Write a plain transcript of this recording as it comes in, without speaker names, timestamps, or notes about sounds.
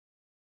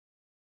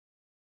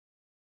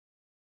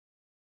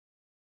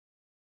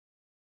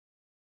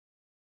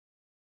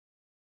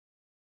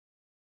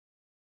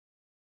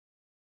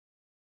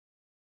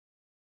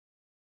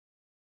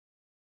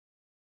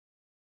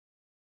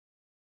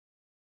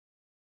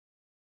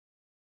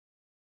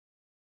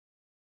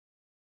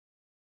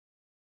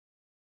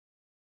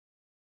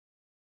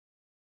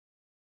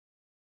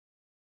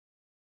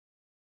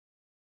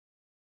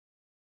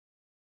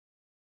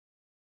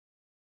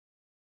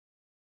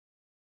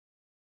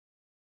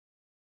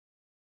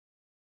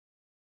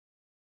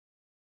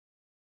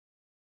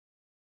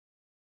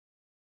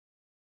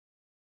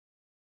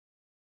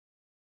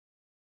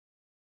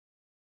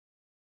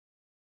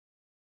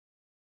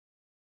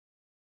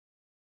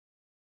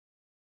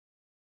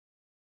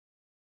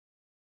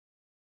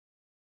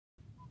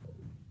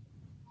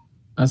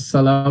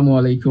Assalamu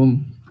alaikum.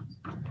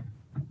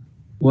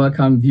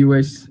 Welcome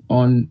viewers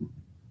on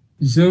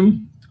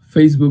Zoom,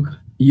 Facebook,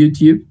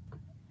 YouTube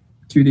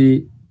to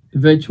the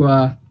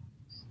virtual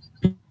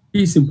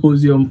peace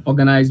symposium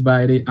organized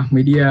by the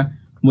Ahmadiyya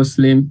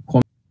Muslim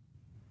Community.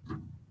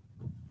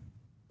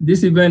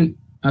 This event,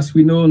 as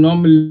we know,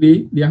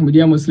 normally the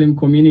Ahmadiyya Muslim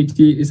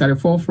community is at the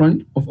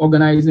forefront of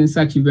organizing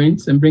such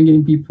events and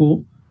bringing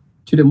people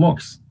to the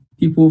mosques,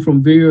 people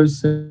from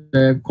various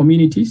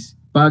communities,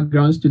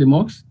 backgrounds to the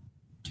mosques,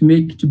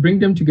 to bring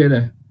them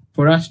together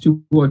for us to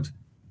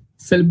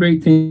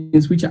celebrate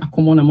things which are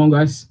common among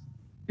us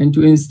and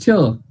to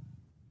instill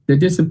the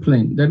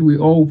discipline that we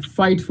all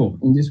fight for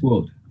in this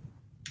world.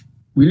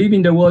 We live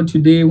in the world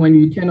today when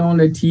you turn on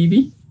the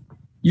TV,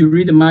 you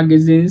read the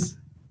magazines,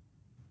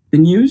 the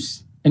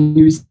news, and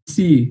you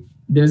see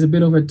there's a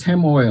bit of a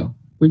turmoil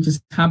which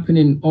is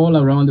happening all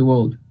around the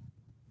world.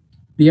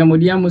 The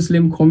Ahmadiyya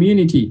Muslim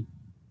community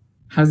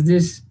has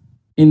this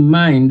in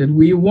mind, that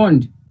we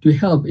want to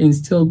help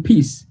instill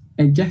peace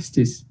and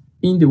justice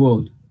in the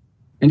world.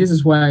 And this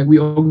is why we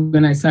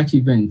organize such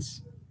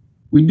events.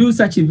 We do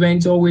such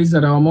events always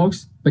at our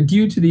mosques, but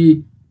due to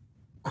the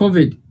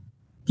COVID,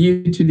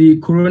 due to the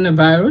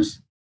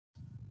coronavirus,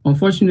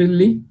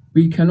 unfortunately,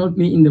 we cannot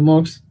meet in the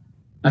mosques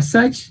as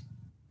such,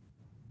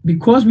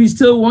 because we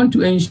still want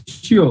to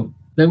ensure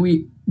that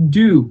we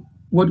do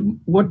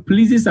what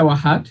pleases our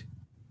heart.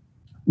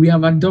 We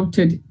have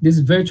adopted this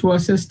virtual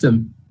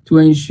system to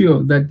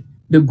ensure that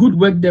the good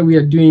work that we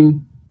are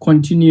doing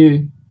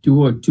continue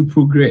to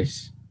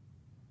progress.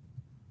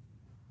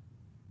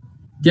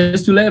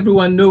 Just to let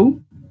everyone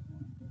know,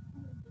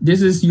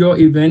 this is your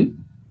event.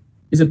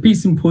 It's a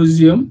peace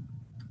symposium,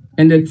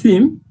 and the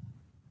theme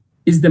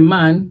is the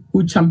man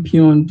who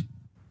championed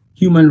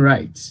human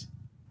rights.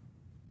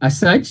 As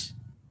such,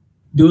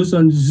 those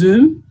on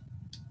Zoom,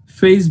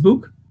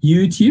 Facebook,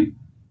 YouTube,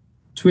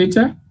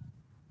 Twitter,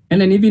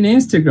 and then even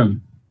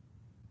Instagram,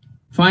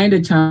 find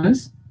a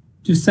chance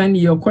to send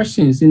your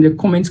questions in the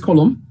comments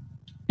column.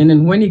 And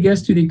then when it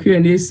gets to the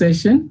Q&A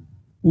session,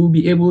 we'll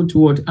be able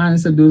to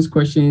answer those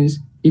questions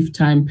if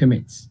time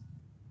permits.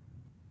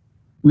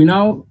 We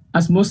now,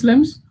 as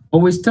Muslims,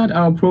 always start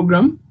our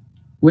program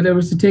with a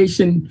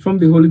recitation from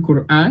the Holy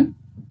Quran.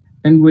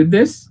 And with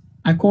this,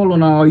 I call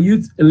on our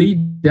youth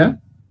leader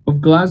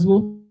of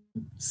Glasgow,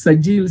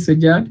 Sajil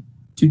Sajjad,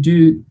 to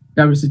do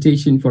that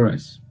recitation for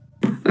us.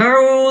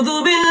 أعوذ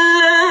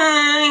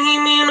بالله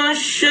من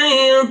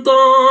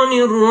الشيطان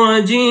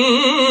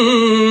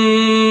الرجيم.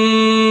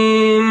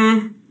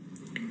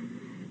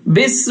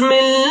 بسم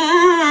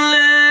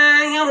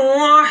الله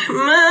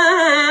الرحمن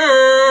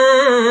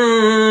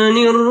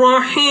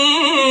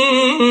الرحيم.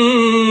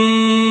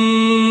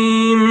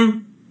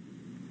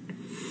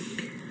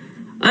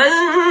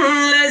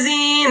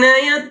 الذين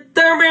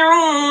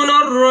يتبعون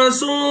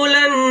الرسول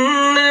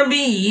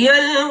النبي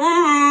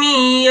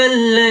الأمي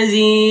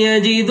الذي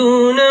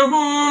يجدونه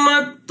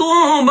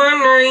مكتوبا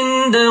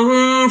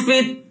عندهم في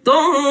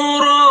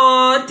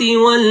التوراة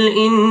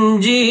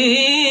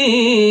والإنجيل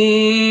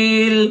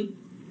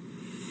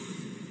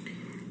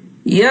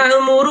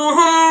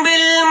يأمرهم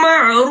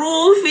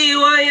بالمعروف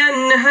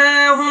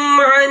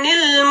وينهاهم عن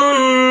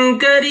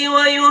المنكر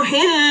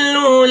ويحل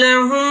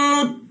لهم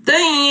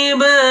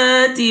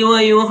الطيبات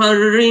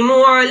ويحرم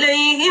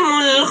عليهم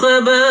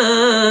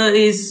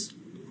الخبائث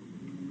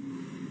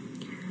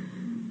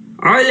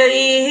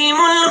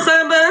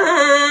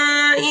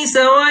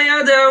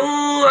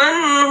ويدعو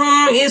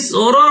عنهم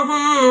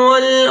إصرهم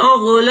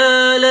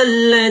والأغلال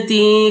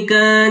التي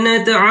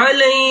كانت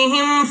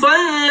عليهم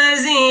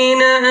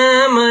فالذين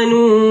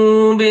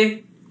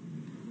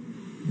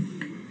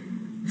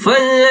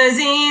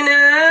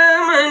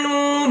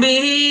آمنوا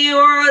به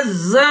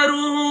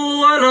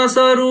وعزروه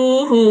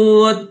ونصروه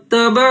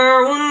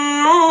واتبعوا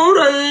النور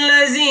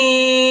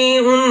الذي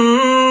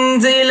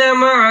أنزل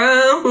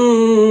معه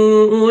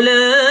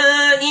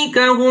أولئك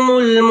هم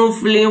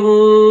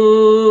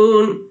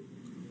المفلحون.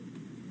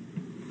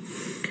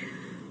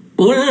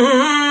 قل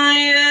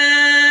يا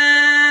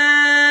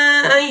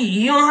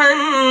أيها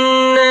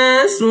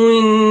الناس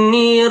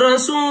إني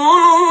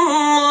رسول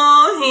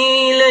الله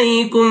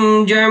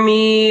إليكم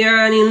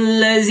جميعا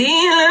الذي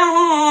له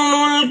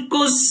ملك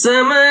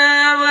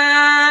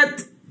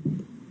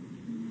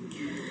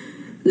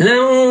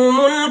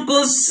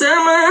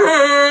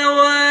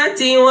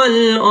السماوات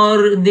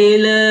والأرض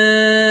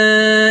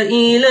لا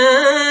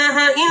إله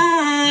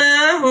إلا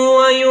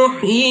هو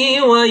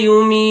يحيي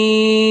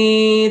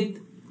ويميت.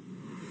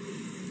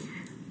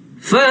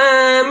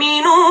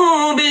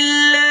 فآمنوا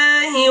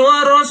بالله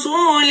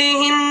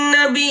ورسوله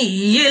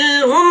النبي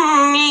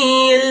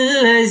الأمي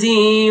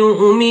الذي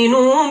يؤمن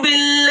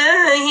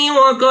بالله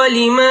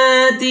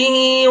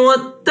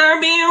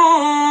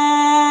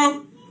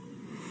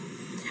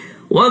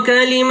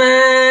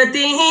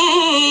وكلماته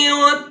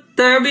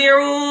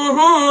واتبعوه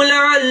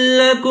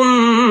لعلكم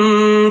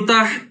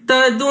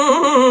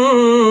تهتدون.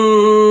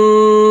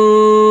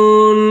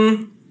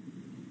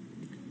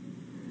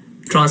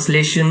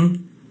 Translation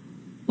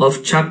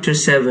of Chapter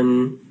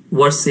 7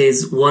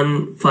 verses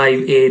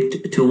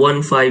 158 to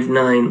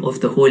 159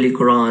 of the Holy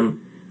Quran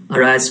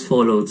are as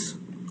follows.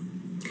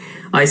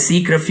 I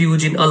seek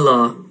refuge in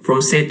Allah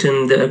from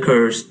Satan the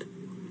accursed.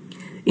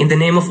 In the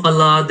name of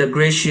Allah, the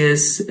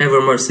gracious,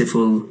 ever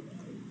merciful.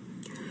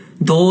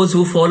 Those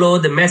who follow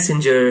the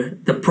messenger,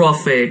 the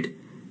prophet,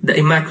 the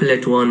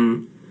immaculate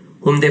one,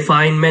 whom they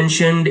find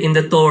mentioned in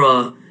the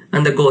Torah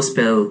and the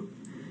Gospel,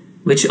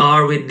 which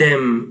are with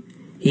them,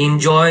 he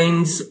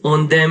enjoins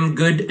on them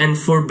good and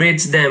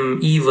forbids them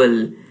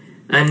evil,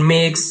 and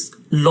makes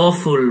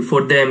lawful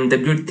for them the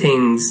good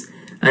things,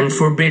 and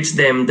forbids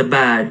them the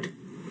bad,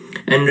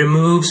 and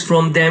removes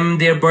from them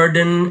their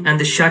burden and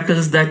the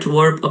shackles that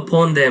were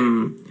upon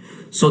them.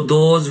 So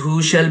those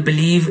who shall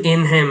believe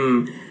in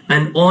him,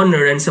 and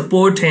honor and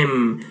support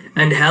him,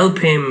 and help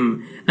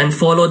him, and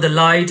follow the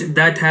light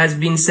that has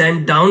been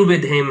sent down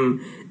with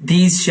him,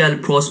 these shall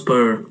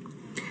prosper.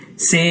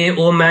 Say,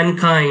 O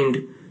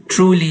mankind,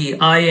 truly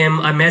I am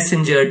a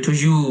messenger to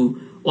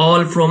you,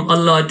 all from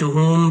Allah, to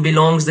whom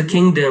belongs the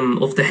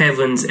kingdom of the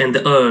heavens and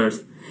the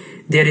earth.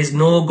 There is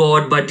no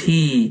God but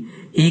He.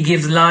 He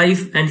gives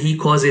life and He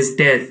causes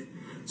death.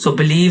 So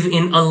believe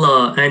in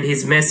Allah and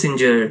His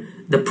messenger,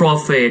 the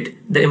Prophet,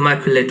 the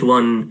Immaculate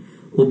One,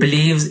 who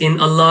believes in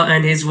Allah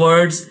and His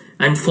words,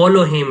 and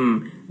follow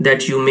him,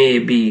 that you may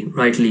be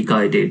rightly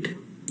guided.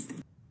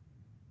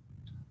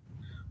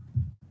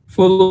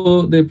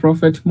 Follow the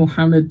Prophet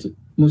Muhammad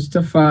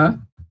Mustafa.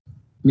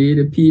 May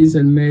the peace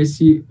and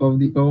mercy of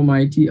the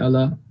Almighty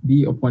Allah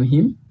be upon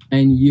him,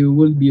 and you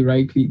will be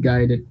rightly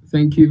guided.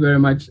 Thank you very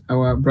much,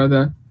 our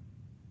brother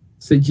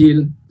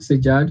Sajil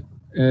Sajjad,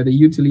 the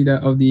youth leader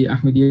of the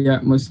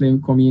Ahmadiyya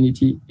Muslim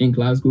Community in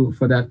Glasgow,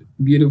 for that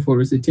beautiful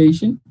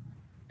recitation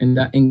and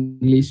that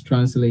English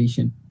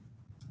translation.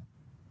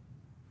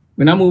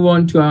 We now move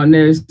on to our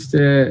next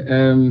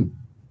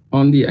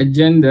on the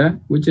agenda,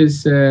 which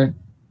is a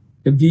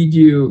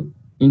video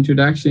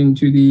introduction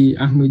to the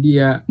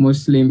Ahmadiyya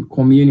Muslim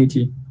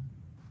community.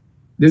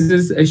 This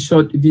is a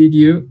short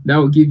video that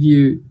will give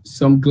you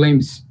some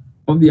glimpse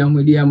of the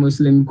Ahmadiyya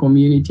Muslim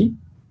community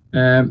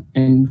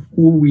and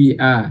who we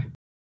are.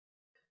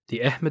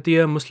 The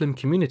Ahmadiyya Muslim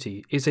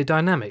community is a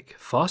dynamic,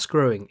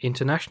 fast-growing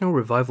international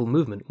revival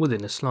movement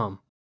within Islam.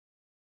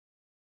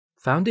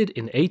 Founded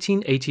in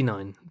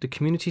 1889, the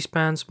community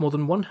spans more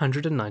than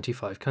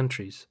 195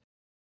 countries,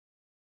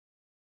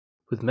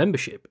 with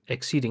membership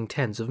exceeding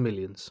tens of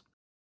millions.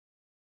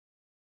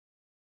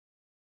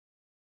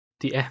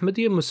 The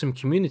Ahmadiyya Muslim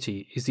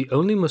community is the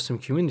only Muslim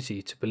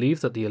community to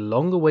believe that the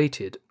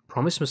long-awaited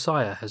promised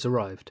Messiah has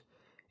arrived,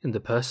 in the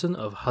person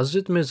of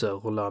Hazrat Mirza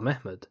Ghulam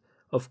Ahmad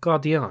of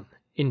Qadian,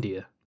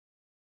 India.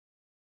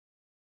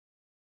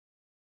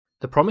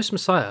 The promised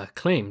Messiah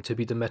claimed to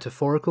be the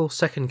metaphorical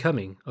second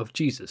coming of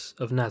Jesus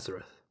of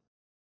Nazareth,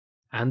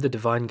 and the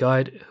divine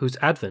guide whose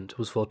advent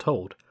was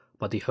foretold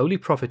by the Holy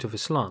Prophet of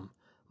Islam,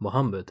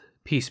 Muhammad,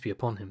 peace be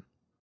upon him.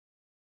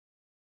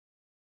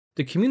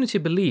 The community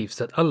believes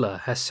that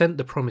Allah has sent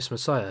the promised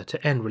Messiah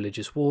to end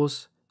religious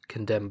wars,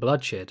 condemn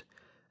bloodshed,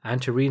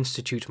 and to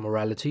reinstitute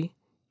morality,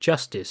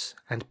 justice,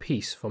 and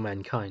peace for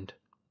mankind.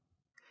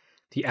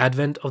 The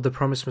advent of the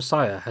promised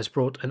Messiah has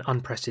brought an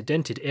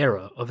unprecedented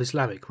era of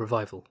Islamic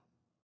revival.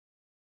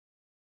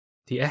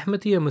 The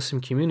Ahmadiyya Muslim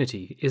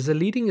community is the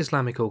leading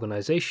Islamic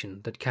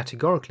organization that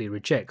categorically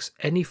rejects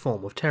any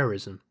form of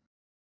terrorism.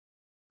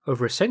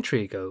 Over a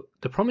century ago,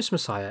 the promised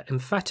Messiah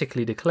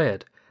emphatically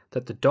declared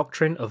that the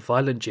doctrine of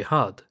violent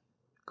jihad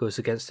goes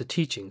against the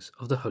teachings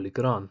of the Holy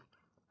Quran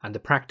and the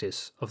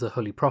practice of the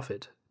Holy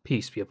Prophet,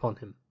 peace be upon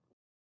him.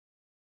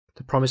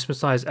 The promised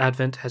Messiah's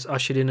advent has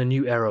ushered in a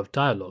new era of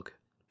dialogue,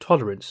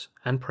 tolerance,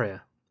 and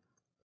prayer.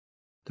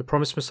 The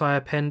promised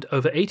Messiah penned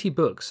over 80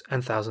 books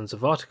and thousands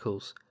of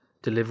articles,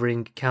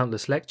 delivering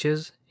countless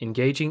lectures,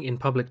 engaging in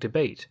public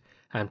debate,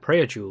 and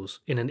prayer duels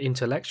in an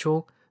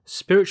intellectual,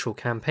 spiritual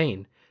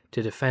campaign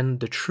to defend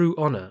the true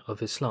honor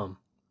of Islam.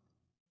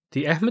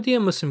 The Ahmadiyya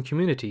Muslim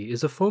community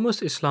is the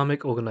foremost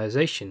Islamic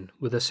organization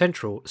with a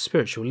central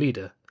spiritual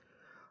leader.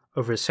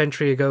 Over a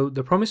century ago,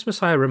 the promised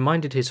Messiah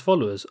reminded his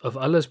followers of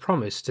Allah's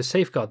promise to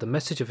safeguard the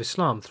message of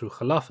Islam through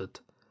Khilafat,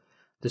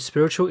 the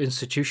spiritual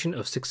institution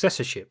of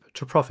successorship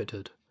to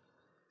prophethood.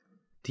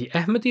 The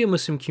Ahmadiyya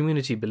Muslim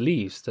community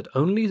believes that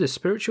only the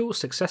spiritual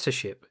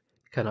successorship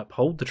can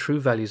uphold the true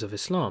values of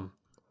Islam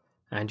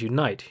and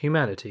unite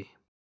humanity.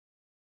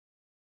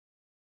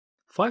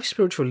 5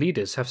 spiritual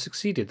leaders have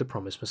succeeded the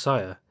promised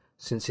Messiah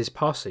since his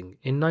passing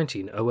in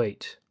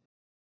 1908.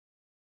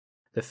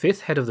 The 5th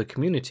head of the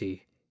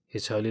community,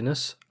 His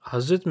Holiness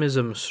Hazrat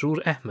Mirza Masroor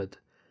Ahmad,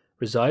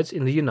 resides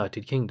in the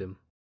United Kingdom.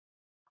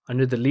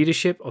 Under the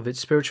leadership of its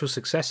spiritual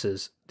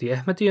successors, the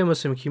Ahmadiyya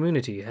Muslim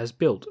community has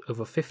built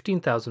over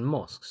 15,000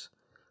 mosques,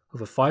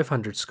 over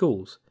 500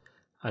 schools,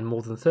 and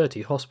more than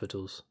 30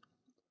 hospitals.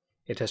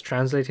 It has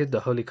translated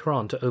the Holy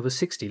Quran to over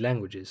 60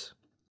 languages.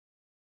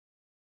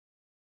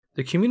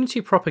 The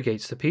community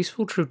propagates the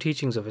peaceful true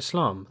teachings of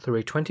Islam through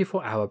a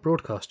 24-hour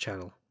broadcast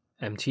channel,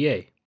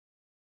 MTA,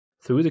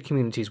 through the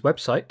community's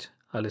website,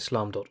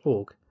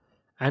 alislam.org,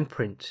 and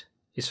print,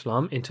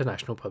 Islam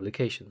International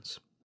Publications.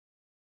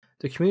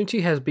 The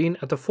community has been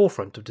at the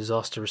forefront of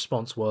disaster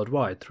response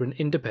worldwide through an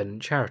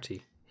independent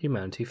charity,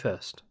 Humanity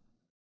First.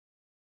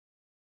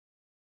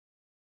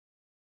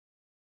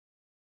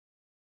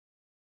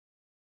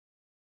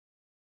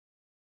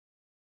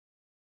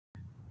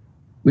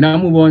 We now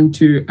move on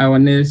to our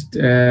next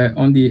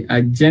on the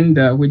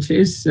agenda, which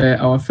is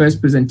our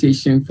first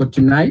presentation for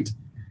tonight,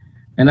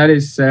 and that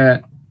is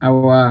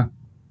our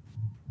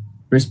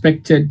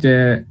respected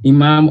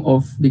Imam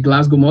of the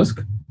Glasgow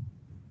Mosque,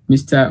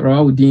 Mr.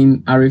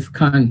 Rawuddin Arif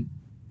Khan.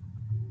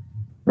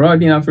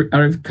 Rawuddin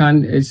Arif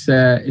Khan is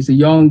a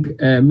young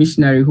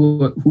missionary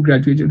who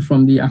graduated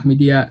from the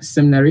Ahmadiyya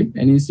Seminary,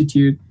 an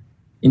institute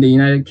in the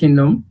United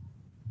Kingdom,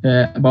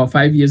 about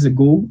 5 years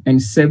ago, and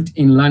served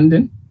in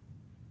London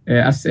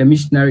as a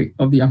missionary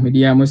of the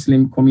Ahmadiyya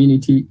Muslim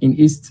Community in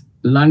East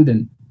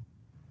London,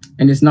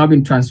 and has now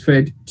been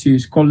transferred to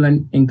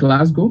Scotland in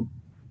Glasgow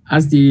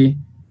as the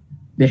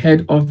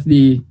head of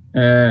the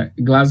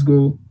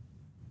Glasgow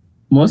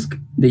Mosque,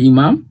 the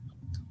Imam,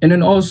 and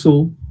then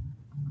also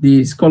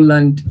the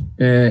Scotland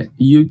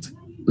youth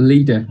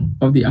leader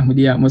of the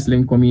Ahmadiyya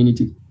Muslim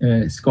Community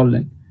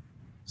Scotland.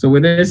 So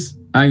with this,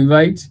 I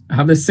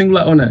have the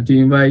singular honor to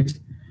invite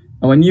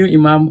our new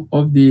Imam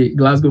of the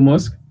Glasgow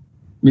Mosque,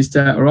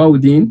 Mr.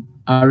 Rawuddin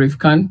Arif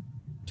Khan,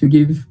 to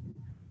give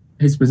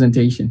his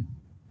presentation.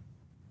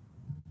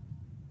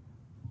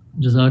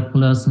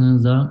 Jazakallah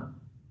Sanza.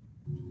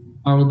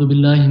 A'udhu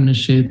billahi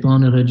minash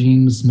shaitanir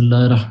rajim.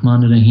 Bismillahir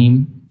rahmanir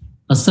rahim.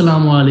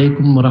 Assalamu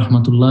alaikum wa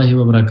rahmatullahi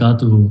wa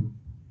barakatuhu.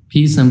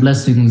 Peace and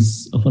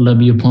blessings of Allah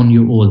be upon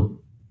you all.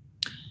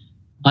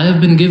 I have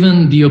been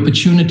given the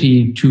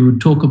opportunity to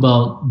talk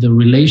about the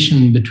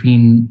relation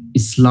between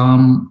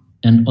Islam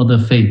and other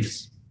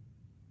faiths.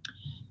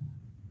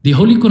 The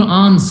Holy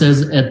Quran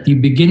says at the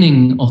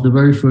beginning of the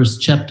very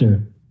first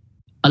chapter,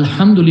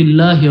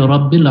 Alhamdulillahi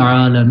Rabbil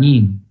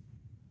Alameen.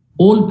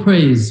 All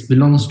praise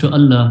belongs to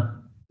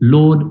Allah,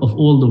 Lord of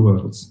all the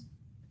worlds.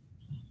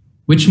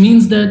 Which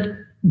means that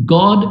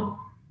God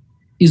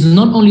is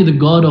not only the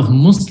God of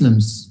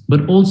Muslims,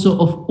 but also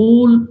of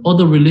all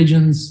other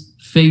religions,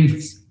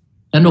 faiths,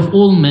 and of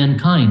all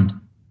mankind.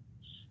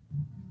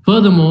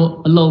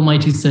 Furthermore, Allah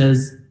Almighty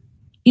says,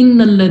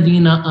 Inna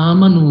alladhina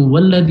amanu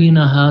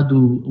walladhina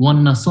hadu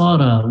wan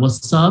nasara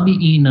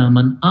was-sabi'ina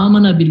man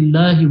amana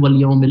billahi wal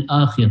yawmil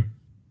akhir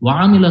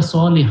wa amila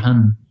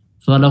salihan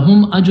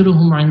falahum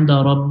ajruhum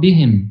 'inda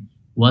rabbihim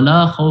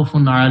wala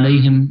khawfun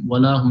 'alayhim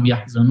wala hum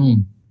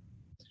yahzanun.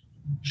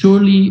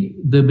 Surely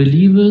the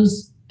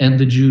believers and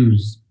the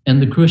Jews and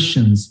the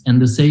Christians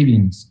and the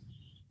Sabians,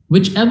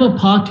 whichever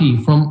party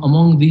from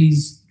among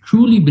these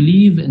truly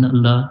believe in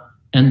Allah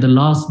and the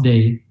last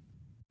day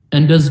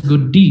and does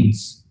good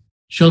deeds,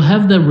 shall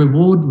have their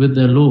reward with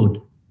their Lord,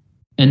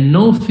 and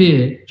no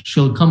fear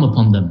shall come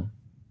upon them,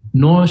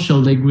 nor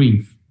shall they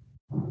grieve.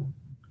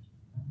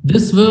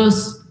 This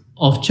verse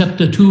of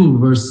chapter 2,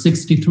 verse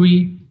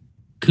 63,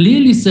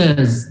 clearly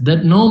says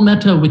that no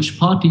matter which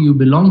party you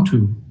belong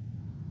to,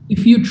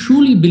 if you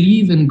truly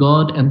believe in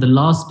God and the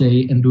last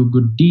day and do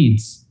good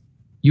deeds,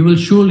 you will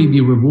surely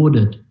be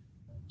rewarded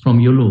from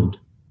your Lord.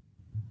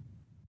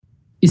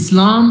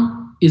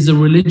 Islam is a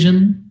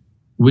religion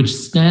which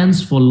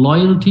stands for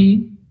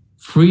loyalty,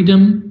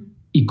 freedom,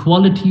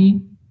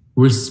 equality,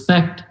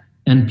 respect,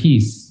 and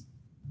peace.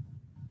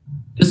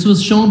 This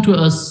was shown to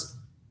us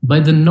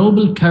by the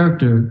noble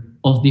character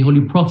of the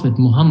Holy Prophet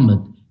Muhammad,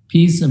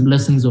 peace and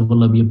blessings of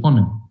Allah be upon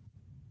him.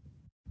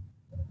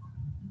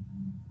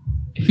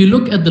 If you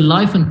look at the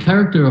life and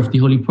character of the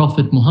Holy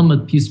Prophet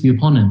Muhammad, peace be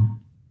upon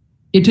him,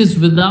 it is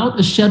without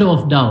a shadow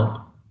of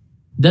doubt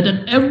that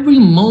at every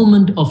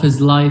moment of his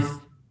life,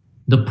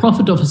 the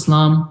Prophet of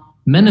Islam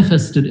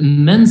manifested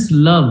immense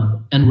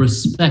love and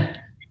respect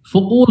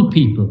for all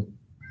people.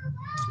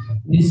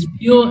 His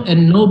pure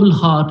and noble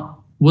heart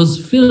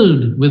was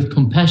filled with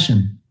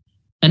compassion,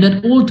 and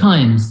at all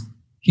times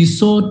he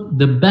sought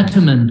the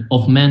betterment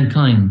of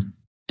mankind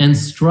and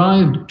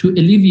strived to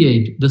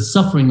alleviate the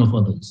suffering of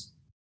others.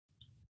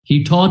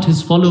 He taught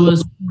his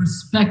followers to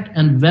respect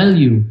and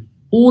value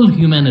all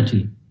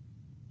humanity.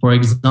 For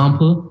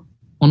example,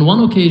 on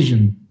one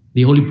occasion,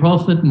 the Holy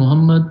Prophet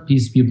Muhammad,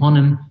 peace be upon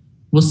him,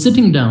 was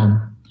sitting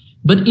down,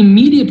 but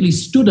immediately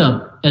stood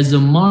up as a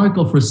mark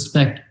of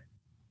respect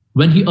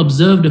when he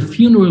observed a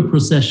funeral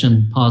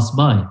procession pass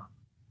by.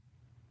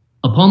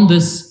 Upon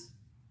this,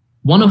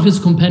 one of his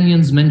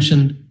companions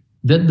mentioned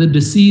that the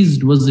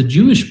deceased was a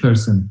Jewish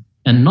person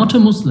and not a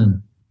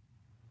Muslim.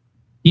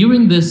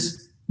 Hearing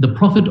this, the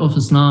Prophet of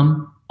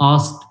Islam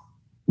asked,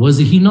 was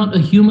he not a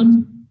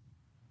human?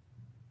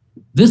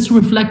 This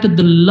reflected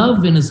the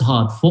love in his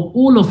heart for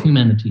all of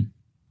humanity.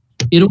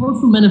 It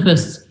also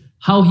manifests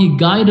how he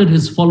guided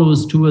his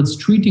followers towards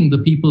treating the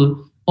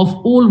people of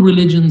all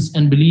religions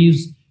and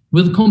beliefs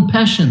with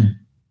compassion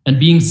and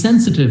being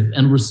sensitive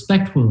and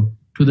respectful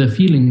to their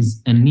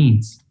feelings and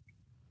needs.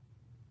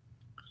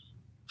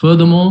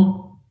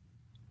 Furthermore,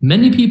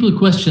 many people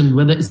question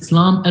whether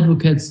Islam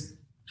advocates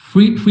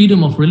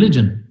freedom of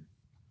religion.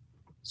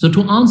 So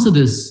to answer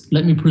this,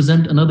 let me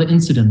present another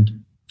incident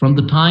from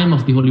the time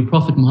of the Holy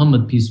Prophet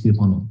Muhammad, peace be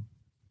upon him.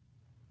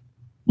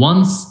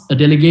 Once, a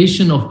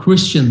delegation of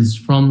Christians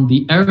from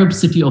the Arab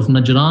city of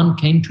Najran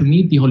came to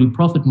meet the Holy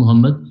Prophet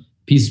Muhammad,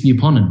 peace be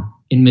upon him,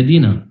 in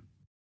Medina.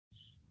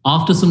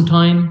 After some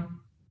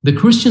time, the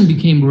Christian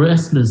became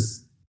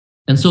restless,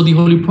 and so the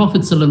Holy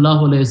Prophet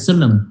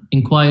ﷺ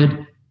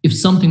inquired if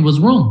something was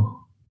wrong.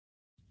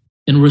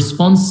 In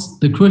response,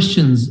 the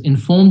Christians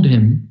informed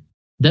him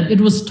that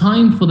it was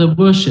time for their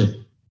worship,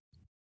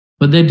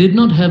 but they did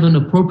not have an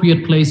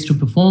appropriate place to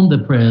perform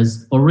their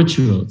prayers or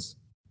rituals.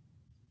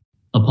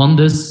 Upon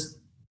this,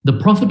 the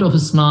Prophet of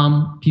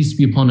Islam, peace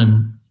be upon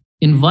him,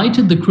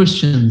 invited the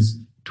Christians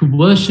to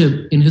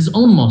worship in his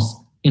own mosque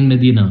in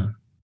Medina,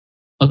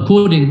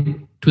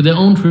 according to their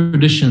own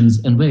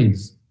traditions and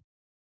ways.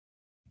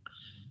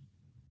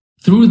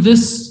 Through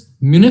this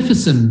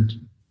munificent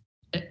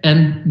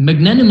and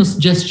magnanimous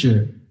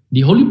gesture,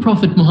 the Holy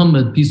Prophet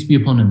Muhammad, peace be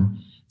upon him,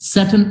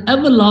 set an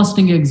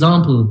everlasting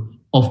example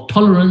of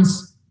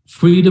tolerance,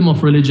 freedom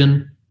of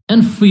religion,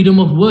 and freedom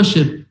of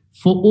worship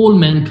for all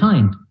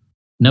mankind.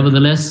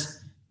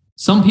 Nevertheless,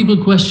 some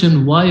people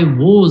question why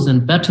wars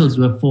and battles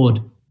were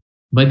fought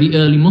by the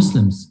early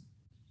Muslims.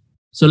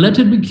 So let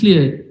it be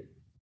clear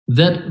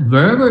that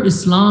wherever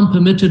Islam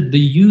permitted the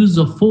use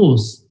of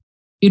force,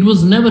 it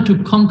was never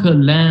to conquer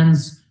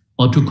lands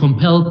or to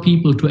compel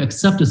people to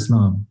accept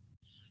Islam.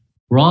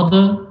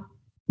 Rather,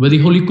 where the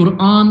Holy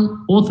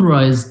Quran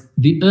authorized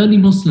the early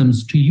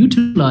Muslims to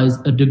utilize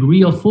a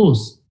degree of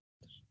force,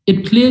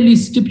 it clearly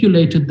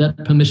stipulated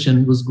that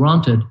permission was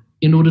granted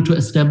in order to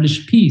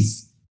establish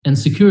peace and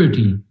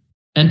security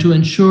and to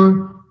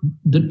ensure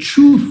the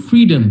true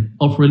freedom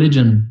of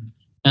religion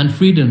and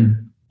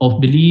freedom of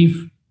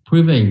belief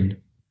prevailed.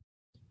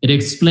 It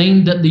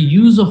explained that the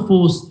use of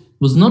force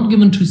was not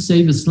given to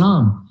save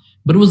Islam,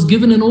 but was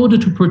given in order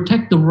to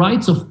protect the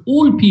rights of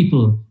all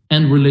people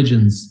and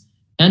religions,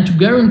 and to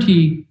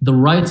guarantee the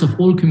rights of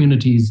all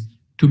communities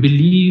to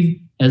believe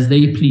as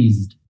they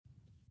pleased.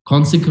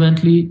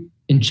 Consequently,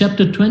 in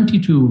chapter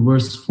 22,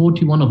 verse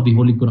 41 of the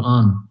Holy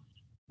Quran,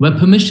 where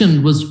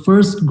permission was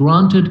first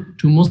granted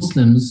to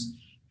Muslims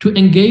to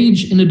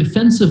engage in a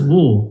defensive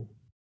war,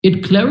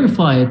 it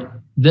clarified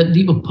that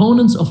the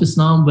opponents of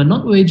Islam were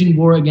not waging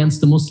war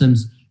against the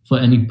Muslims for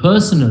any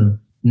personal,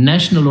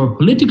 national, or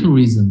political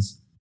reasons.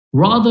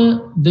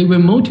 Rather, they were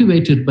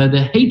motivated by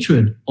the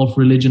hatred of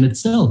religion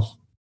itself.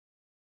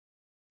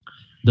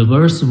 The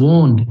verse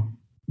warned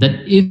that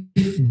if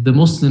the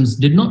Muslims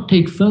did not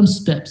take firm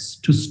steps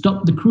to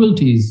stop the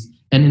cruelties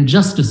and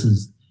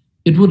injustices,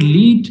 it would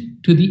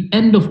lead to the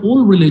end of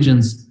all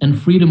religions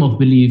and freedom of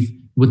belief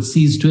would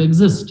cease to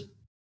exist.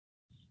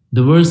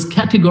 The verse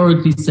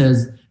categorically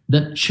says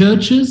that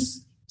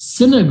churches,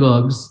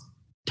 synagogues,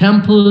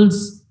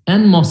 temples,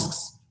 and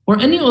mosques, or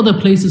any other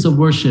places of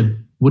worship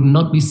would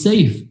not be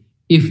safe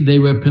if they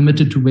were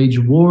permitted to wage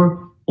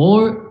war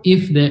or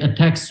if their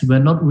attacks were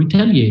not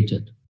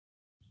retaliated.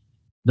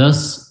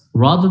 Thus,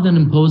 rather than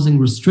imposing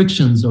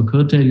restrictions or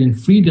curtailing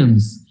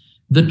freedoms,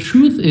 the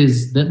truth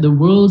is that the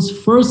world's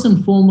first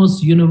and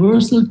foremost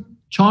universal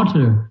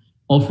charter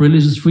of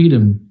religious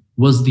freedom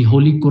was the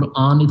Holy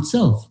Quran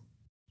itself.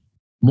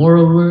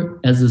 Moreover,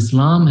 as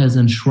Islam has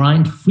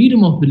enshrined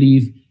freedom of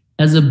belief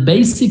as a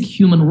basic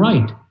human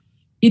right,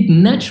 it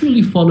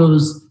naturally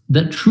follows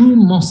that true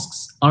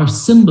mosques are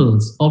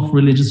symbols of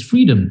religious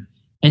freedom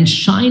and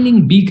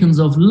shining beacons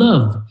of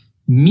love,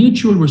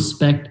 mutual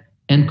respect,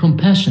 and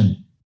compassion.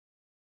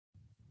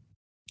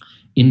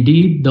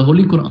 Indeed, the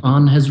Holy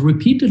Quran has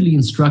repeatedly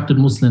instructed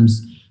Muslims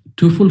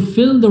to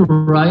fulfill the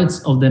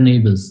rights of their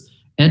neighbors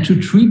and to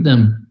treat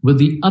them with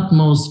the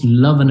utmost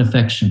love and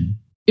affection,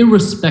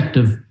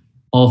 irrespective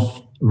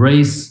of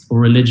race or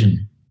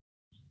religion.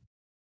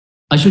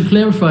 I should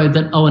clarify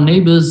that our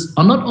neighbors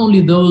are not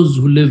only those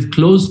who live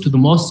close to the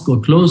mosque or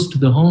close to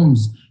the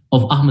homes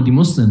of Ahmadiyya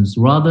Muslims.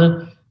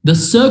 Rather, the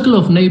circle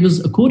of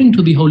neighbors, according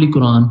to the Holy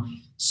Quran,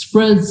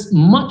 spreads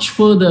much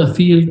further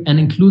afield and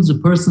includes a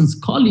person's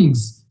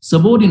colleagues,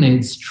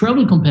 subordinates,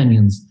 travel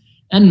companions,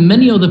 and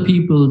many other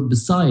people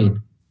beside.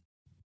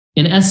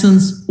 In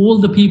essence, all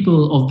the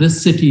people of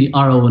this city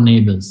are our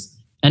neighbors,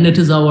 and it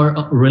is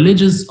our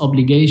religious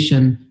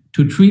obligation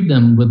to treat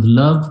them with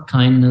love,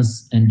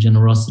 kindness, and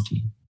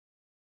generosity.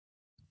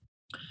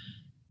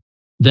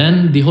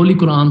 Then the Holy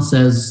Quran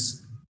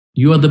says,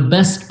 "You are the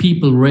best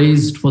people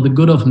raised for the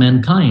good of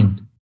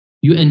mankind.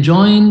 You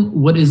enjoin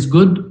what is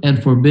good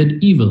and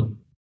forbid evil."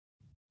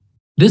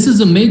 This is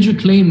a major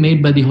claim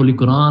made by the Holy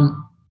Quran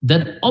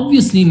that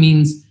obviously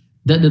means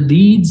that the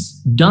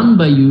deeds done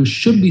by you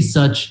should be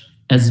such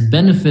as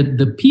benefit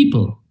the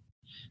people.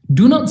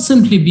 Do not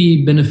simply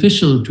be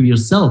beneficial to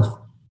yourself,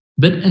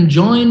 but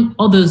enjoin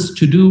others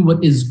to do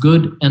what is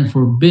good and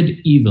forbid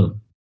evil.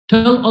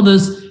 Tell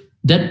others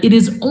that it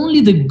is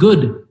only the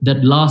good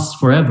that lasts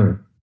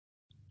forever.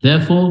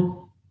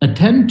 Therefore,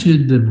 attend to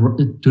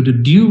the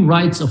due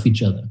rights of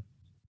each other.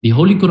 The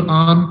Holy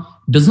Quran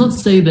does not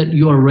say that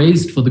you are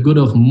raised for the good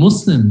of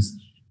Muslims,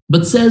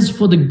 but says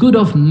for the good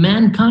of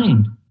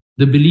mankind,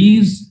 the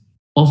beliefs,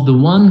 of the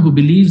one who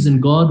believes in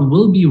God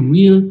will be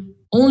real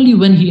only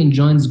when he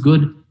enjoins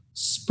good,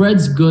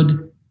 spreads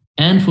good,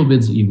 and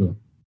forbids evil.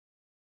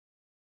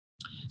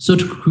 So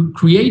to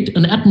create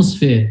an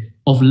atmosphere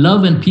of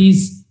love and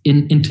peace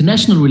in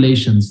international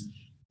relations,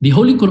 the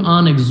Holy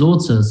Quran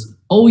exhorts us,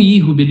 O ye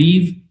who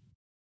believe,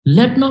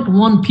 let not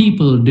one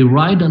people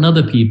deride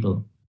another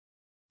people,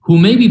 who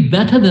may be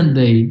better than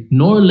they,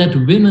 nor let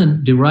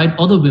women deride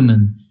other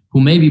women,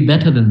 who may be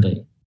better than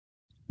they.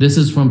 This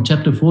is from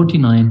chapter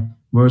 49,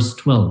 verse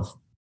 12.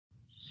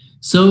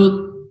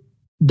 So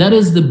that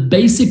is the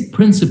basic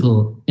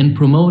principle in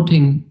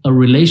promoting a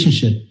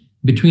relationship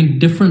between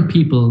different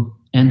people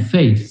and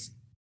faiths.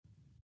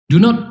 Do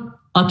not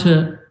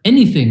utter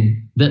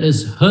anything that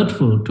is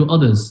hurtful to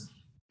others,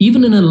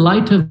 even in a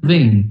lighter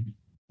vein,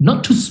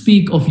 not to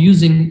speak of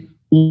using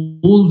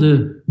all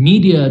the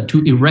media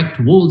to erect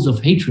walls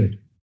of hatred.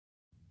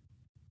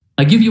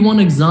 I give you one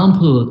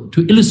example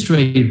to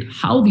illustrate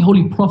how the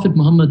Holy Prophet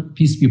Muhammad,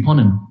 peace be upon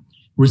him,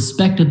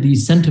 respected the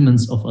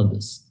sentiments of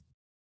others.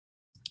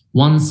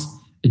 Once,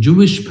 a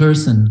Jewish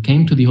person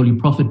came to the Holy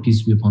Prophet,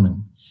 peace be upon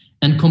him,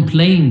 and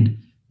complained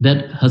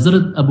that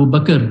Hazrat Abu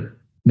Bakr,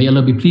 may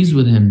Allah be pleased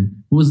with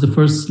him, who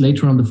was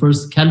later on the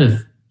first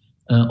caliph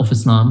of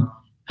Islam,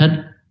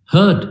 had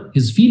hurt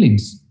his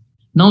feelings.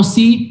 Now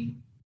see,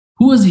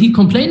 who was he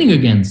complaining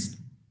against?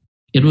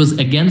 It was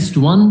against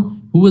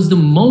one who was the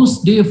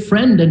most dear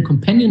friend and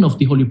companion of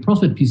the Holy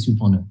Prophet, peace be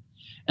upon him,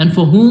 and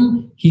for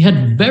whom he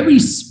had very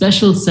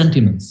special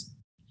sentiments.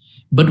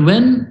 But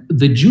when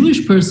the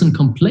Jewish person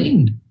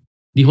complained,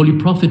 the Holy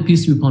Prophet,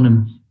 peace be upon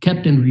him,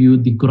 kept in view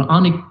the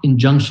Quranic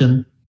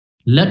injunction,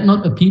 let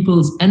not a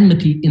people's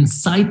enmity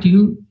incite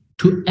you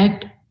to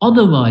act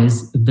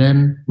otherwise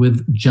than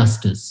with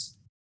justice.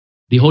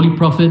 The Holy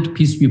Prophet,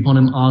 peace be upon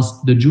him,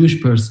 asked the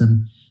Jewish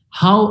person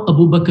how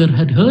Abu Bakr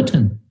had hurt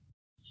him.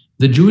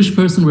 The Jewish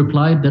person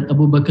replied that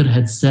Abu Bakr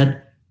had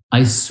said,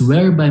 I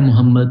swear by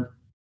Muhammad,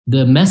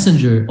 the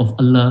messenger of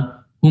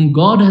Allah, whom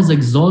God has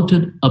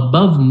exalted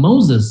above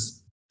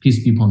Moses,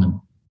 peace be upon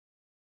him.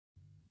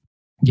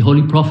 The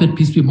Holy Prophet,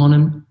 peace be upon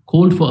him,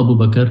 called for Abu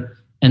Bakr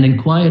and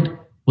inquired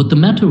what the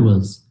matter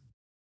was.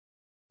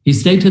 He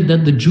stated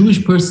that the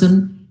Jewish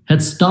person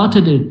had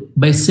started it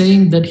by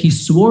saying that he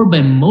swore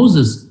by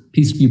Moses,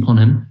 peace be upon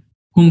him,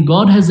 whom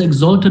God has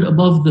exalted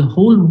above the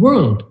whole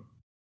world.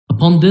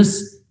 Upon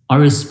this, I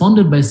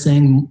responded by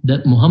saying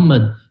that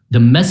Muhammad, the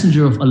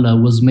messenger of Allah,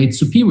 was made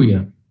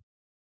superior.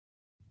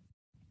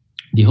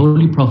 The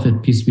Holy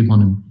Prophet, peace be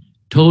upon him,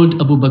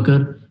 told Abu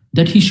Bakr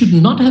that he should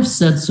not have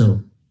said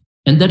so,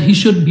 and that he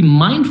should be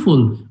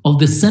mindful of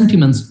the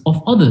sentiments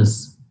of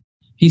others.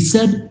 He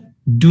said,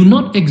 do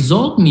not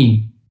exalt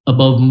me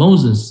above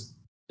Moses,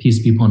 peace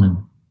be upon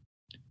him.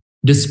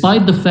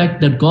 Despite the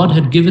fact that God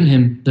had given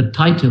him the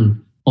title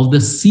of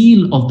the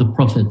seal of the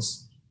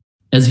prophets,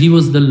 as he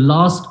was the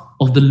last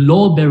of the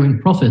law-bearing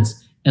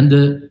prophets, and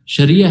the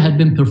Sharia had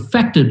been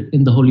perfected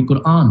in the Holy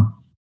Quran,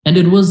 and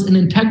it was an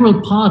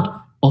integral part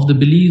of the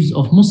beliefs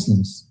of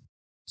Muslims.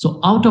 So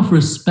out of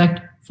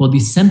respect for the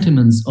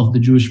sentiments of the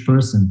Jewish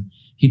person,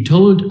 he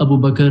told Abu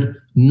Bakr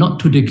not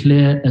to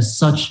declare as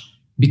such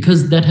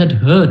because that had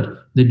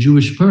hurt the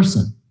Jewish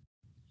person.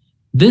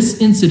 This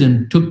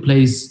incident took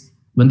place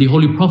when the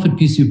Holy Prophet,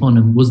 peace be upon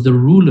him, was the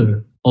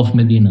ruler of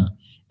Medina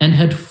and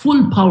had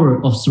full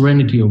power of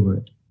serenity over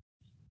it.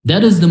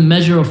 That is the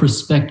measure of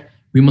respect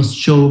we must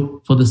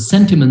show for the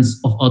sentiments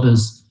of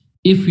others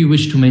if we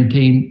wish to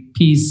maintain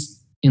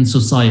peace in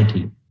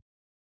society.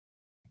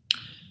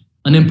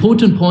 An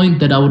important point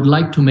that I would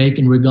like to make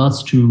in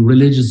regards to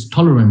religious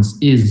tolerance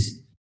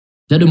is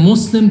that a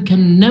Muslim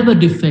can never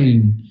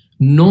defame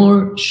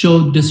nor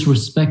show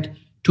disrespect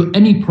to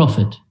any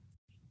prophet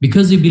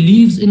because he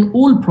believes in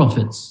all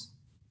prophets.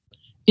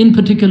 In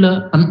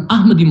particular, an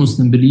Ahmadiyya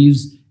Muslim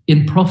believes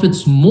in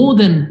prophets more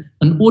than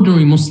an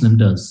ordinary Muslim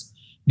does,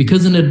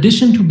 because in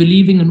addition to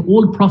believing in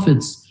all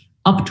prophets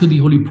up to the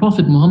Holy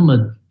Prophet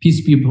Muhammad,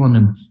 peace be upon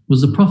him,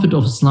 was the Prophet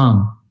of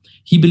Islam,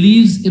 he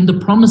believes in the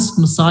promised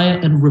Messiah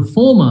and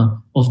reformer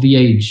of the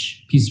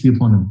age, peace be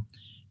upon him,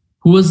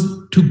 who was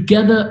to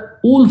gather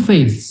all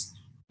faiths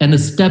and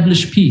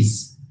establish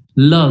peace,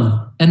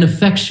 love, and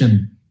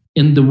affection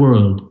in the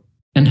world,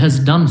 and has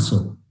done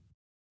so.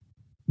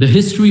 The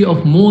history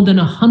of more than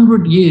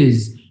 100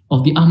 years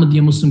of the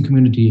Ahmadiyya Muslim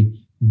community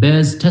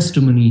bears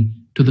testimony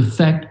to the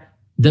fact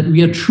that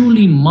we are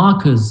truly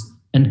markers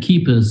and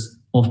keepers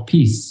of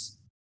peace.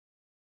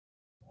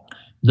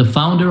 The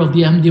founder of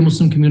the Ahmadiyya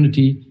Muslim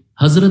community,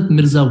 Hazrat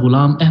Mirza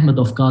Ghulam Ahmad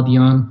of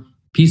Qadian,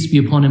 peace be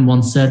upon him,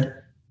 once said,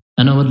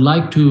 and I would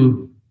like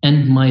to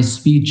end my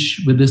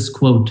speech with this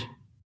quote: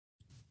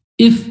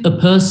 if a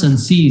person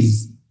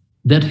sees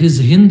that his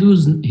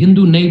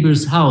Hindu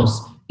neighbor's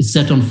house is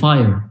set on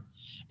fire,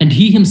 and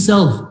he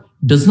himself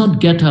does not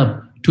get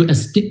up to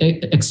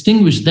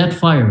extinguish that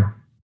fire,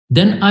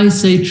 then I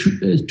say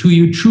to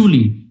you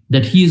truly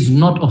that he is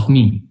not of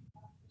me.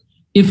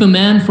 If a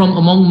man from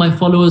among my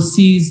followers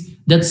sees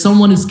that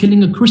someone is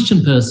killing a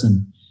Christian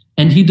person,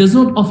 and he does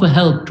not offer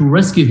help to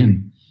rescue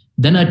him,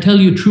 then I tell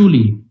you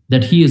truly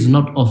that he is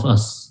not of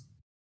us.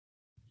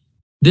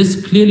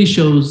 This clearly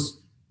shows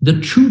the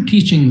true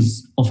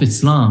teachings of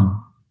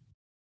Islam,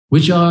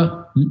 which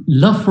are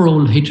love for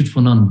all, hatred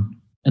for none.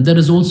 And that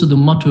is also the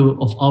motto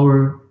of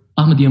our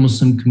Ahmadiyya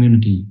Muslim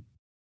community.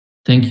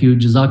 Thank you.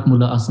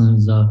 Jazakumullah ahsan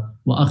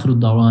wa akhiru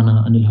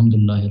da'wana and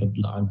alhamdulillahi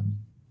rabbil alamin.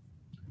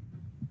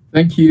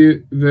 Thank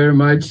you very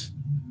much,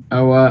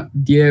 our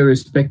dear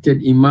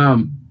respected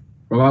Imam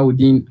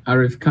Rawauddin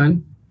Arif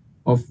Khan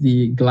of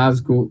the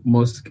Glasgow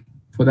Mosque,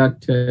 for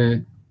that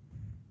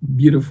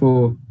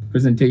beautiful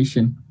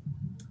presentation.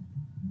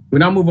 We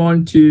now move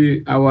on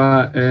to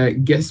our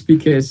guest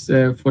speakers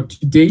for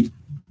today.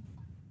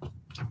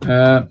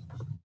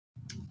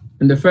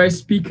 And the first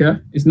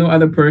speaker is no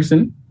other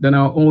person than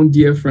our own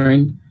dear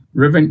friend,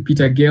 Reverend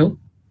Peter Gale,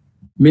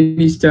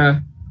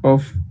 Minister for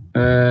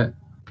the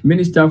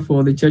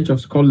Church of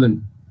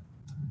Scotland.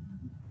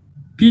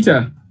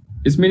 Peter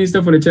is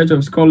Minister for the Church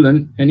of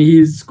Scotland, and he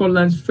is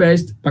Scotland's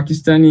first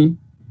Pakistani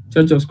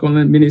Church of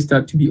Scotland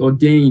minister to be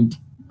ordained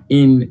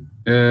in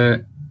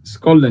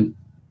Scotland.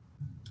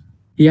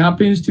 He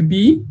happens to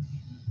be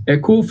a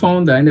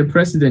co-founder and a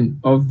president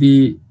of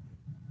the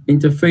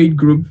Interfaith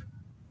Group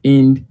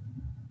in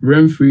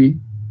Renfrew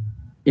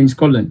in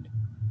Scotland.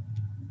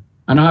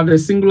 And I have the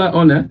singular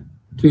honor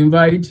to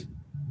invite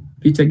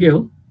Peter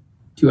Gill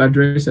to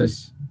address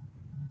us.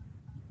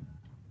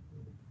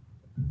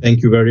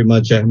 Thank you very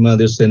much, Ahmad.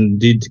 Yes,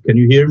 indeed. Can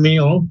you hear me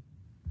all?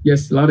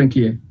 Yes, loud and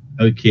clear.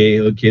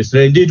 Okay. So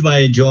indeed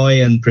my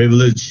joy and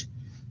privilege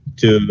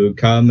to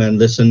come and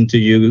listen to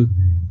you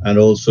and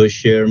also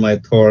share my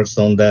thoughts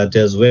on that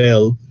as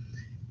well.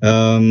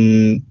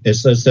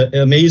 It's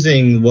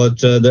amazing what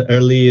the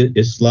early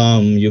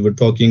Islam, you were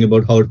talking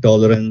about how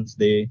tolerant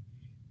they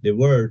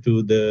were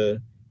to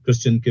the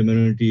Christian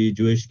community,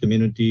 Jewish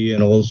community,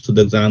 and also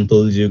the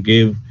examples you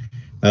give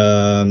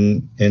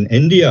in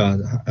India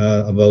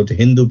about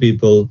Hindu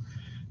people.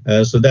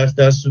 So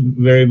that's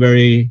very,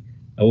 very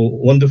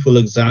wonderful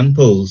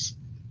examples.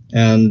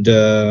 And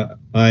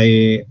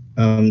I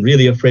am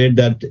really afraid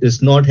that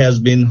it's not has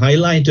been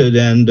highlighted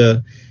and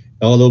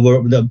all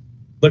over the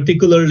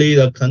particularly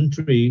the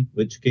country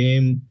which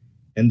came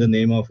in the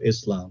name of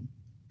Islam,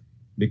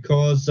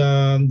 because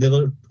there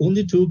were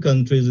only two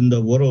countries in the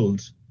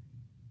world.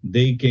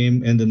 They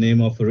came in the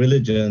name of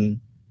religion.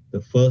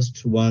 The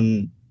first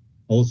one,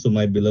 also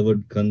my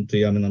beloved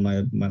country, I mean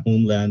my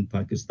homeland,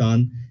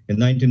 Pakistan, in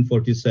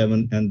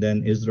 1947, and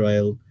then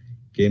Israel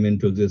came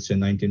into existence in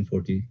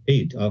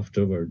 1948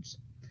 afterwards.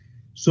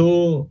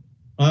 So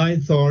I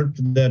thought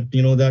that,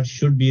 that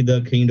should be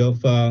the kind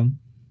of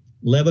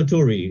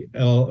laboratory,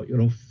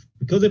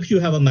 because if you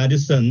have a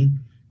medicine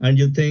and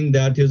you think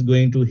that is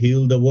going to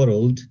heal the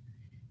world,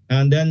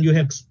 and then you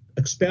have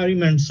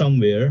experiment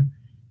somewhere,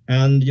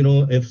 and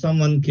if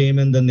someone came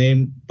in the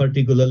name,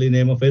 particularly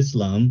name of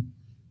Islam,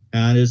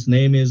 and his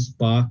name is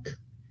Pak,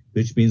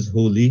 which means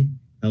holy,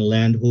 and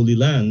land, holy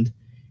land,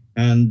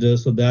 and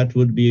so that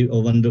would be a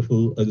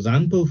wonderful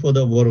example for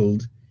the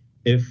world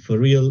if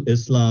real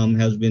Islam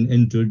has been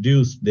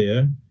introduced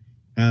there,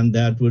 and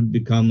that would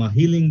become a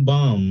healing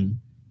balm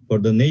for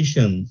the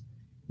nation,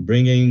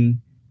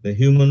 bringing the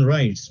human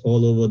rights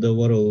all over the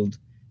world,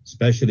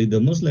 especially the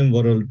Muslim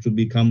world, to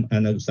become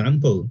an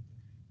example.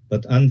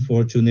 But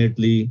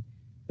unfortunately,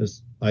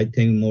 I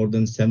think more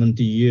than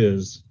 70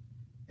 years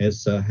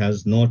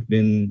has not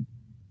been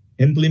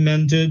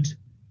implemented.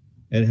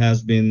 It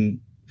has been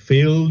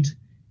failed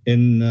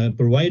in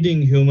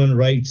providing human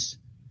rights.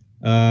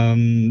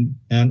 And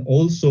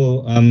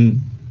also,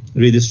 I'm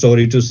really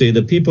sorry to say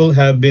the people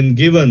have been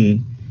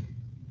given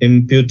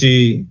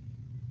impunity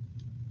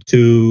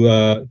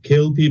to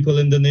kill people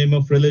in the name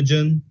of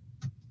religion,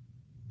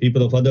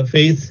 people of other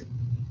faith,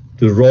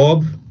 to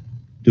rob,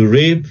 to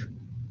rape,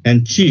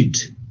 and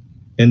cheat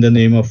in the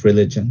name of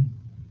religion.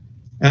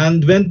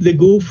 And when they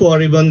go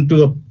for even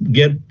to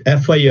get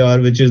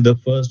FIR, which is the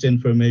first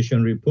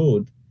information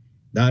report,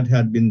 that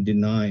had been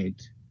denied.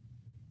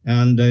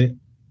 And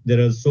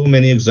there are so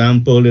many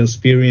examples,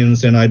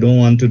 experience, and I don't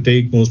want to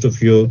take most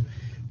of your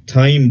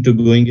time to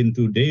going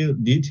into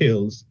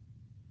details.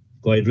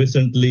 Quite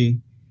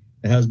recently,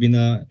 there has been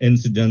an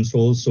incident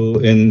also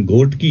in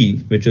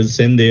Gotki, which is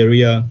Sindh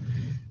area.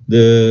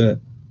 The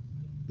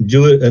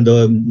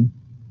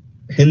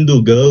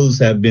Hindu girls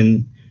have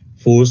been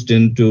forced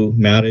into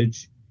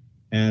marriage,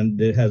 and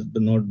there has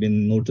not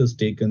been notice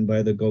taken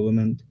by the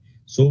government.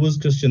 So was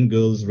Christian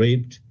girls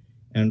raped,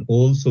 and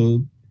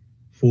also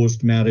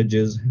forced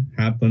marriages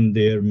happened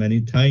there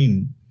many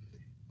times.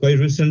 Quite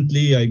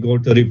recently, I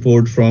got a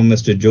report from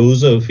Mr.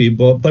 Joseph. He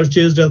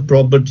purchased a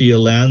property, a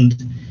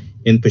land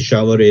in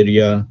Peshawar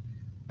area,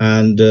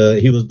 and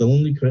he was the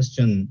only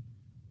Christian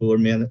who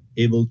were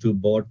able to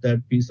bought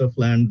that piece of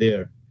land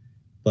there,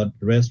 but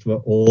the rest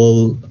were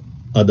all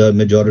other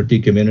majority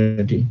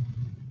community.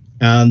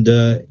 And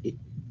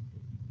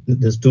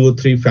there's 2 or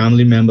 3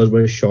 family members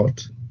were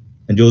shot,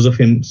 and Joseph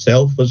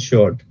himself was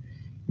shot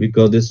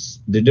because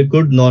they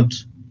could not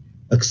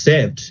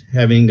accept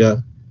having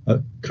a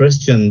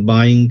Christian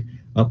buying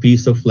a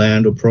piece of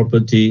land or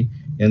property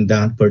in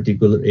that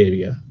particular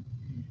area.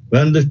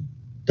 When the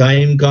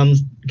time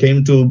comes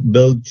came to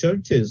build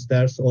churches,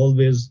 that's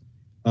always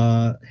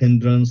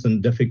hindrance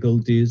and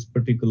difficulties,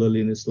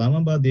 particularly in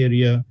Islamabad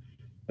area,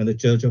 when the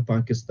Church of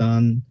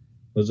Pakistan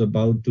was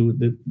about to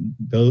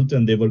build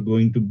and they were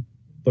going to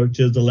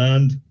purchase the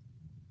land,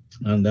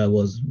 and that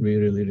was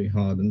really, really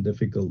hard and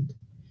difficult.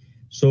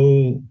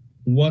 So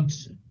what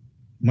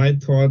my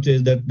thought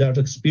is that that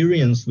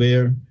experience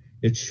where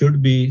it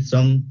should be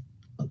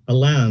a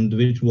land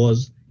which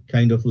was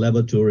kind of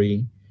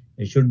laboratory,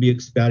 it should be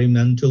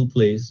experimental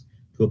place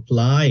to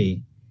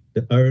apply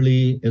the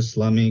early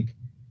Islamic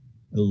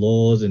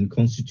laws and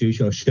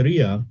constitution or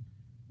Sharia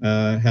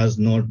has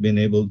not been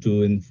able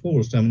to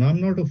enforce. I mean,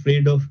 I'm not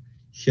afraid of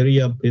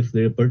Sharia if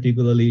they're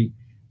particularly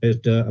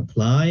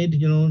applied,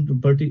 you know,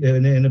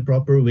 in a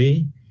proper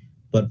way,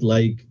 but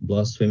like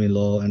blasphemy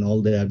law and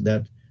all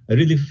that I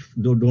really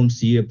don't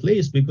see a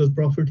place, because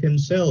Prophet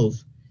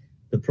himself,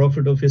 the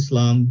Prophet of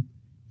Islam,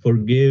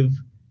 forgave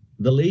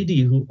the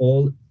lady who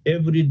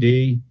every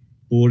day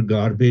poured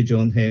garbage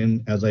on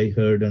him, as I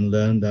heard and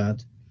learned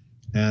that.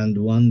 And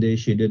one day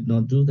she did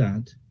not do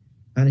that.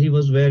 And he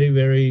was very,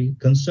 very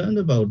concerned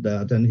about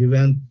that. And he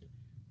went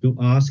to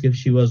ask if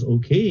she was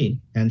okay,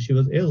 and she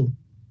was ill.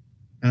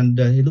 And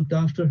he looked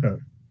after her.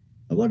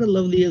 And what a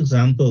lovely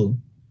example.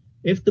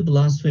 If the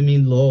blasphemy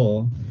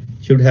law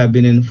should have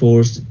been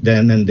enforced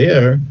then and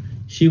there,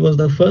 she was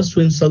the first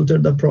who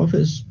insulted the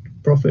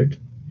prophet.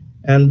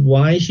 And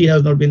why she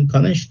has not been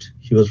punished?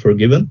 She was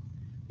forgiven,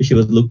 she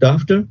was looked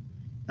after.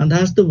 And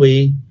that's the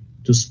way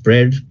to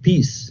spread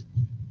peace,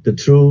 the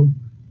true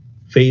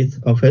faith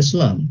of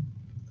Islam,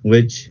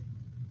 which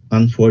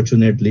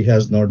unfortunately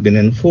has not been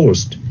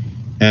enforced.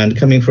 And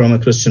coming from a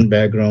Christian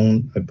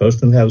background, I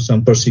personally have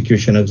some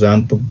persecution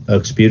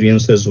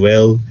experience as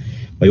well.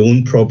 My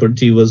own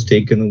property was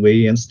taken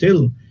away, and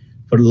still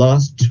for the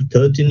last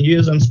 13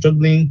 years I'm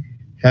struggling,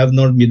 have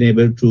not been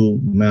able to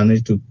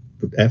manage to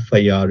put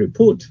FIR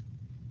report.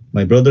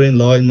 My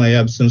brother-in-law in my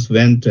absence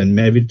went, and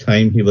every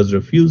time he was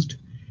refused.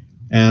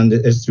 And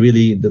it's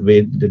really the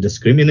way the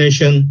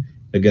discrimination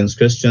against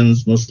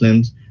Christians,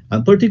 Muslims,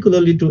 and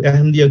particularly to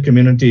Ahmadiyya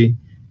community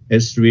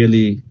is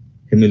really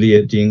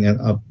humiliating and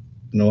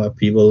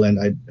upheaval. And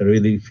I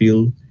really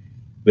feel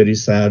very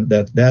sad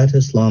that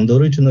Islam, the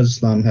original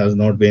Islam, has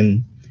not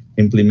been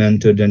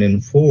implemented and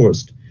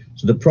enforced.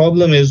 So the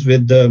problem is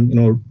with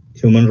the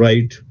human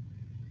right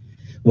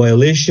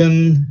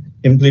violation,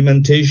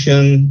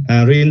 implementation,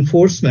 and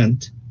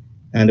reinforcement,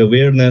 and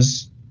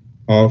awareness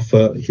of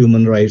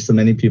human rights. So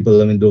many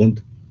people,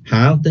 don't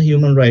have the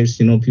human rights.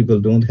 People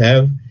don't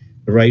have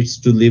rights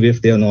to live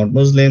if they are not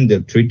Muslim.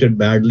 They're treated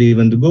badly.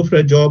 Even to go for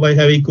a job, I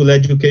have equal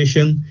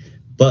education,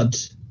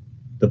 but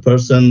the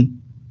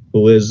person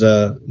who is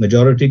a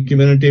majority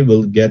community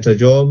will get a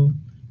job,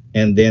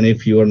 and then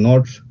if you are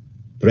not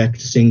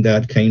practicing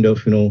that kind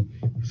of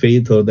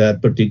faith or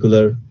that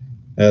particular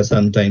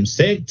sometimes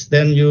sect,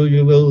 then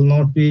you will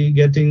not be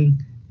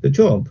getting the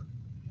job.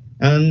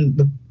 And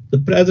the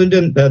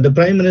president, the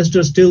prime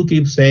minister, still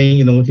keeps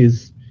saying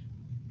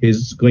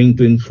he's going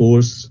to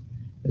enforce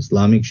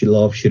Islamic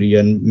law of Sharia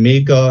and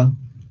make a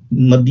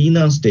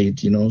Medina state.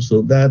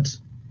 So that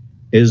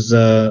is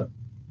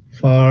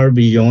far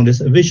beyond his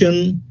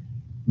vision,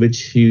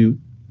 which he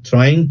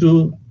trying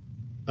to,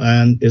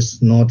 and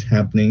it's not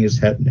happening.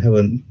 It's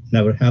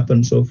never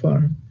happened so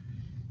far.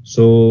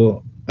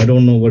 So I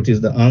don't know what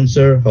is the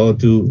answer, how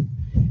to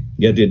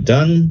get it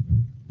done,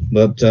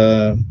 but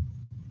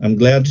I'm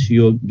glad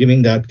you're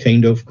giving that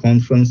kind of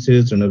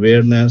conferences and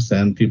awareness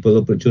and people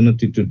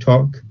opportunity to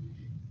talk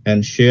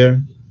and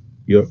share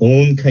your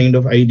own kind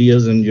of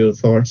ideas and your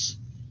thoughts,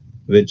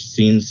 which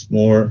seems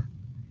more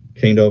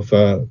kind of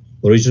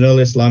original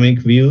Islamic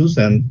views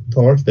and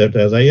thoughts that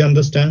as I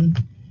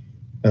understand.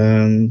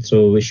 And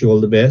so wish you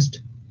all the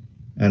best.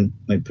 And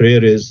my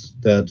prayer is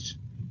that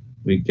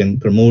we can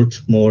promote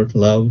more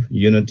love,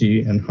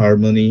 unity, and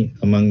harmony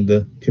among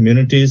the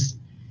communities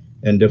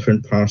in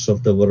different parts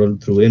of the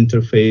world through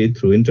interfaith,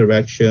 through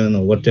interaction,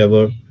 or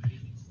whatever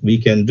we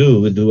can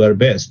do. We do our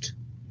best.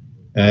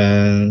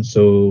 And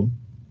so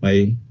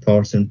my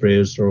thoughts and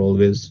prayers are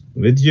always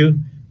with you.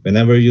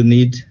 Whenever you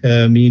need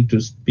me to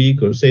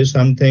speak or say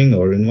something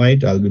or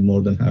invite, I'll be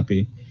more than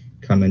happy.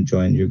 Come and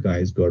join you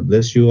guys. God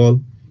bless you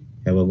all.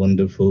 Have a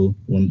wonderful,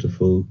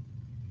 wonderful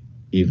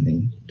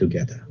evening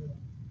together.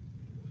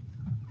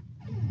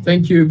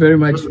 Thank you very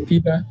much,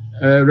 Peter.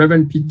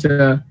 Reverend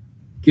Peter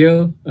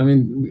Gill.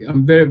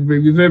 I'm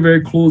we're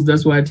very close.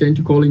 That's why I tend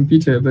to call him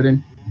Peter, but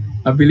then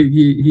I believe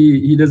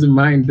he doesn't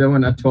mind that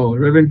one at all.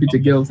 Reverend Peter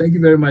Gill, thank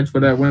you very much for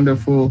that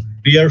wonderful.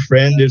 Dear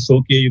friend, it's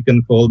okay. You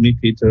can call me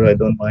Peter. I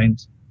don't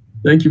mind.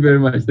 Thank you very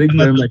much. Thank you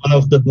very much.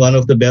 One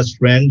of the best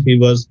friends. He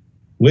was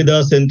with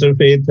us,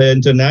 Interfaith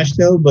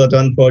International, but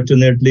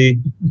unfortunately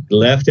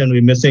left, and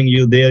we're missing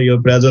you there.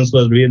 Your presence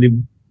was really,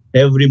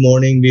 every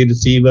morning we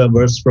receive a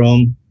verse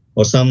from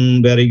or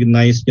some very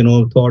nice,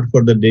 thought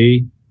for the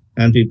day,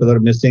 and people are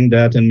missing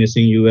that and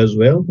missing you as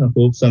well. I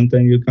hope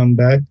sometime you come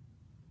back,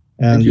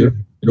 and your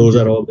doors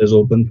are always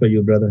open for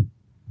you, brother.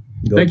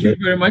 Thank you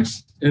very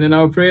much. And then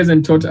our prayers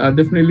and thoughts are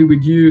definitely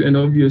with you, and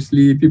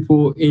obviously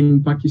people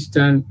in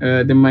Pakistan,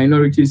 the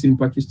minorities in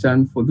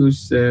Pakistan, for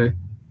those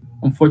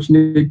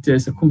unfortunate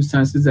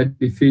circumstances that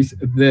they face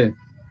there.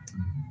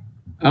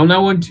 I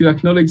now want to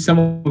acknowledge some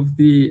of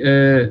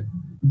the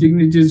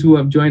dignitaries who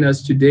have joined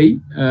us today.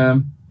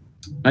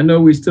 I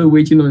know we're still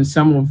waiting on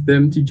some of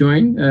them to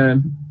join.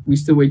 We're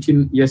still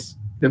waiting. Yes,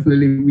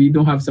 definitely. We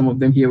don't have some of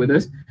them here with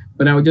us,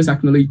 but I will just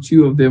acknowledge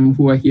two of them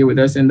who are here with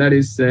us, and that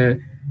is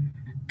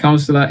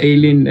Councillor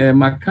Aileen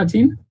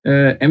McCartin,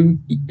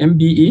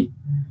 MBE,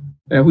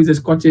 who is a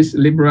Scottish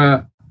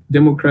Liberal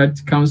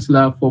Democrat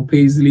councillor for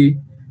Paisley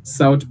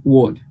South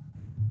Ward.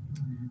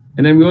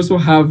 And then we also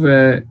have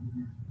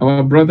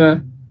our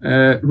brother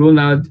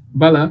Ronald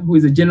Balla, who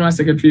is the General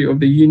Secretary of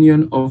the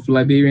Union of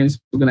Liberians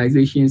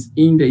Organizations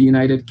in the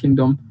United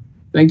Kingdom.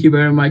 Thank you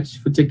very much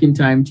for taking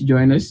time to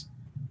join us.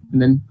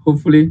 And then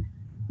hopefully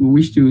we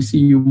wish to see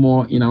you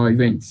more in our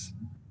events.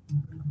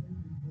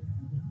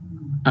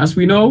 As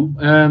we know,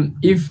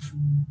 if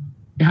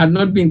it had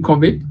not been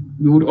COVID,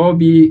 we would all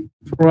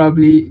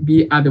probably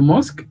be at the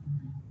mosque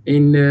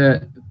in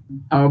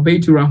our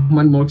Baitur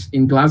Rahman Mosque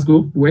in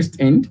Glasgow, West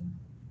End.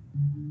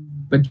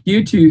 But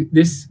due to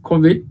this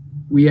COVID,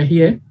 we are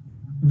here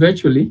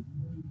virtually.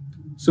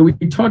 So we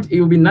thought it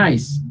would be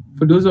nice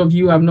for those of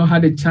you who have not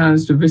had a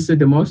chance to visit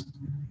the mosque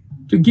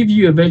to give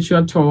you a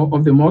virtual tour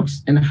of the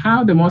mosque and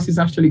how the mosque is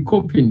actually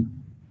coping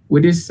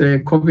with this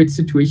COVID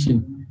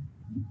situation.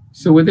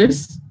 So with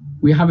this,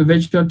 we have a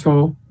virtual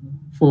tour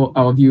for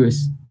our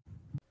viewers.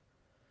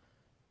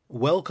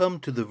 Welcome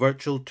to the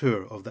virtual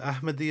tour of the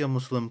Ahmadiyya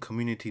Muslim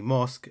Community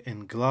Mosque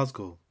in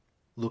Glasgow.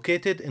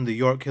 Located in the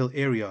York Hill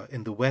area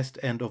in the west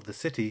end of the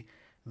city,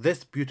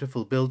 this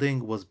beautiful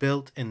building was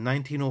built in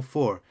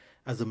 1904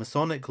 as a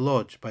Masonic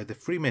lodge by the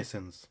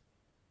Freemasons.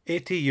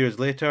 80 years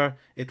later,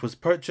 it was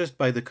purchased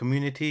by the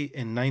community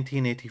in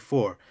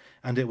 1984,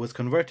 and it was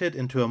converted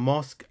into a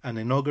mosque and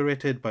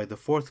inaugurated by the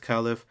fourth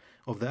Caliph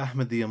of the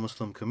Ahmadiyya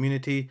Muslim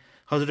community,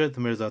 Hazrat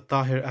Mirza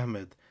Tahir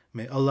Ahmed,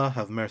 may Allah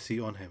have mercy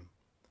on him.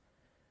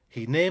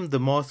 He named the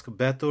mosque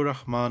Baitur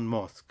Rahman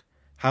Mosque,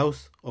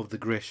 House of the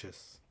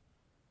Gracious.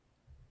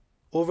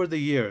 Over the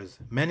years,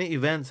 many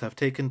events have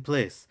taken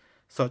place,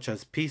 such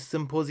as peace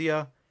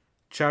symposia,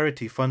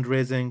 charity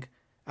fundraising,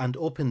 and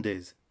open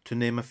days, to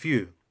name a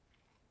few.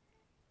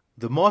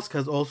 The mosque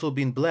has also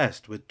been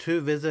blessed with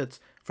 2 visits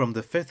from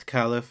the 5th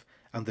Caliph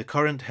and the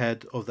current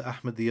head of the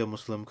Ahmadiyya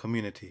Muslim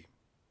community.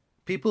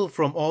 People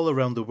from all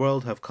around the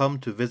world have come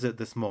to visit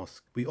this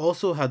mosque. We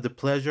also had the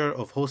pleasure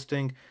of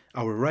hosting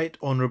our Right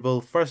Honourable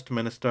First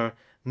Minister,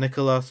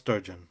 Nicola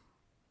Sturgeon.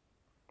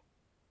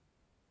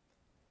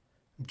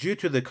 Due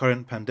to the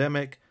current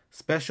pandemic,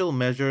 special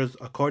measures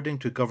according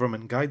to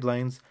government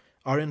guidelines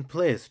are in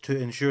place to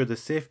ensure the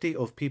safety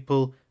of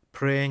people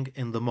praying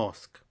in the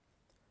mosque.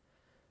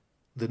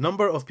 The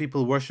number of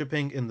people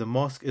worshipping in the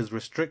mosque is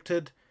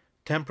restricted,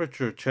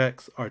 temperature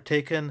checks are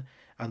taken,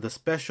 and a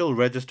special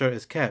register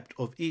is kept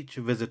of each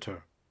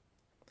visitor.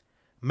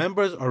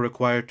 Members are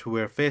required to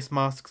wear face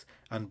masks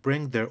and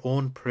bring their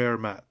own prayer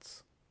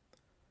mats.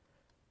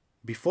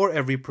 Before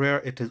every prayer,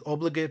 it is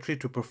obligatory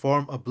to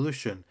perform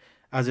ablution,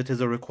 as it is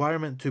a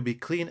requirement to be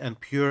clean and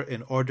pure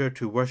in order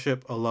to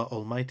worship Allah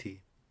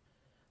Almighty.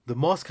 The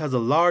mosque has a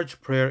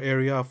large prayer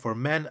area for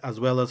men as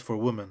well as for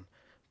women.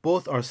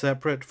 Both are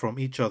separate from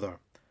each other.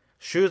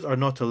 Shoes are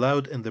not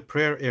allowed in the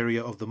prayer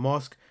area of the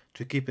mosque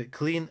to keep it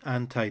clean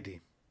and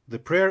tidy. The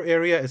prayer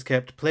area is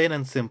kept plain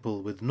and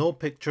simple with no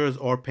pictures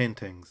or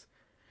paintings.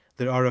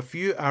 There are a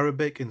few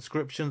Arabic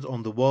inscriptions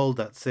on the wall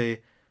that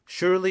say,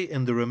 "Surely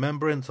in the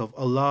remembrance of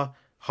Allah,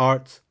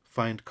 hearts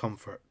find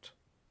comfort."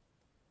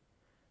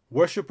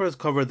 Worshippers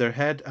cover their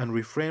head and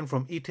refrain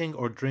from eating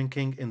or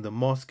drinking in the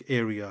mosque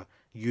area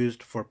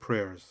used for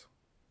prayers.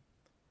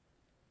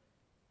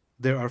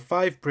 There are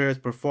 5 prayers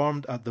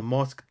performed at the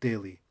mosque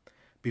daily.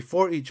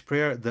 Before each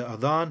prayer, the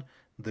adhan,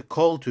 the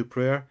call to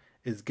prayer,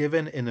 is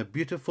given in a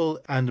beautiful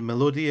and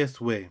melodious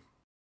way.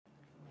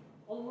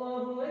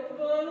 Allahu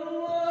Akbar,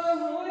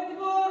 Allahu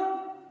Akbar.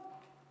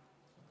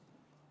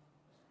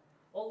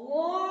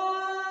 Allahu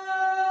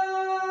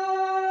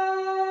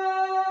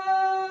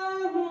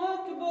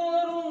Akbar,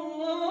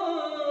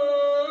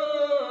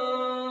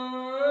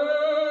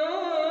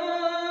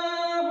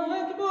 Allahu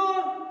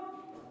Akbar.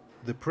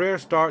 The prayer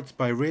starts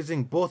by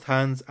raising both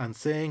hands and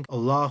saying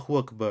Allahu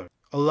Akbar.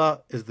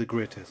 Allah is the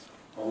greatest.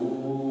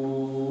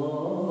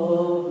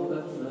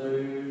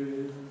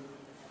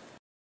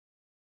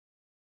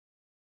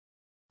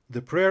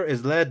 The prayer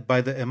is led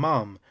by the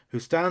Imam, who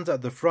stands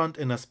at the front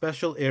in a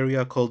special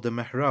area called the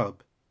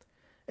Mihrab.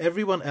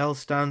 Everyone else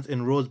stands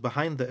in rows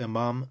behind the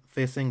Imam,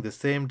 facing the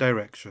same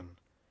direction.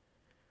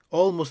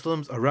 All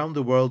Muslims around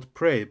the world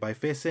pray by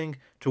facing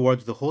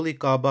towards the Holy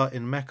Kaaba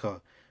in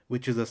Mecca,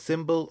 which is a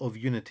symbol of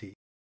unity.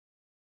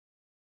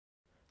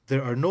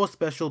 There are no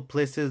special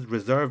places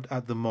reserved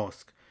at the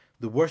mosque.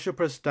 The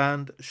worshippers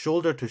stand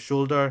shoulder to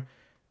shoulder,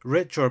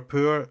 rich or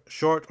poor,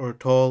 short or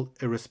tall,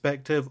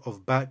 irrespective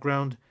of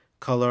background,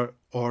 color,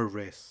 or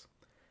race.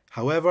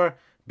 However,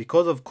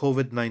 because of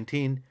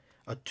COVID-19,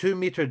 A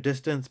 2-meter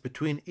distance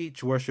between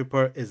each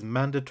worshipper is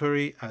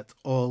mandatory at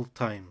all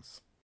times.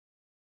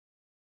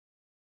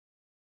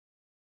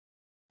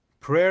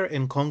 Prayer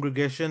in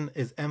congregation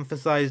is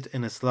emphasized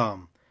in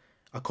Islam.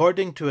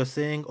 According to a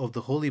saying of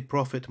the Holy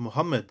Prophet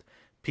Muhammad,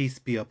 peace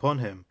be upon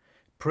him,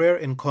 prayer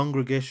in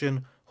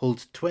congregation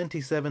holds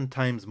 27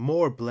 times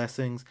more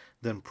blessings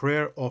than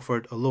prayer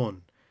offered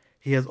alone.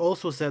 He has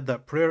also said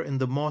that prayer in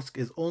the mosque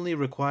is only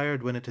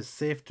required when it is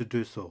safe to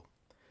do so.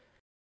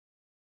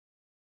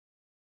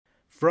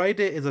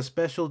 Friday is a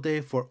special day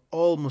for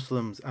all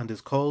Muslims and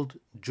is called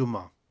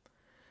Jummah.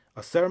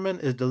 A sermon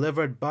is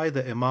delivered by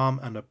the Imam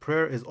and a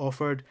prayer is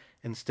offered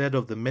instead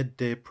of the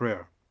midday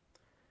prayer.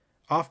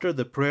 After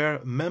the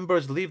prayer,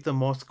 members leave the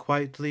mosque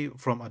quietly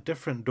from a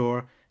different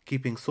door,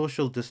 keeping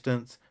social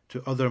distance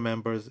to other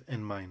members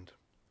in mind.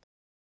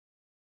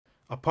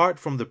 Apart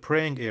from the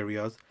praying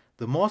areas,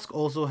 the mosque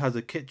also has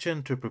a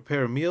kitchen to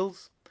prepare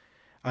meals,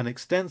 an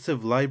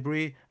extensive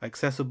library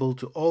accessible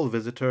to all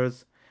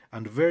visitors,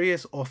 and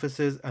various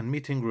offices and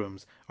meeting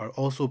rooms are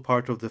also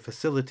part of the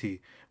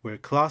facility where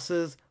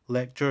classes,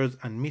 lectures,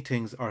 and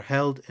meetings are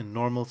held in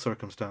normal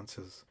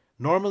circumstances.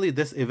 Normally,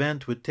 this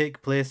event would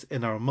take place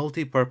in our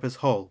multi-purpose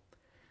hall.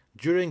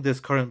 During this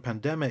current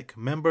pandemic,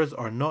 members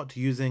are not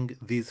using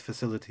these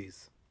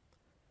facilities.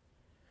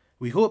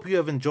 We hope you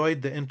have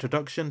enjoyed the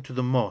introduction to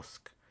the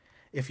mosque.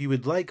 If you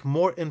would like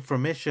more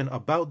information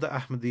about the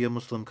Ahmadiyya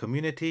Muslim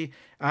community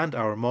and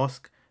our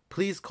mosque,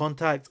 please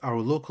contact our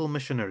local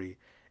missionary,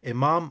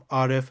 Imam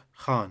Arif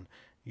Khan,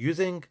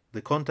 using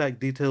the contact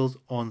details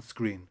on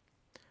screen.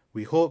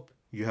 We hope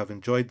you have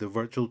enjoyed the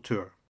virtual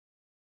tour.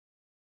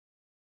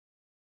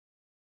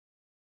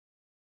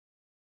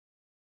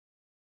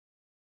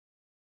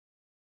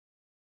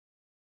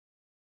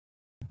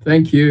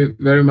 Thank you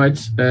very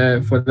much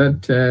for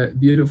that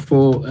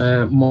beautiful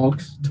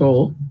mosque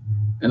tour.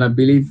 And I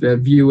believe the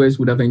viewers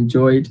would have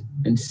enjoyed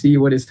and see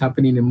what is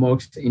happening in the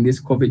mosque in this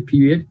COVID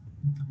period.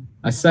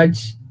 As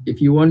such, if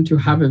you want to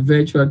have a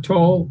virtual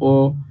tour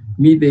or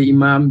meet the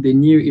Imam, the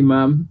new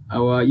Imam,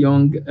 our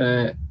young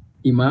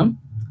Imam,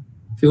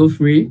 feel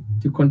free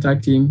to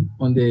contact him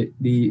on the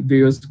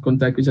various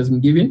contact which has been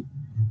given,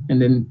 and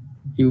then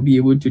he will be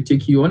able to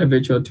take you on a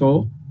virtual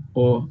tour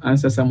or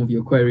answer some of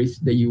your queries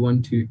that you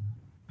want to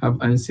have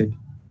answered.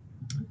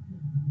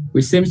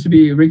 We seem to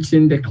be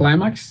reaching the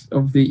climax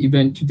of the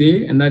event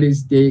today, and that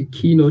is the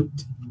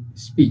keynote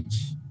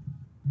speech.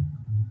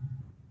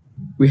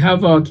 We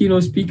have our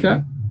keynote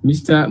speaker,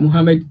 Mr.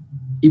 Muhammad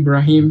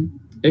Ibrahim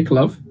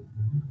Eklov,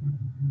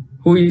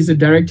 who is the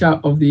Director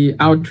of the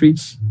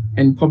Outreach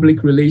and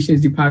Public Relations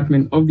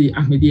Department of the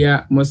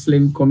Ahmadiyya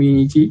Muslim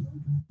Community,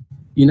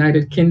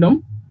 United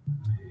Kingdom,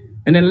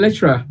 and a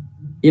lecturer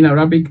in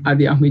Arabic at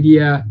the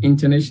Ahmadiyya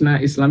International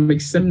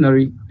Islamic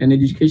Seminary and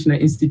Educational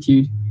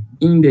Institute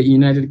in the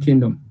United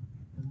Kingdom.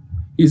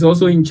 He's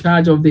also in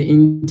charge of the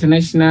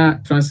International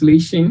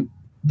Translation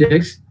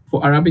Desk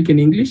for Arabic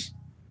and English,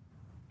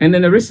 and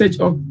then the research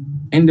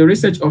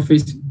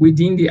office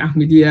within the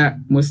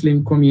Ahmadiyya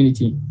Muslim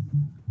community.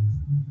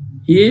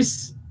 He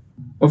is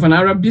of an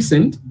Arab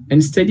descent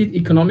and studied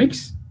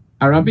economics,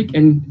 Arabic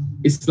and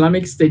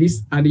Islamic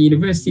studies at the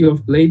University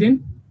of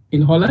Leiden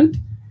in Holland,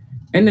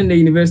 and then the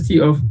University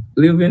of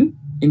Leuven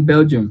in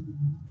Belgium.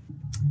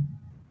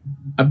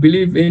 I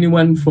believe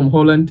anyone from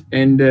Holland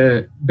and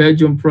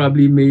Belgium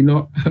probably may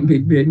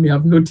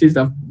have noticed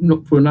I've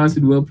not pronounced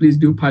it well. Please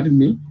do pardon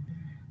me.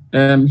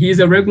 He is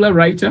a regular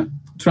writer,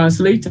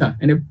 translator,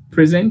 and a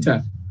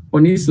presenter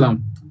on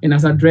Islam, and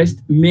has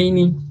addressed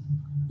many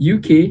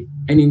UK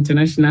and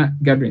international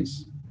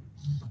gatherings.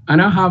 I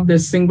now have the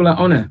singular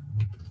honor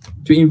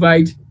to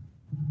invite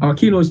our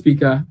keynote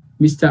speaker,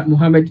 Mr.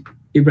 Muhammad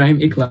Ibrahim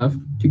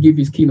Eklov, to give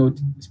his keynote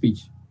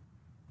speech.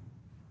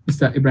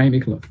 Mr. Ibrahim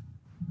Eklov.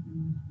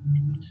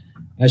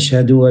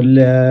 أشهد أن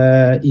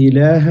لا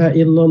إله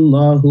إلا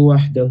الله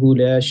وحده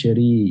لا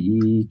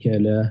شريك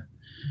له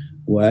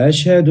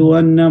وأشهد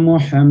أن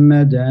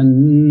محمدًا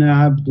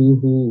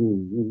عبده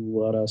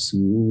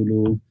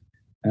ورسوله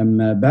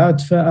أما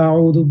بعد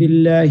فأعوذ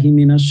بالله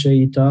من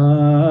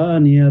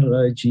الشيطان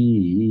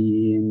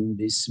الرجيم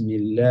بسم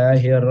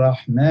الله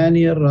الرحمن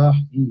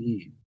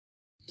الرحيم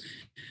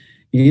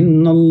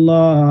إن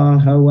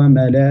الله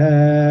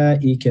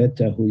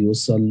وملائكته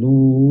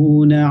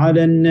يصلون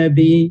على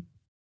النبي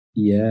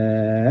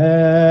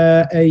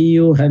يا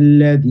أيها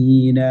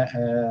الذين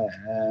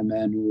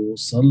آمنوا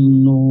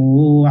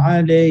صلوا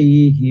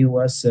عليه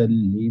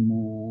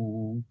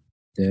وسلموا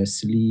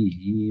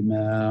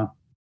تسليما.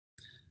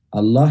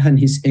 Allah and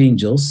His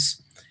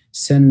angels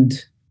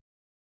send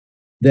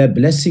their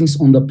blessings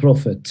on the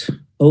Prophet.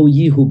 O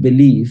ye who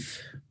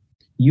believe,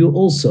 you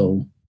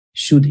also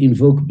should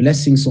invoke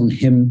blessings on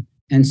him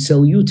and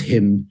salute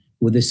him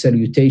with a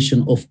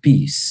salutation of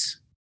peace.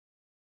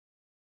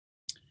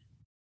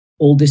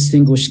 All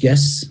distinguished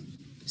guests,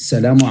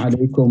 Assalamu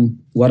alaikum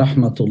wa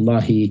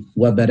rahmatullahi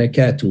wa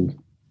barakatuh.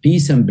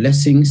 Peace and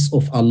blessings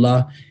of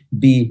Allah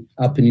be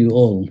upon you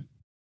all.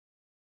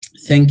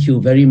 Thank you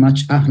very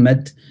much,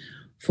 Ahmed,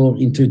 for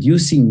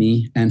introducing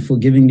me and for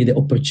giving me the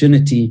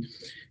opportunity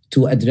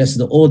to address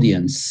the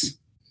audience.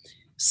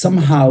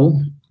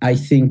 Somehow, I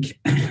think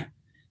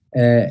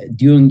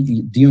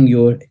during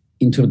your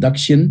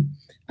introduction,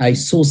 I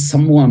saw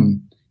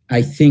someone,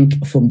 I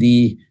think from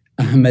the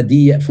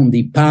Ahmadiyya, from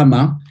the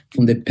PAMA,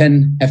 from the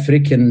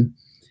Pan-African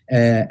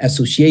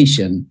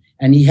Association,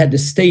 and he had a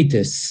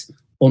status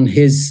on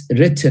his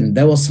written.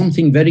 There was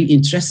something very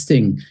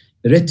interesting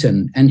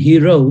written, and he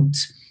wrote,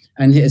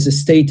 and he has a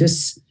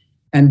status,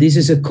 and this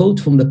is a quote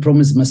from the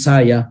promised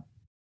Messiah,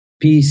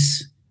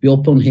 peace be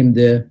upon him,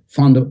 the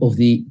founder of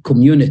the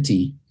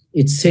community.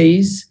 It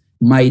says,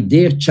 "My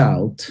dear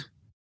child,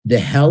 the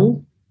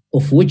hell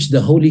of which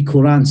the Holy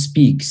Quran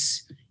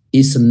speaks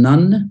is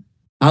none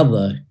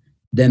other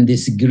than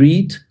this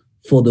greed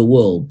for the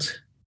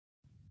world.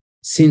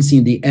 Since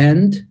in the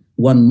end,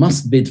 one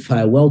must bid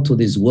farewell to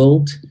this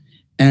world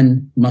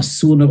and must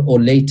sooner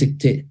or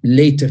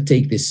later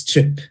take this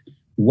trip.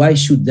 Why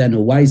should then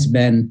a wise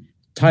man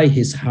tie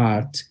his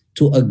heart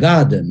to a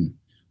garden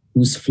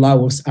whose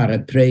flowers are a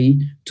prey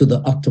to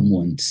the autumn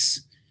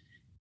ones?"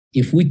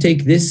 If we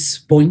take this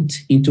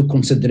point into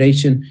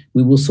consideration,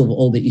 we will solve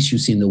all the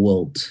issues in the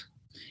world.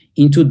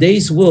 In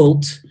today's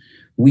world,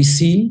 we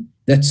see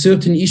that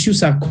certain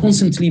issues are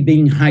constantly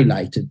being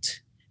highlighted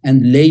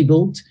and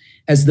labeled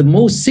as the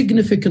most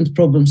significant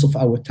problems of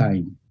our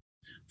time.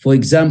 For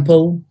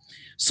example,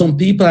 some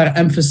people are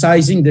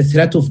emphasizing the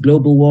threat of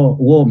global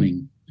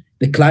warming,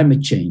 the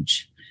climate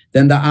change.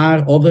 Then there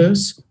are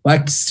others who are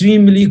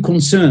extremely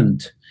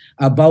concerned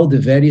about the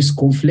various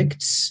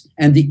conflicts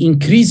and the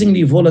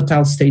increasingly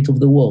volatile state of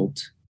the world.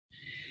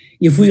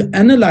 If we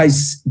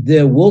analyze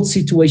the world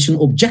situation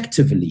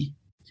objectively,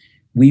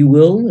 we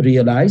will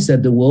realize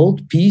that the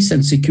world peace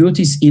and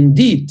security is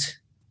indeed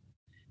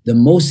the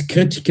most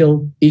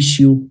critical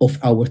issue of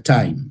our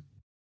time.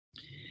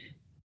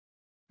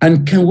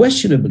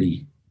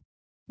 Unquestionably,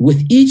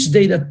 with each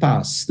day that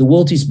passes, the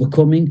world is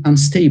becoming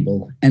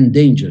unstable and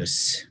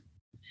dangerous.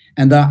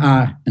 And there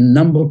are a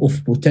number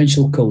of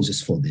potential causes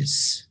for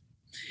this.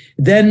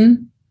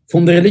 Then,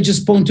 from the religious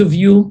point of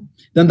view,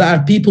 then there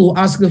are people who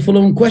ask the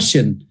following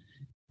question: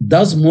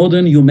 does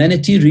modern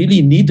humanity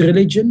really need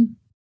religion?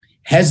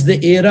 Has the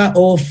era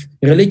of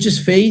religious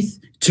faith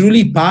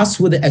truly passed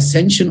with the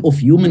ascension of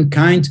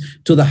humankind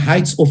to the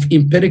heights of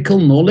empirical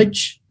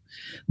knowledge?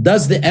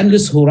 Does the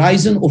endless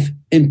horizon of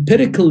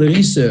empirical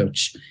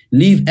research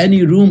leave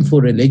any room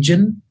for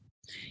religion?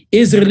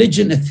 Is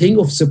religion a thing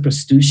of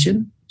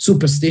superstition,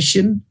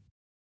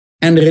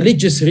 and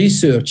religious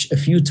research a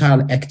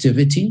futile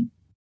activity?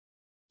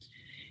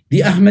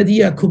 The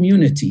Ahmadiyya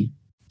community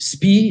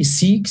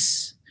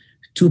seeks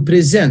to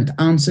present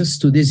answers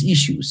to these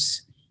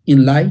issues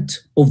in light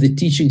of the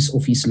teachings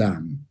of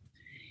Islam.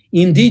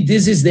 Indeed,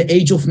 this is the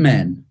age of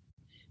man.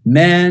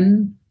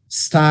 Man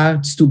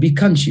starts to be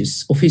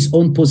conscious of his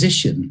own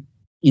position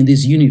in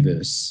this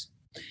universe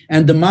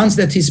and demands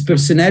that his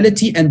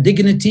personality and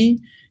dignity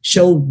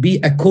shall be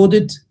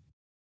accorded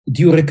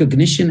due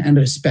recognition and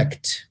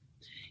respect.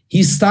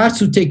 He starts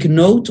to take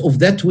note of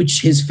that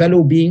which his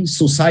fellow beings,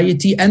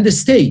 society, and the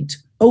state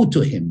owe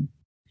to him,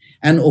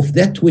 and of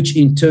that which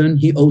in turn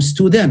he owes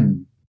to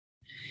them.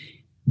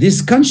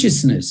 This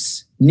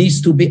consciousness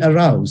needs to be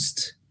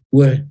aroused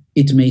where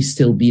it may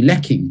still be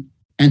lacking,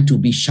 and to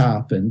be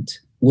sharpened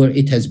where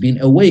it has been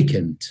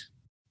awakened.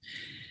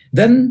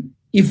 Then,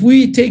 if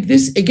we take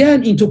this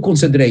again into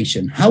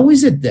consideration, how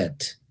is it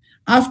that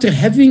after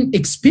having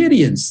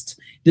experienced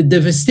the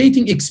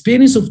devastating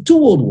experience of 2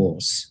 world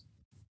wars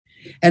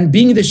and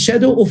being the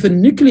shadow of a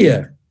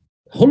nuclear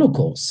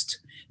holocaust,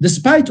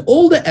 despite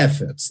all the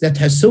efforts that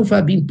has so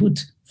far been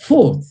put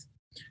forth,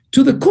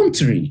 to the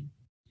contrary,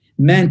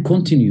 man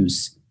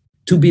continues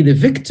to be the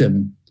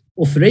victim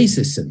of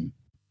racism,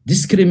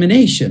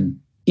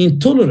 discrimination,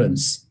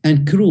 intolerance,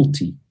 and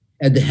cruelty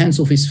at the hands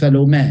of his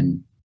fellow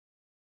man.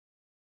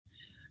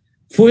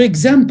 For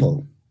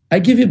example, I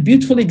give you a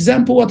beautiful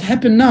example what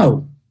happened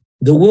now.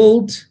 The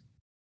world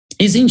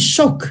is in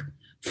shock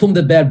from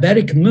the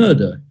barbaric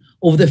murder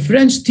of the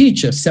French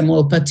teacher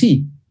Samuel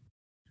Paty.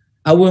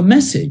 Our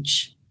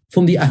message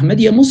from the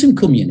Ahmadiyya Muslim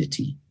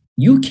Community,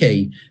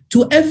 UK,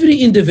 to every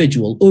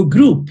individual or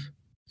group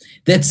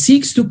that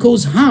seeks to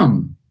cause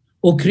harm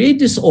or create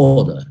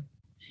disorder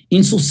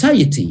in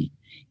society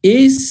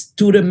is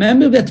to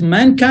remember that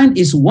mankind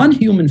is one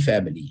human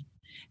family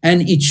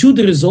and it should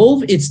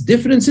resolve its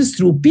differences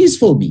through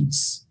peaceful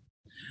means.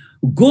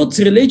 God's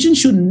religion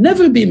should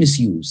never be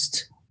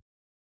misused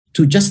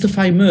to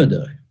justify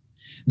murder.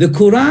 The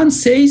Quran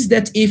says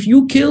that if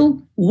you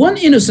kill one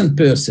innocent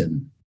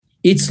person,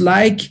 it's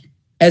like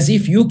as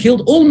if you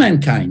killed all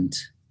mankind.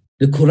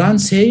 The Quran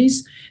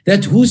says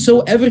that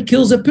whosoever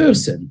kills a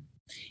person,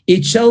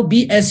 it shall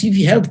be as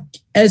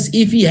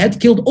if he had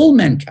killed all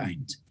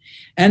mankind.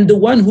 And the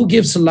one who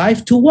gives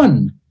life to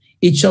one,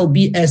 it shall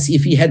be as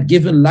if he had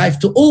given life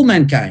to all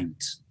mankind.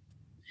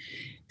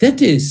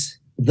 That is,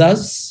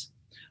 thus,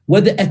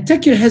 what the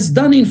attacker has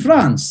done in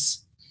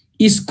France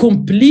is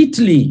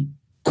completely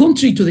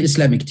contrary to the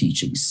Islamic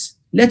teachings.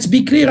 Let's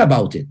be clear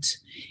about it.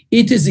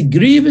 It is a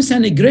grievous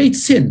and a great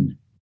sin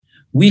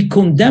We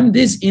condemn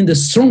this in the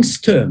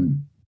strongest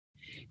term.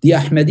 The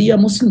Ahmadiyya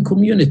Muslim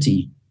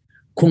community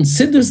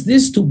considers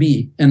this to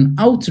be an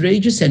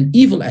outrageous and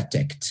evil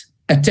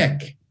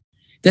attack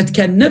that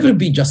can never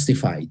be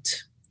justified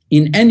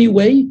in any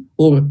way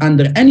or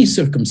under any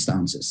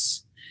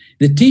circumstances.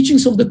 The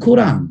teachings of the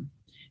Quran,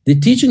 the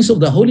teachings of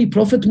the Holy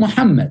Prophet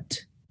Muhammad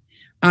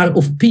are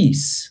of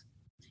peace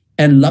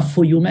and love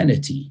for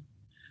humanity.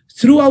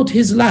 Throughout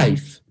his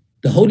life,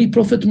 the Holy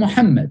Prophet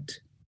Muhammad,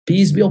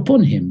 peace be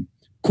upon him,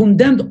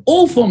 condemned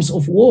all forms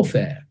of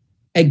warfare,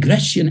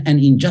 aggression,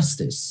 and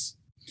injustice.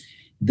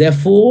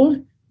 Therefore,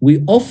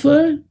 we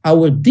offer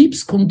our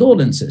deepest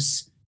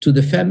condolences to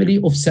the family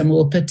of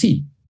Samuel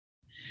Paty.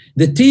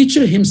 The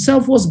teacher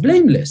himself was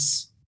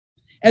blameless,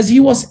 as he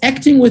was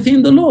acting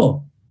within the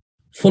law,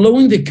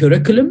 following the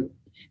curriculum,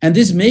 and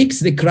this makes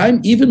the crime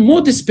even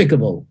more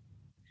despicable.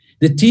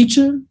 The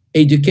teacher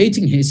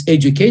educating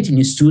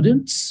his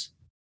students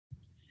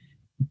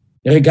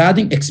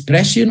regarding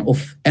expression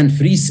of and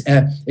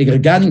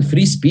regarding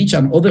free speech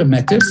and other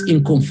matters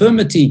in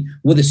conformity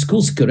with the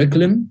school's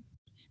curriculum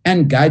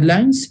and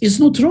guidelines is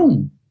not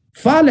wrong.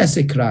 Far less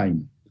a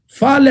crime,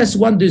 far less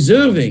one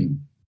deserving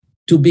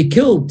to be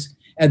killed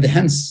at the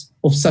hands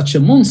of such a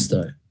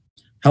monster.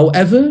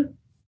 However,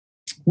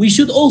 we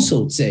should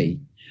also say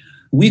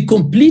we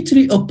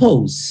completely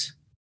oppose,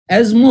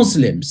 as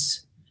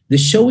Muslims, the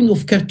showing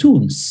of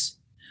cartoons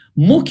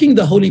mocking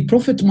the Holy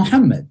Prophet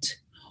Muhammad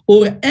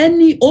or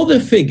any other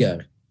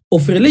figure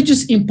of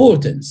religious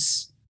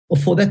importance, or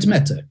for that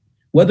matter,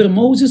 whether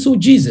Moses or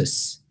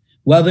Jesus,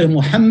 whether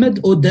Muhammad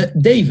or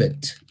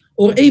David,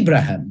 or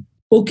Abraham,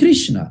 or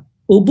Krishna,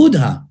 or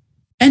Buddha,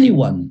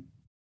 anyone.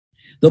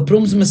 The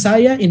Promised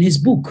Messiah in his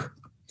book,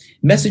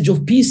 Message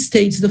of Peace,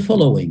 states the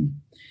following: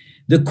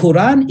 the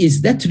Quran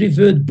is that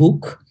revered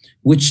book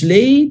which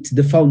laid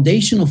the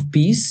foundation of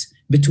peace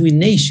between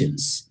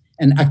nations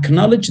and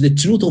acknowledged the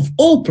truth of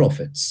all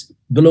prophets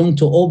belong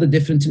to all the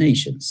different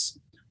nations.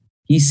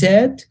 He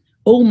said,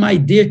 "O my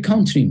dear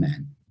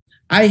countrymen,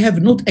 I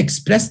have not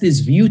expressed this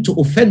view to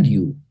offend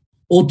you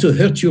or to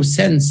hurt your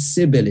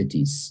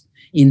sensibilities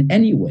in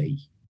any way,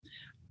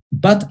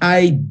 but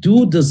I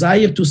do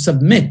desire to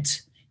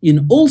submit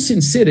in all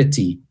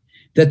sincerity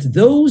that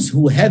those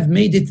who have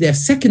made it their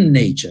second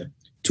nature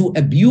to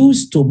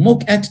abuse, to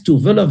mock at, to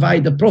vilify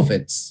the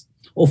prophets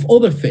of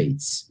other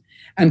faiths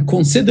and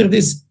consider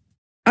this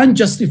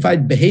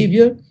unjustified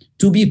behavior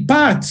to be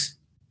part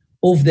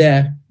of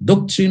their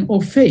doctrine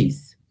or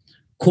faith,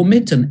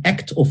 commit an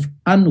act of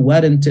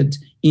unwarranted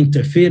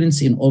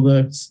interference in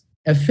others'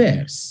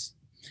 affairs.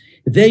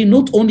 They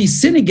not only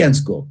sin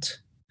against God,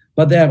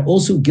 but they are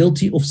also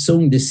guilty of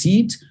sowing the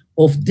seed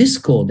of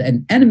discord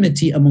and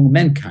enmity among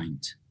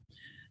mankind.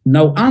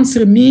 Now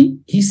answer me,"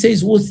 he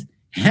says, "with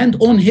hand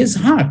on his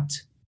heart.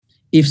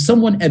 If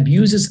someone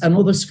abuses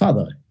another's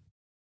father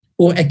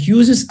or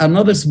accuses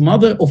another's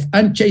mother of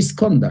unchaste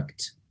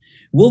conduct,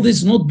 will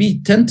this not be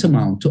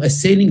tantamount to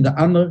assailing the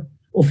honor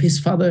of his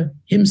father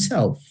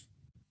himself?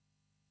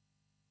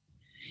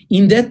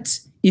 In that,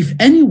 if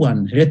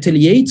anyone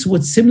retaliates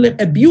with similar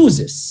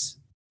abuses,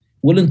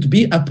 wouldn't it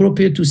be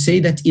appropriate to say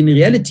that in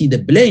reality the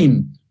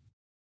blame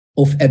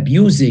of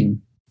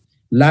abusing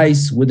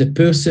lies with the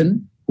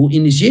person who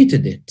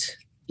initiated it?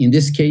 In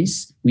this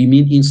case, we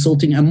mean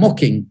insulting and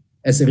mocking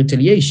as a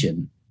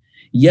retaliation.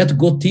 Yet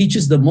God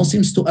teaches the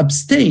Muslims to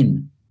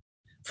abstain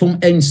from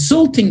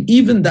insulting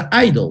even the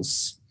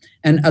idols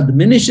and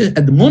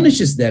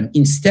admonishes them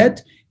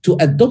instead to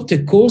adopt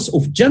a course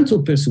of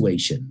gentle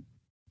persuasion,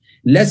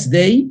 lest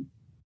they,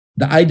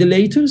 the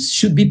idolaters,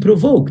 should be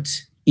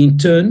provoked, in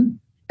turn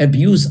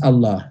abuse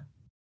Allah.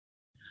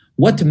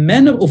 What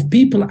manner of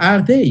people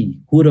are they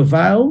who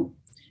revile?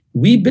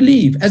 We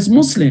believe as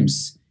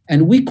Muslims,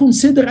 and we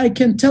consider, I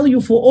can tell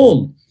you for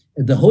all,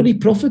 the Holy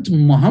Prophet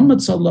Muhammad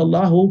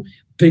sallallahu,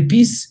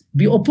 peace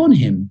be upon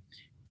him,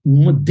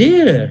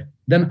 dearer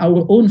than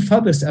our own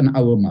fathers and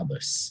our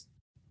mothers.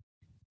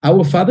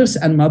 Our fathers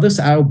and mothers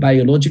are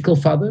biological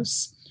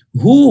fathers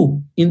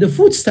who, in the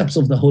footsteps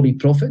of the Holy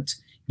Prophet,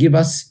 give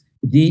us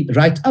the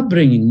right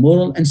upbringing,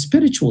 moral and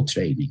spiritual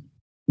training.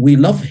 We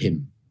love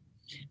him,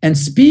 and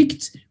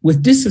speak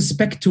with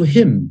disrespect to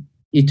him,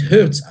 it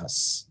hurts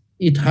us.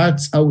 It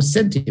hurts our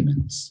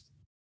sentiments.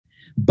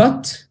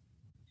 But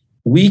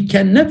we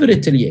can never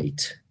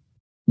retaliate.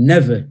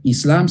 Never.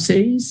 Islam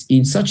says,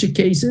 in such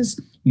cases,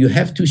 you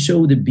have to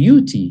show the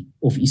beauty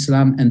of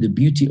Islam and the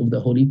beauty of the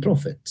Holy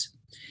Prophet.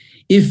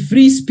 If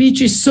free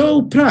speech is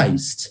so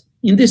prized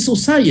in this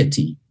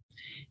society,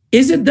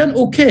 is it then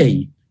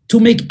okay to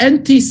make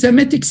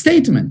anti-Semitic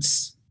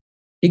statements?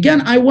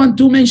 Again, I want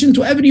to mention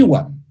to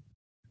everyone.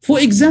 For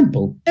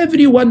example,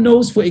 everyone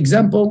knows, for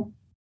example,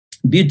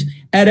 be it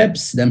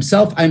Arabs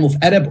themselves, I'm of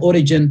Arab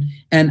origin,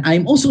 and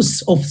I'm also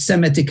of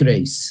Semitic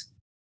race.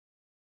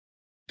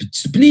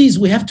 Please,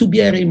 we have to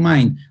bear in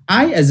mind,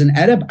 I, as an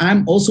Arab,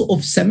 I'm also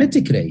of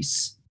Semitic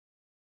race.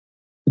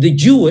 The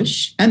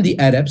Jewish and the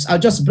Arabs are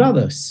just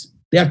brothers.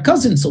 They are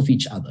cousins of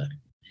each other.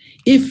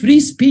 If free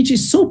speech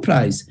is so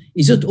prized,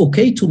 is it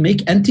okay to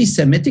make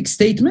anti-Semitic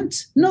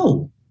statements?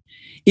 No.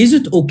 Is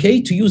it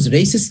okay to use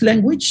racist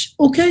language?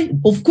 Okay,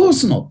 of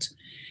course not.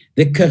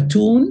 The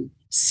cartoon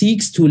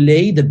seeks to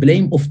lay the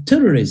blame of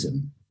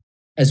terrorism,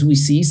 as we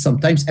see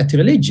sometimes at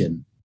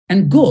religion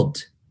and God.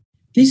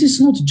 This is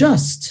not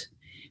just.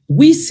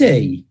 We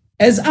say,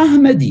 as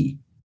Ahmadi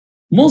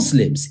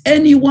Muslims,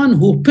 anyone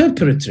who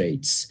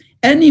perpetrates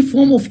any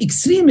form of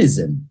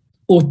extremism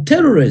or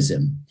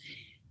terrorism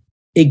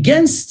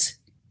against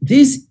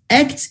these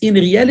acts in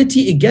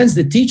reality against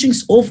the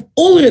teachings of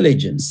all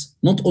religions,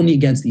 not only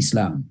against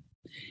Islam.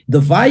 The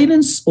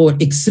violence or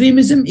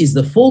extremism is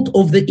the fault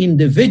of the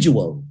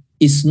individual,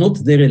 it's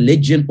not the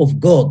religion of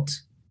God.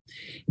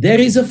 There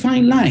is a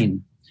fine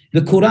line.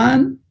 The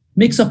Quran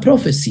makes a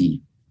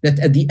prophecy that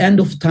at the end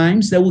of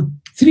times, there will be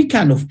three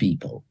kinds of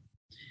people.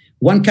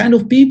 One kind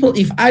of people,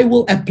 if I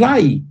will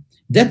apply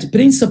that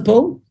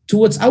principle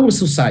towards our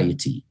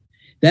society,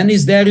 then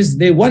there is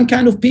the one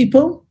kind of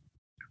people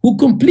who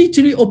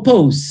completely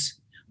oppose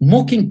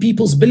mocking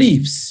people's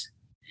beliefs.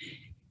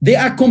 They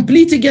are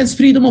complete against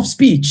freedom of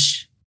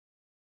speech,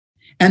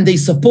 and they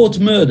support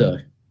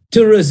murder,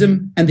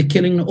 terrorism, and the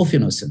killing of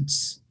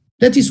innocents.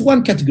 That is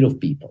one category of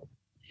people.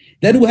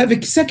 Then we have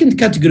a second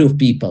category of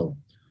people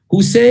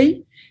who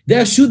say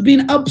there should be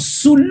an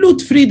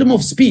absolute freedom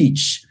of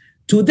speech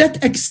to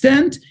that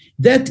extent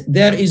that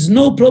there is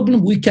no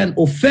problem, we can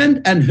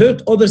offend and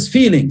hurt others'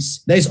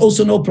 feelings. There is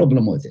also no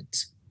problem with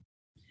it.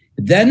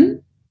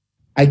 Then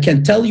I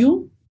can tell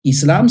you,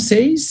 Islam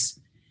says,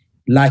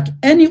 like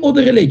any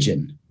other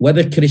religion,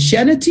 whether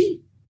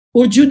Christianity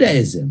or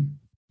Judaism,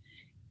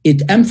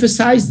 it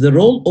emphasized the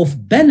role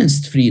of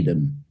balanced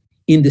freedom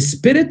in the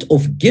spirit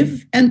of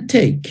give and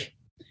take.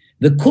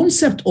 The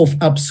concept of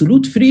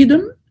absolute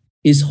freedom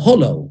is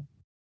hollow,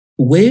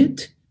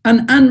 weird,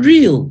 and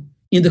unreal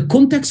in the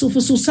context of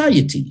a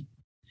society.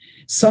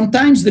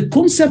 Sometimes the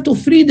concept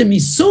of freedom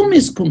is so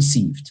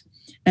misconceived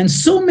and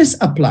so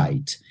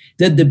misapplied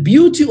that the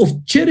beauty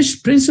of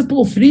cherished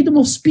principle of freedom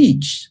of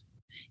speech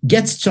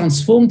gets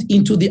transformed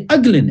into the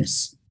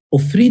ugliness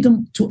of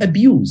freedom to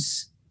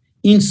abuse,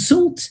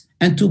 insult,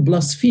 and to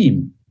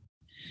blaspheme.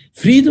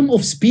 Freedom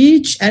of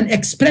speech and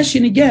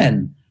expression,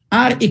 again,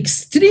 are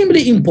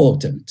extremely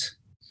important.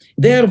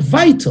 They are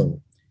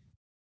vital.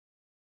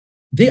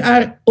 They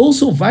are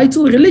also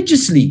vital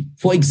religiously,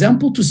 for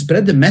example, to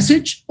spread the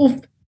message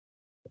of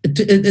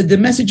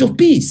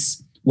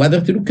peace,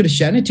 whether through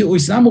Christianity or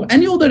Islam or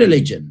any other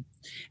religion,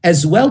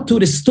 as well to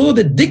restore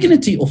the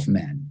dignity of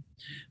man.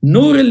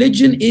 No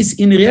religion is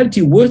in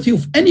reality worthy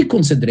of any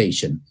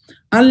consideration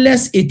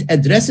unless it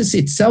addresses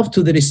itself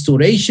to the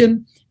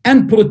restoration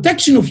and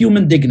protection of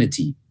human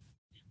dignity.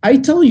 I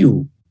tell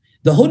you,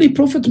 the Holy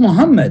Prophet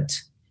Muhammad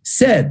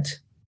said,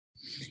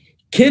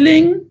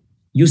 killing,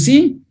 you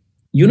see,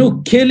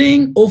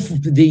 killing of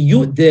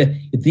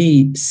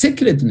the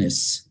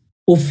sacredness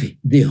of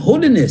the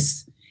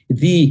holiness,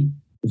 the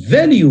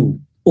value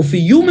of a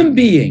human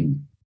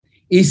being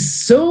is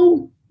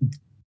so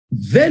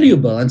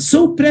valuable and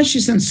so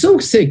precious and so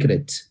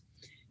sacred.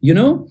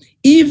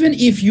 Even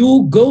if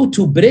you go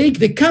to break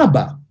the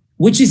Kaaba,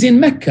 which is in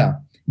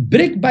Mecca,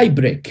 brick by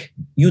brick,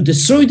 you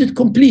destroyed it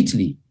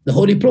completely. The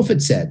Holy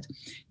Prophet said,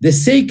 the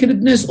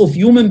sacredness of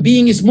human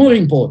being is more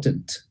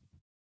important.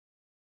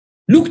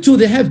 Look to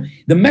the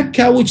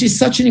Mecca, which is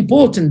such an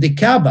important, the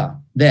Kaaba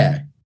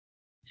there.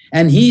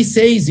 And he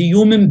says the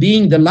human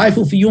being, the life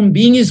of a human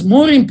being is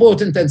more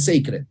important and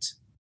sacred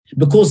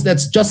because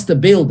that's just a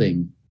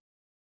building.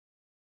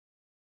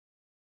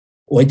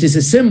 Or it is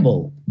a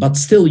symbol, but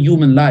still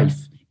human life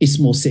is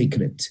more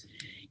sacred.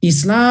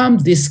 Islam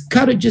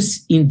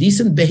discourages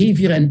indecent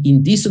behavior and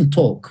indecent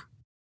talk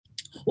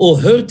or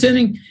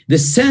hurting the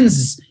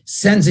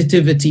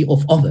sensitivity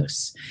of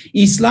others.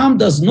 Islam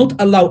does not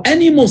allow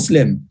any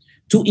Muslim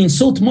to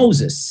insult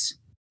Moses,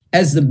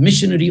 as the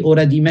missionary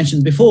already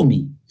mentioned before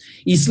me.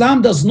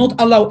 Islam does not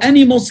allow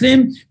any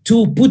Muslim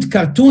to put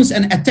cartoons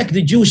and attack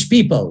the Jewish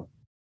people.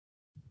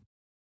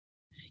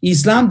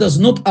 Islam does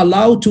not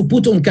allow to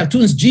put on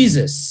cartoons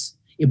Jesus,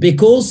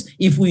 because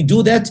if we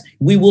do that,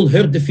 we will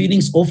hurt the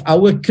feelings of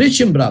our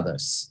Christian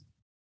brothers.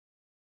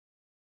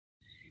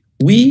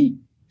 The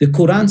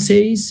Quran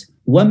says,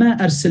 وَمَا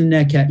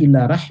أَرْسَلْنَاكَ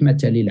إِلَّا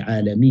رَحْمَةً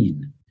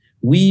لِلْعَالَمِينَ.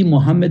 We,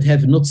 Muhammad,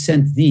 have not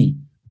sent thee,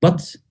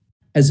 but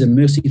as a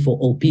mercy for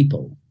all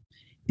people.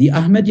 The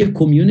Ahmadiyya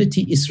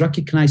community is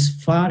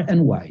recognized far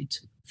and wide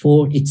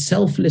for its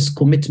selfless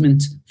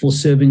commitment for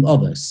serving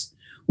others.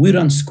 We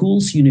run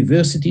schools,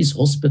 universities,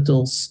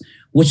 hospitals,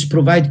 which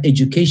provide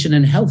education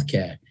and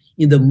healthcare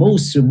in the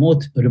most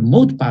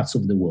remote parts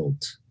of the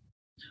world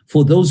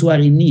for those who are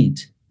in need,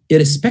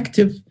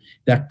 irrespective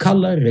their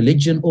color,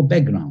 religion, or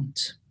background.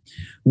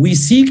 We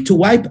seek to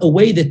wipe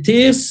away the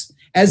tears,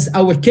 as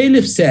our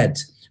Caliph said,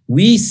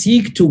 we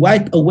seek to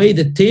wipe away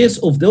the tears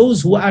of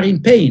those who are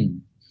in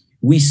pain.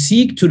 We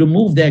seek to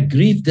remove their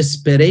grief,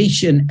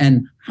 desperation,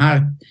 and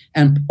heart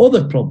and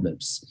other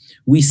problems.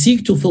 We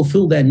seek to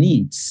fulfill their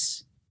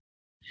needs.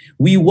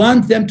 We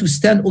want them to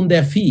stand on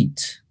their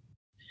feet.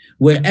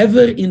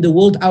 Wherever in the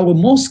world our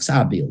mosques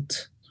are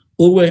built,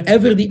 or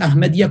wherever the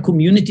Ahmadiyya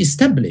community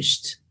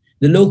established,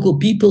 the local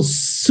people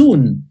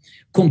soon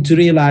come to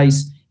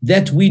realize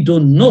that we do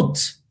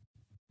not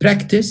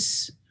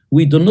practice,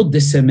 we do not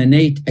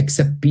disseminate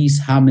except peace,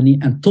 harmony,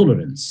 and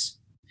tolerance.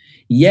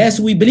 Yes,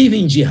 we believe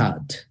in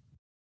jihad.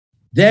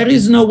 There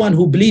is no one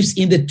who believes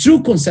in the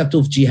true concept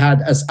of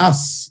jihad as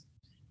us.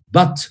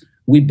 But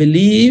we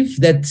believe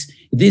that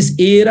this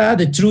era,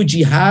 the true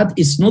jihad,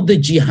 is not the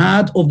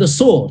jihad of the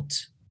sword.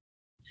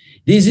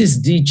 This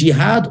is the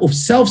jihad of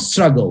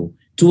self-struggle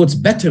towards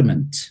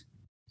betterment.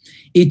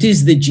 It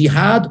is the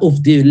jihad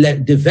of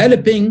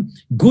developing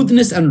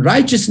goodness and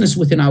righteousness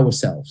within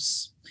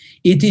ourselves.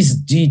 It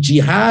is the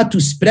jihad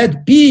to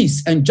spread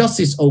peace and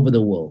justice over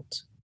the world.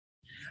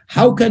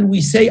 How can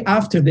we say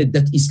after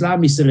that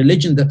Islam is a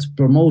religion that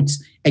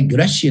promotes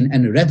aggression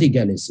and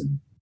radicalism?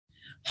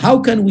 How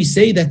can we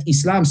say that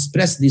Islam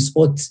spreads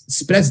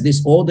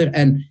disorder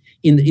and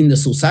in the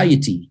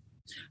society?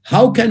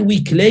 How can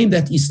we claim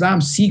that Islam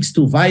seeks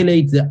to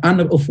violate the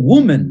honor of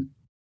women?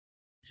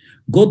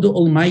 God the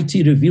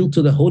Almighty revealed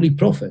to the Holy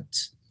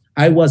Prophet,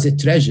 I was a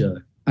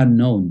treasure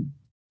unknown.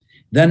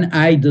 Then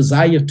I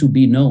desired to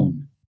be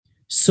known.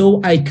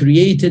 So I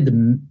created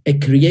a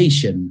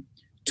creation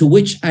to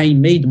which I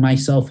made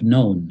myself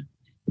known.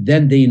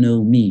 Then they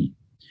know me.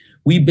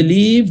 We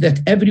believe that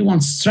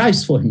everyone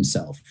strives for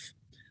himself.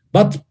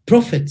 But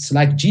prophets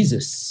like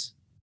Jesus,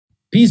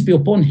 peace be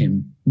upon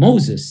him,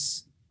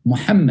 Moses,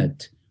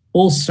 Muhammad,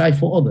 all strive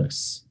for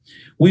others.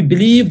 We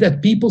believe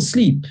that people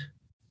sleep.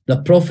 The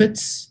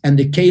prophets and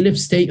the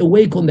caliphs stay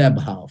awake on their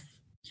behalf.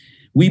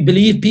 We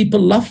believe people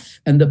laugh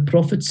and the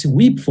prophets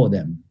weep for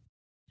them.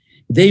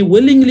 They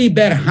willingly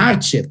bear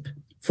hardship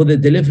for the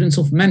deliverance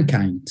of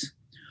mankind.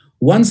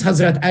 Once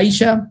Hazrat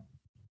Aisha,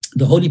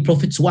 the Holy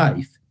Prophet's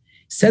wife,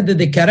 said that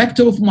the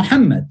character of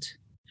Muhammad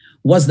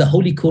was the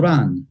Holy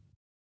Quran.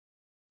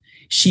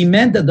 She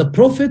meant that the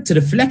Prophet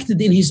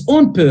reflected in his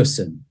own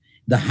person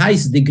the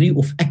highest degree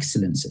of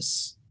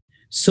excellences.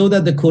 So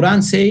that the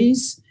Quran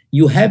says,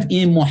 you have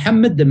in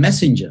Muhammad the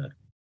messenger,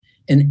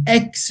 an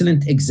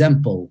excellent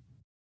example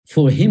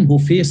for him who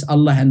fears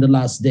Allah and the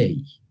last day.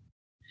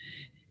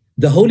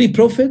 The Holy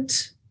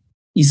Prophet,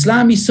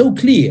 Islam is so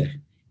clear.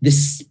 The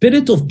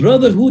spirit of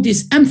brotherhood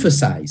is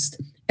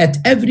emphasized at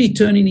every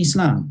turn in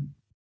Islam.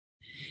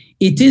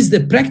 It is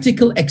the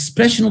practical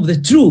expression of the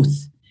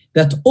truth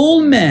that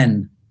all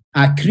men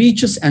are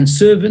creatures and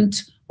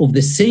servants of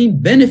the same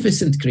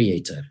beneficent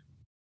creator.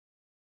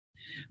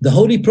 The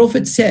Holy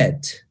Prophet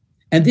said,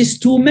 and this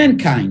to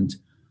mankind,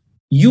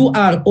 you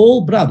are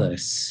all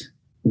brothers,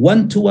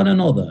 one to one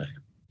another.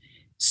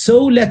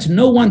 So let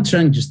no one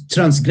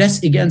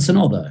transgress against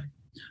another,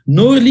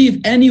 nor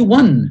leave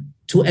anyone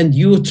to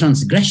endure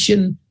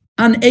transgression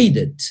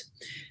unaided.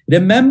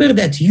 Remember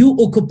that he who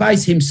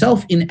occupies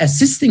himself in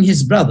assisting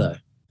his brother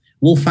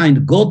will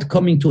find God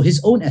coming to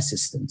his own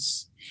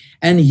assistance.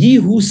 And he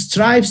who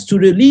strives to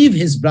relieve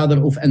his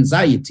brother of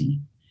anxiety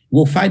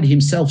will find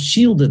himself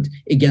shielded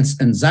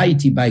against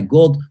anxiety by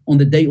God on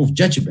the day of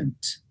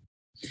judgment.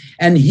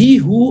 And he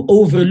who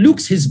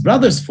overlooks his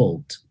brother's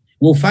fault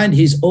will find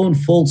his own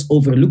faults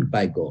overlooked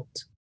by God.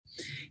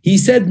 He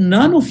said,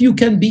 none of you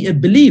can be a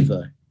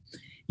believer.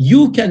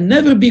 You can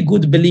never be a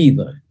good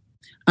believer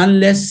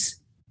unless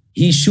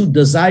he should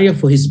desire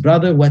for his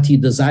brother what he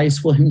desires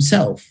for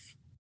himself.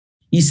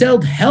 He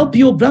said, help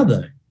your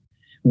brother,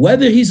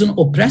 whether he's an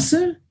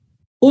oppressor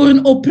or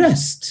an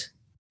oppressed.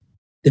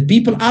 The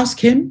people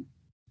asked him,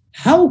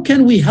 how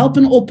can we help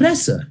an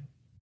oppressor?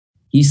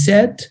 He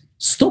said,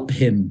 stop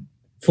him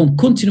from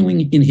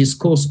continuing in his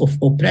course of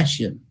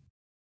oppression.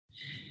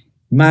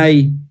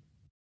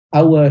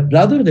 Our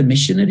brother, the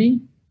missionary,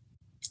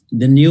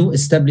 the new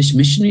established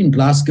missionary in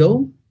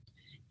Glasgow,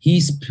 he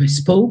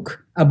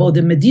spoke about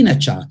the Medina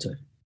Charter.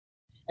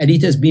 And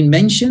it has been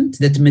mentioned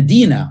that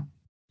Medina,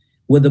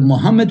 whether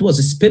Muhammad was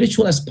a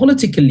spiritual as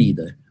political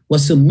leader,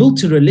 was a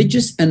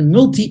multi-religious and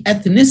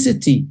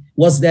multi-ethnicity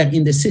was there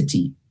in the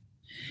city.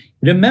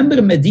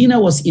 Remember, Medina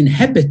was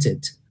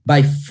inhabited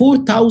by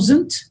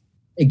 4,000,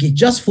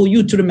 just for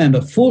you to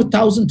remember,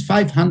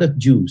 4,500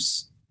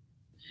 Jews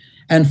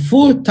and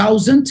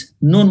 4,000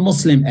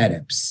 non-Muslim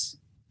Arabs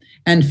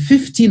and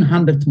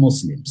 1,500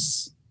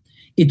 Muslims.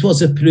 It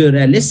was a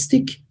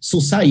pluralistic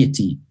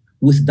society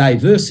with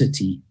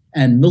diversity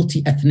and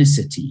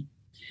multi-ethnicity.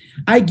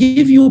 I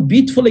give you a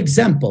beautiful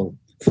example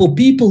for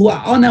people who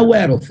are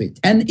unaware of it,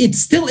 and it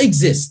still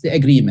exists, the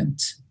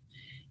agreement,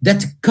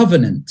 that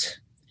covenant,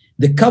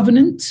 the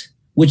covenant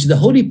which the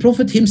Holy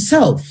Prophet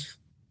himself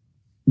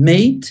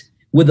made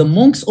with the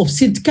monks of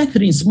St.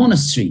 Catherine's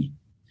Monastery.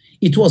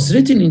 It was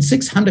written in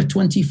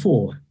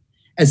 624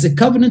 as a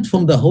covenant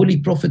from the Holy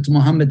Prophet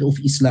Muhammad of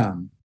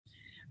Islam.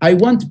 I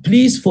want,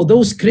 please, for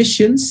those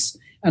Christians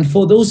and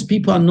for those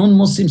people who are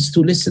non-Muslims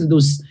to listen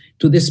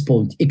to this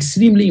point,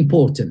 extremely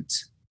important.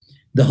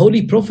 The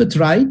Holy Prophet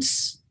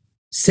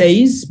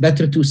says,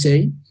 better to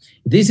say,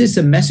 this is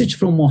a message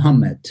from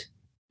Muhammad,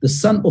 the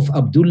son of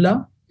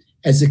Abdullah,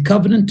 as a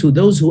covenant to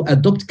those who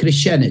adopt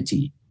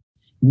Christianity.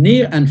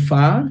 Near and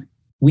far,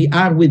 we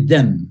are with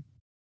them.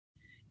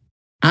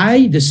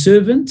 I, the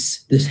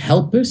servants, the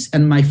helpers,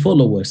 and my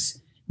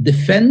followers,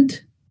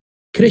 defend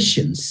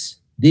Christians,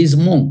 these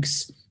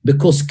monks,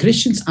 because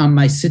Christians are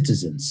my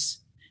citizens.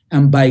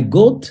 And by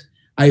God,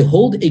 I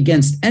hold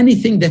against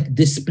anything that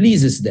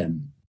displeases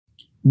them.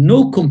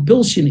 No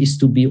compulsion is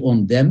to be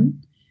on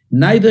them,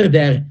 neither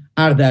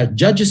are there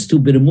judges to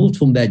be removed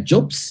from their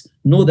jobs,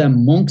 nor their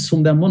monks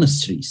from their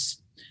monasteries.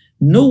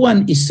 No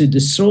one is to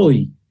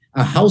destroy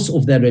a house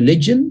of their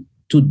religion,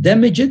 to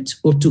damage it,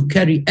 or to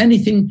carry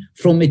anything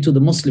from it to the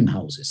Muslim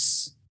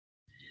houses.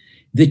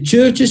 The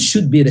churches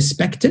should be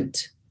respected.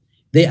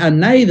 They are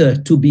neither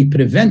to be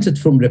prevented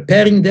from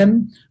repairing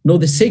them, nor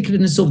the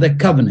sacredness of their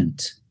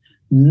covenant.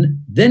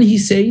 Then he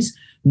says,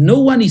 no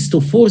one is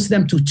to force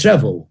them to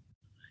travel.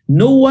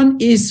 No one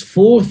is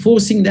for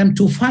forcing them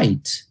to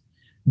fight.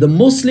 The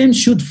Muslims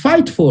should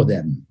fight for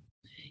them.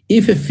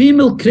 If a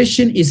female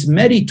Christian is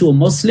married to a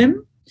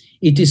Muslim,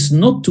 it is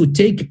not to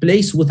take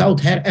place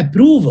without her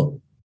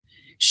approval.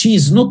 She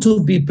is not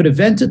to be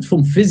prevented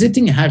from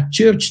visiting her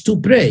church to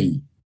pray.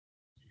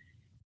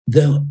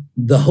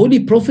 The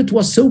Holy Prophet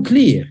was so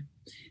clear.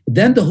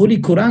 Then the Holy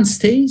Quran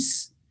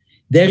says,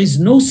 there is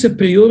no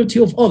superiority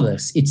of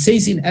others. It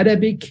says in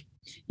Arabic,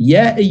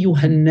 Ya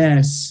ayyuhan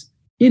nas,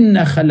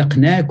 inna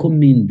khalaqnakum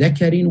min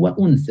dhakarin wa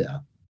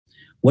untha,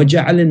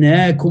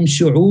 وجعلناكم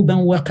شعوبا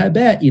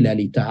وقبائل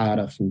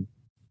لتعارفوا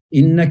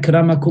إن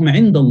أكرمكم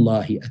عند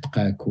الله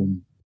أتقاكم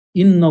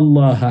إن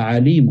الله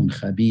عليم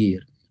خبير.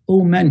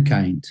 O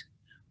mankind,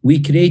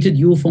 we created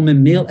you from a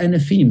male and a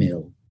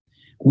female.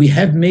 We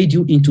have made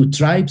you into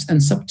tribes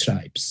and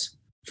sub-tribes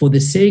for the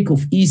sake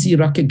of easy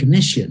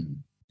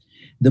recognition.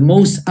 The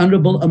most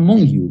honorable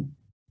among you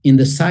in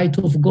the sight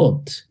of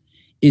God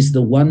is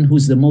the one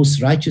who's the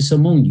most righteous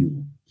among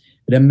you.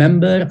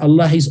 Remember,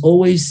 Allah is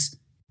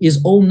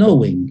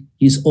all-knowing,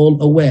 He's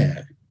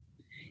all-aware.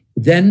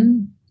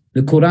 Then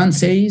the Quran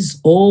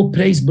says, all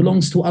praise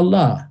belongs to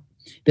Allah.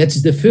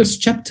 That's the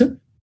first chapter,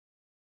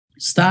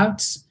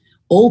 starts,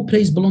 all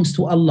praise belongs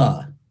to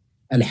Allah.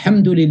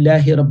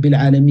 Alhamdulillahi Rabbil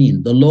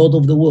Alameen, the Lord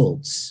of the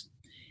worlds.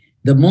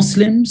 The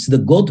Muslims, the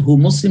God who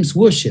Muslims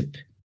worship,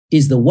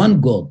 is the one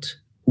God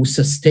who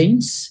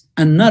sustains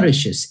and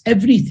nourishes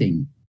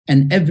everything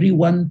and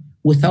everyone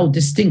without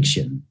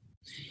distinction.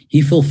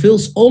 He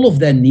fulfills all of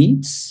their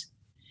needs.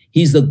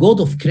 He's the God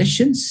of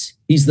Christians,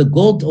 He's the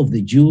God of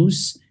the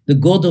Jews, the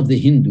God of the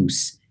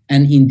Hindus,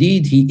 and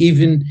indeed He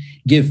even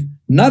gives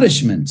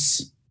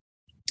nourishments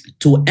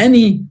to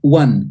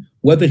anyone,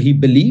 whether he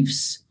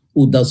believes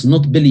or does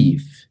not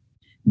believe.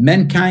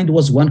 Mankind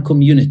was one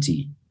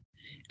community,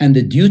 and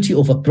the duty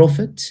of a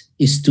prophet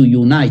is to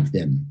unite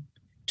them,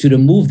 to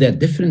remove their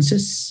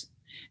differences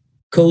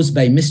caused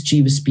by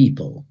mischievous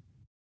people.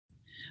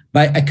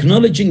 By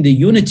acknowledging the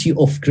unity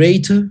of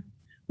Creator,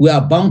 we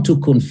are bound to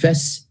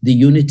confess the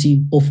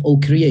unity of all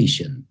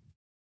creation.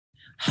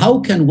 How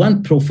can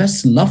one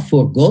profess love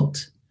for God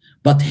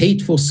but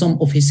hate for some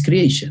of His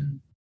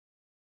creation?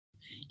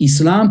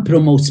 Islam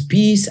promotes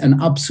peace and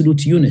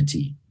absolute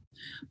unity,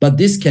 but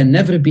this can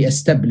never be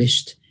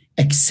established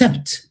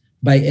except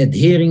by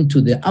adhering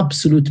to the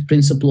absolute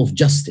principle of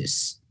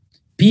justice.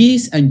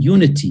 Peace and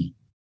unity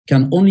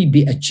can only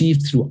be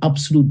achieved through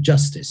absolute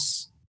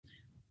justice.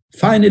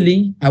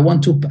 Finally, I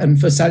want to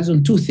emphasize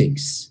on two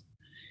things.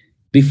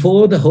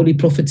 Before the Holy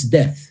Prophet's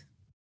death,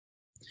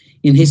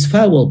 in his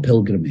farewell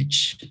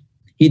pilgrimage,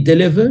 he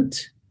delivered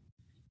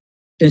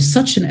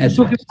such an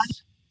address,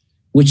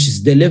 which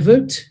is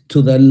delivered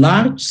to the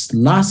largest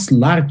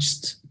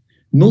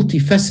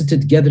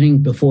multifaceted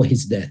gathering before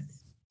his death.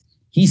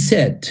 He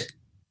said,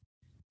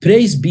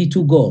 praise be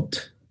to God.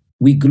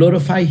 We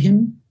glorify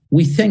Him.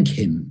 We thank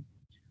Him.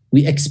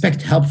 We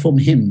expect help from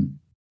Him.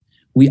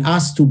 We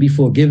ask to be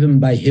forgiven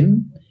by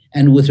Him,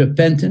 and with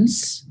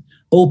repentance,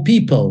 O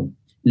people,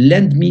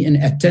 lend me an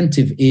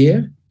attentive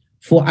ear,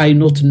 for I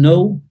not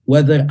know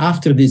whether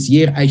after this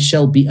year I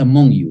shall be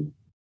among you.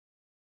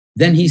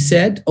 Then he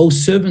said, O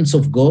servants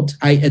of God,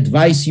 I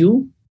advise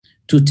you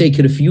to take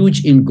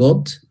refuge in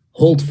God,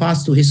 hold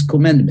fast to His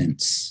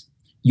commandments.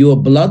 Your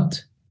blood,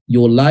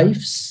 your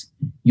lives,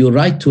 your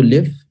right to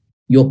live,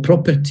 your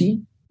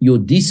property, your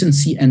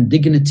decency and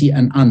dignity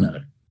and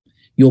honor,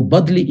 your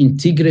bodily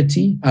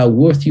integrity are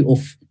worthy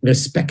of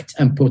respect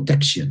and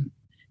protection,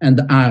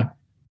 and are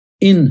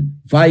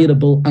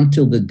inviolable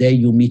until the day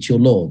you meet your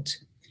Lord.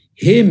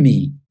 Hear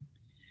me,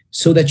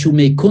 so that you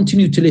may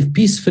continue to live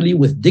peacefully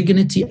with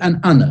dignity and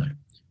honor.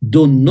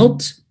 Do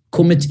not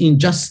commit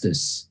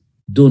injustice.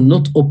 Do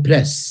not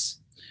oppress.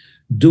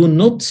 Do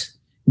not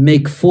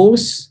make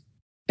force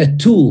a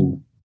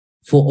tool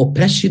for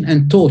oppression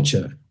and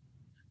torture.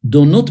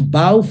 Do not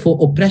bow for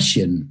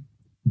oppression.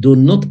 Do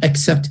not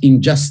accept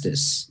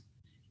injustice.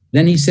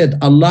 Then he said,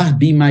 Allah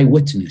be my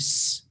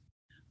witness.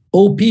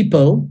 O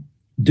people,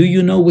 do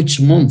you know which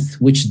month,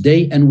 which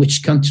day, and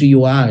which country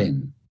you are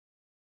in?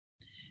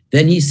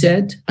 Then he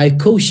said, I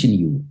caution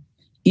you,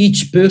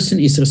 each person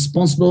is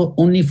responsible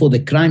only for the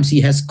crimes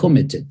he has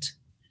committed.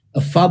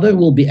 A father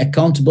will not be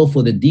accountable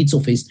for the deeds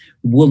of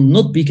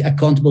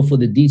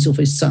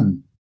his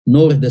son,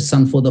 nor the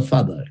son for the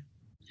father.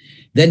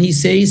 Then he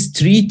says,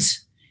 treat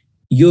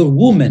your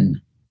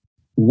woman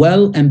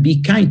well and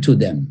be kind to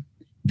them.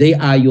 They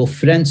are your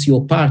friends,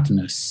 your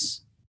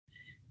partners.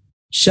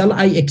 Shall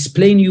I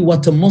explain you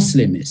what a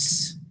Muslim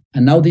is?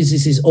 And now this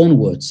is his own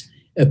words.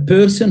 A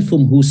person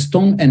from whose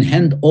tongue and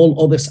hand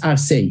all others are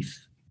safe.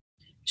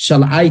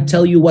 Shall I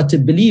tell you what a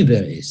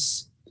believer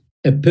is?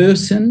 A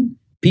person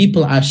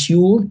people are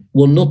sure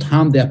will not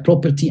harm their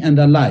property and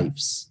their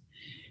lives.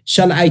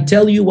 Shall I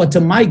tell you what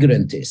a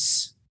migrant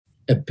is?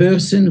 A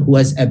person who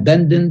has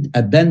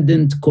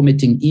abandoned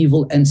committing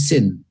evil and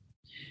sin.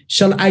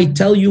 Shall I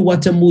tell you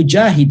what a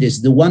mujahid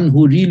is, the one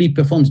who really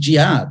performs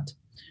jihad?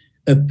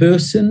 A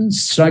person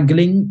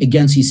struggling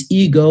against his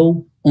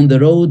ego on the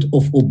road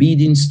of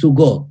obedience to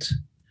God.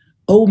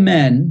 O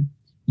man,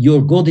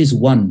 your God is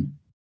one,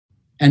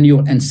 and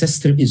your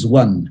ancestor is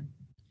one.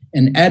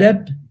 An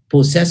Arab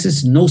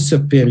possesses no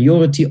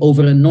superiority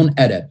over a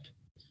non-Arab,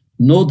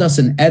 nor does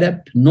an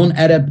Arab,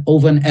 non-Arab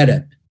over an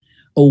Arab.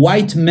 A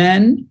white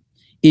man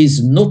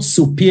is not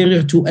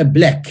superior to a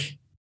black,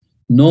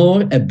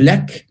 nor a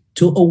black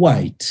to a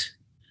white,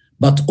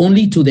 but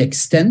only to the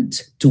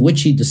extent to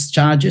which he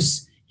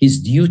discharges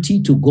his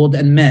duty to God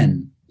and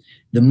man.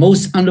 The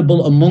most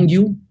honorable among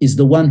you is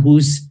the one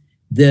who's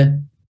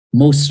the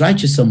most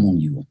righteous among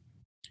you.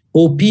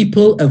 O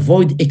people,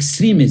 avoid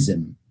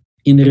extremism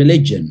in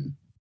religion,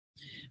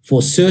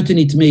 for certain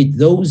it made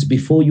those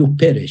before you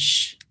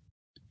perish.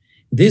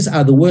 These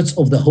are the words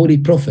of the Holy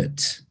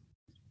Prophet.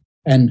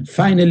 And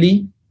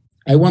finally,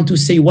 I want to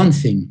say one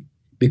thing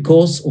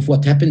because of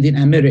what happened in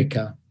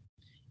America.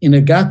 In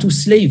regard to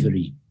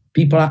slavery,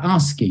 people are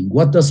asking,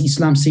 what does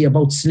Islam say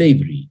about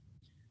slavery?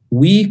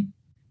 We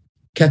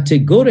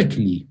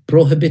categorically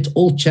prohibit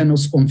all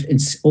channels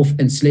of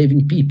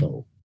enslaving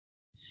people.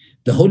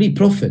 The Holy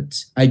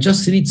Prophet, I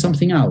just read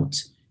something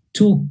out,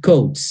 2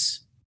 quotes.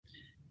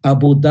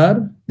 Abu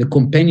Dar, the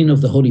companion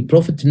of the Holy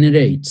Prophet,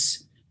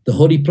 narrates, the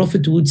Holy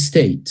Prophet would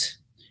state,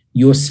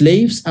 your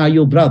slaves are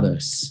your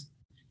brothers.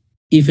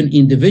 If an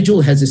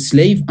individual has a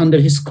slave under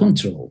his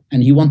control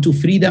and he wants to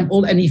free them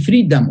all and he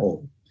freed them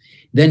all,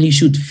 then he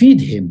should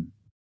feed him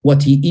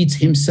what he eats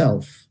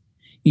himself.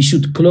 He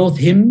should clothe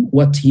him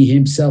what he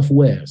himself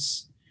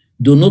wears.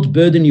 Do not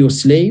burden your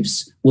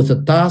slaves with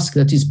a task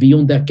that is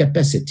beyond their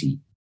capacity.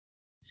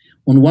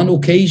 On one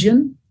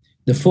occasion,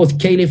 the 4th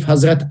Caliph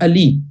Hazrat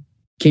Ali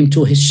came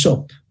to his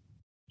shop.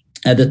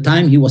 At the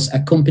time, he was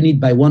accompanied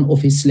by one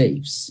of his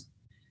slaves.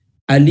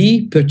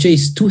 Ali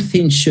purchased 2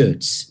 thin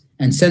shirts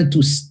and said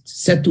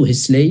to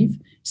his slave,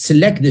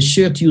 select the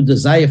shirt you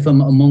desire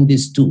from among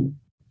these 2.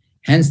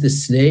 Hence the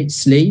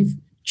slave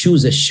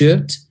chose a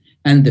shirt,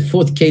 and the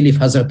 4th Caliph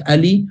Hazrat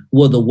Ali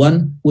wore the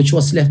one which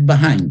was left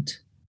behind.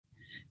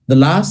 The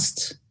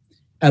last,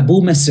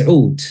 Abu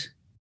Mas'ud,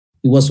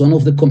 he was one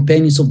of the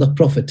companions of the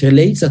Prophet,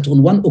 relates that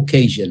on one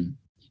occasion,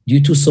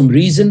 due to some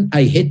reason,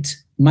 I hit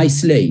my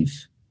slave.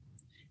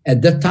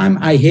 At that time,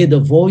 I heard a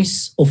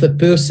voice of a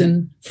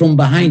person from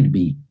behind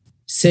me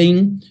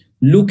saying,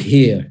 look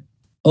here,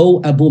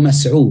 O Abu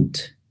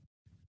Mas'ud,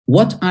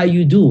 what are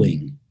you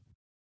doing?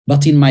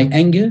 But in my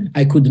anger,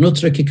 I could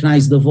not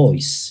recognize the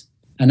voice,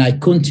 and I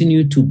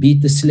continued to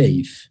beat the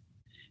slave.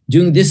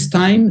 During this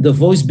time, the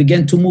voice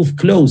began to move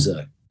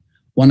closer.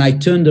 When I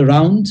turned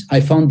around,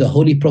 I found the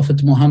Holy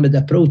Prophet Muhammad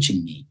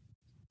approaching me.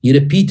 He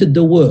repeated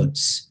the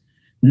words,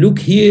 look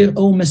here,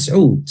 O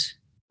Mas'ud,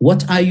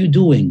 what are you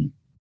doing?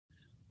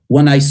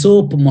 When I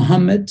saw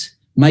Muhammad,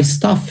 my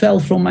staff fell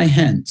from my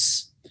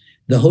hands.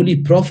 The Holy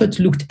Prophet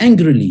looked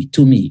angrily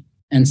to me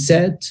and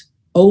said,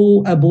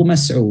 O Abu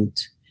Mas'ud,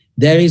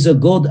 there is a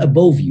God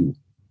above you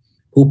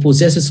who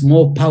possesses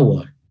more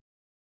power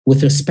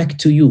with respect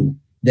to you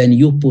than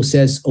you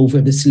possess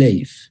over the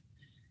slave.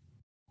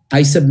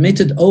 I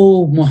submitted,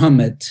 O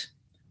Muhammad,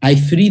 I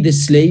free the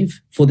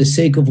slave for the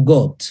sake of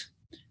God.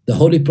 The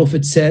Holy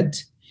Prophet said,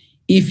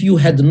 if you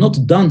had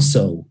not done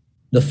so,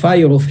 the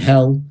fire of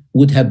hell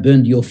would have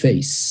burned your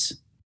face.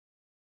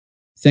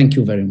 Thank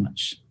you very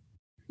much.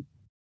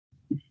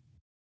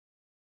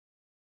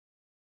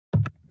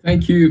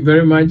 Thank you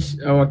very much,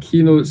 our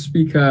keynote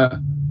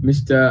speaker,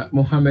 Mr.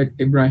 Mohammed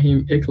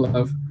Ibrahim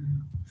Iklaf,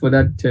 for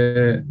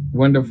that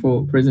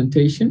wonderful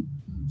presentation.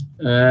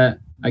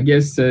 I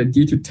guess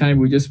due to time,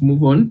 we just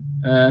move on.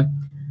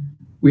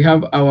 We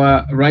have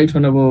our Right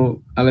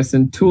Honorable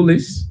Alison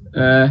Toulis,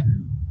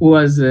 who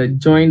has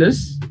joined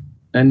us.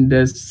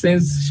 And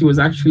since she was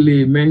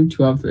actually meant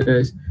to have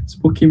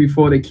spoken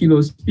before the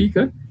keynote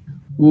speaker,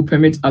 we'll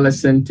permit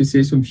Alison to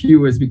say some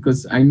few words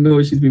because I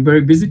know she's been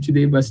very busy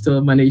today, but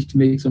still managed to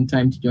make some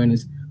time to join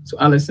us. So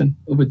Alison,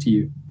 over to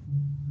you.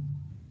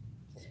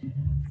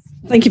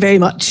 Thank you very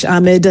much,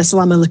 Ahmed.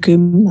 Assalamu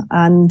alaikum.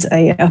 And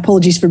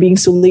apologies for being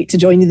so late to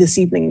join you this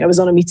evening. I was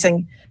on a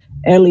meeting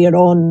earlier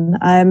on.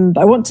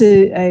 But I want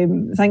to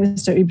thank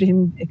Mr.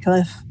 Ibrahim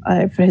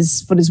Iklaf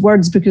for his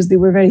words because they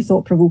were very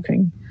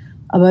thought-provoking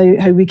about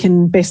how we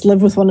can best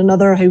live with one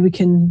another, how we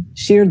can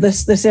share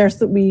this earth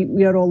that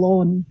we are all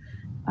on,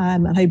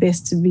 and how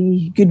best to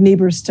be good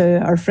neighbours to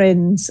our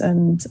friends.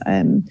 And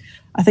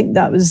I think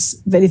that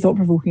was very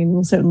thought-provoking and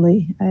will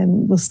certainly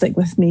will stick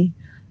with me.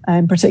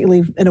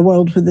 particularly in a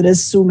world where there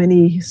is so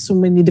many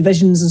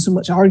divisions and so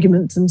much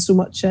argument and so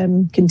much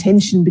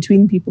contention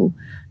between people.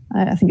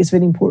 I think it's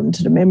very important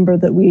to remember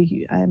that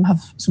we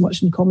have so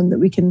much in common that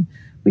we can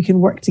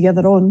work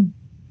together on.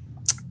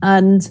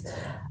 And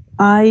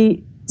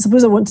I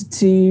suppose I wanted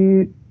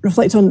to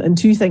reflect on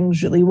two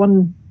things really.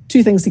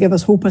 Two things to give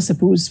us hope, I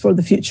suppose, for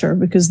the future,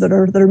 because there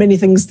are many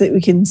things that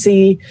we can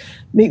say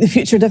make the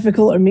future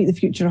difficult or make the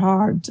future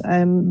hard.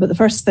 But the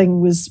first thing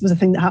was a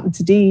thing that happened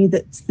today,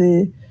 that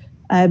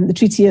the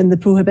treaty on the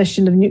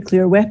prohibition of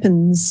nuclear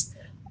weapons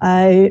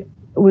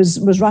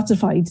was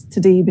ratified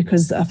today,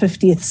 because a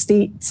 50th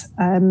state,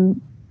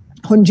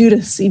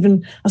 Honduras,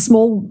 even a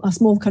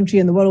small country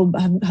in the world,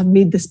 have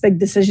made this big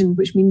decision,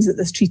 which means that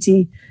this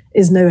treaty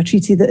is now a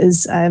treaty that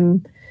is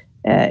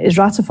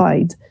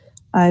ratified.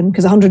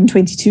 Because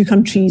 122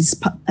 countries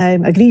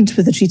agreed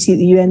with the treaty at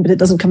the UN, but it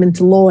doesn't come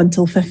into law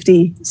until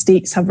 50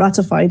 states have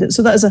ratified it.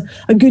 So that is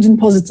a good and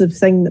positive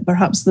thing, that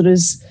perhaps there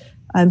is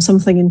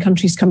something in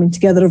countries coming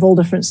together of all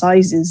different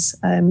sizes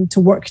to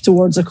work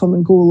towards a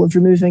common goal of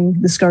removing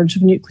the scourge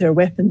of nuclear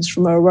weapons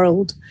from our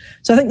world.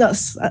 So I think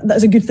that's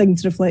a good thing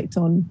to reflect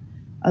on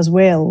as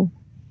well.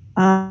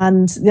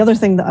 And the other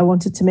thing that I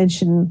wanted to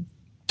mention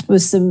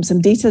was some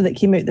data that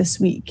came out this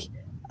week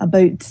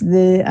about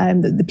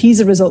the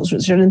PISA results,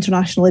 which are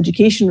international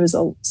education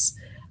results.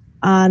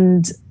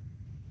 And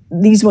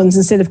these ones,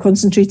 instead of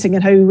concentrating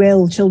on how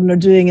well children are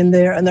doing in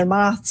their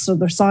maths or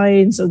their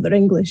science or their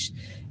English,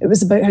 it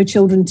was about how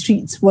children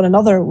treat one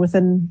another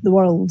within the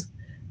world.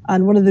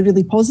 And one of the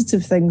really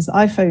positive things that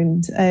I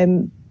found,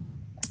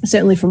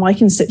 certainly from my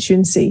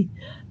constituency,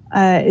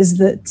 is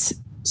that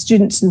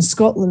students in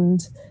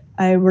Scotland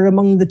were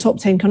among the top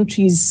 10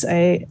 countries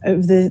out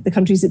of the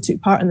countries that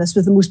took part in this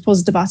with the most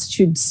positive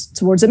attitudes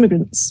towards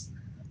immigrants.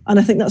 And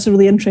I think that's a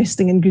really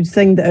interesting and good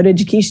thing, that our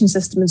education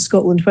system in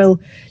Scotland, well,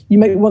 you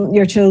might want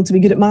your child to be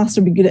good at maths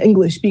or be good at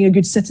English, being a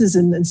good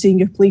citizen and seeing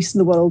your place in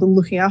the world and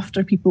looking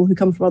after people who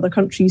come from other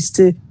countries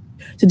to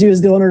do us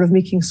the honour of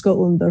making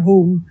Scotland their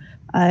home.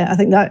 I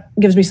think that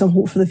gives me some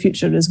hope for the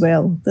future as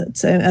well,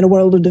 that in a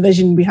world of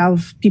division, we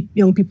have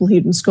young people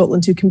here in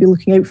Scotland who can be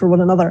looking out for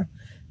one another.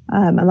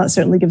 And that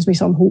certainly gives me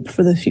some hope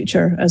for the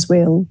future as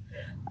well.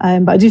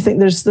 But I do think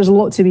there's a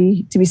lot to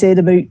be said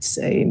about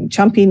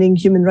championing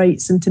human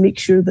rights and to make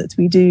sure that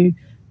we do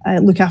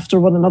look after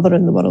one another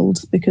in the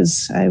world,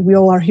 because we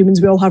all are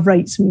humans, we all have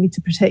rights, and we need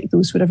to protect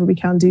those wherever we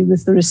can do,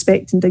 with the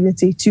respect and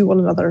dignity to one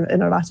another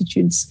in our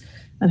attitudes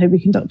and how we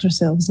conduct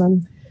ourselves.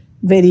 And I'm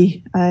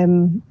very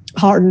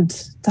heartened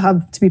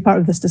to be part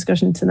of this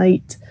discussion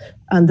tonight,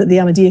 and that the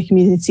Ahmadiyya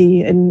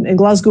community in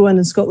Glasgow and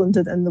in Scotland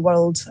and in the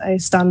world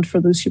stand for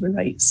those human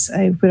rights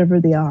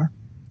wherever they are.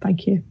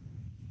 Thank you.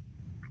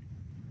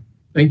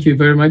 Thank you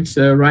very much,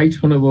 Right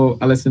Honourable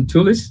Alison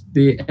Tullis,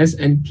 the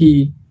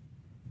SNP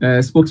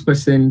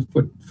spokesperson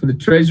for the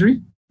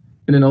Treasury,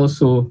 and then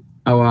also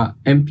our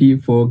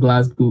MP for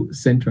Glasgow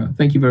Central.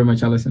 Thank you very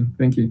much, Alison.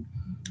 Thank you.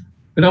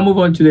 We'll now move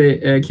on to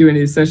the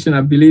Q&A session.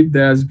 I believe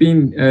there has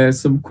been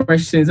some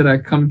questions that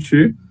have come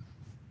through.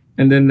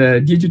 And then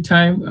due to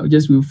time,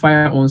 we'll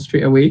fire on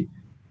straight away.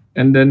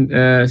 And then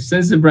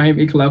since Ibrahim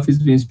Iklaf has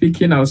been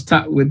speaking, I'll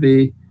start with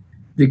the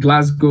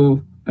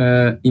Glasgow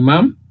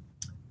Imam,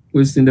 who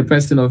is in the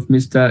person of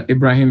Mr.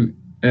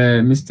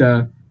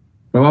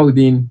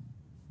 Rawauddin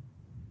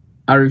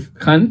Arif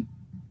Khan.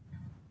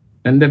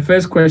 And the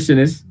first question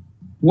is,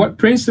 what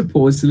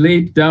principles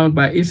laid down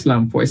by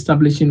Islam for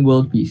establishing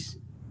world peace?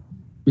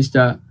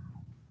 Mr.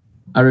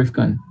 Arif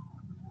Khan.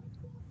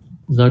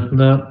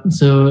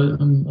 So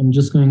I'm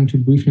just going to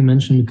briefly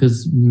mention,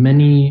 because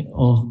many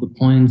of the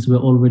points were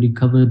already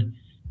covered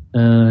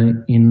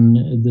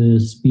in the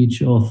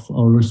speech of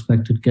our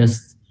respected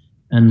guests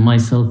and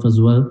myself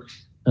as well.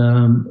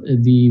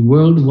 The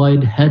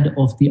worldwide head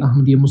of the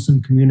Ahmadiyya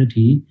Muslim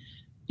community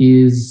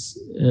is,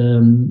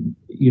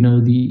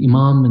 the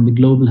Imam and the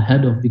global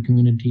head of the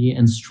community,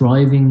 and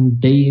striving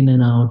day in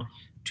and out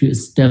to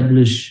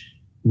establish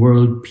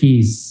world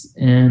peace.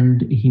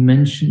 And he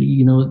mentioned,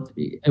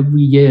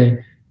 every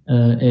year,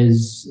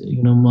 as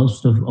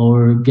most of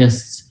our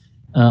guests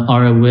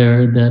are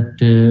aware, that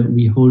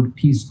we hold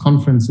peace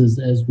conferences,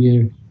 as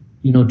we're,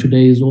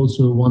 today is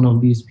also one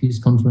of these peace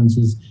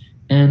conferences.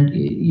 And,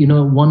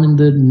 one in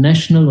the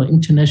national or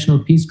international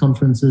peace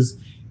conferences,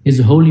 His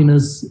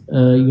Holiness,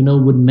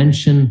 would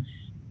mention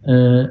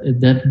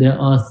that there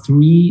are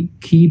 3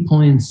 key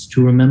points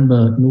to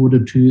remember in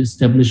order to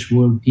establish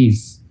world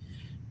peace.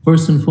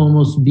 First and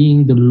foremost,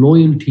 being the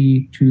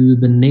loyalty to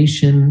the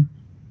nation,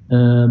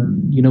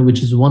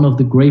 which is one of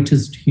the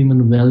greatest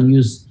human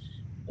values.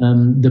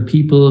 The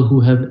people who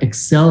have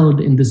excelled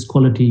in this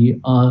quality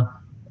are,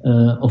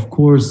 of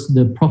course,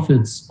 the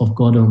prophets of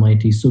God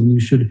Almighty. So we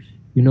should,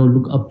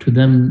 look up to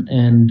them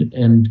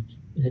and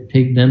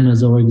take them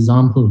as our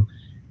example.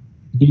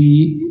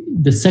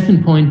 The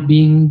second point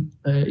being,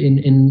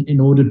 in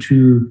order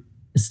to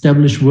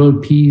establish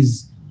world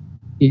peace,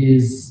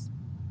 is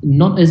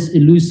not as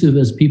elusive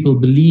as people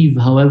believe.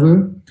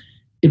 However,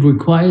 it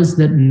requires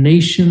that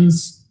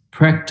nations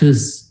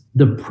practice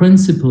the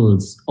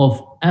principles of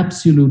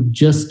absolute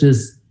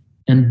justice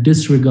and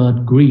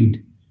disregard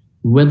greed.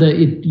 Whether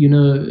it,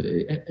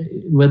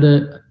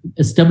 whether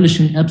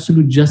establishing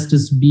absolute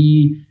justice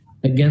be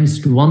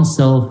against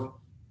oneself,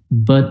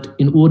 but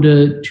in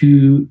order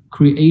to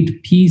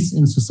create peace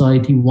in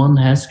society, one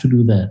has to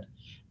do that.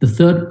 The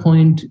third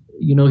point,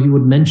 he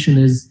would mention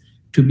is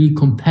to be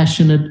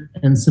compassionate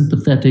and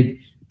sympathetic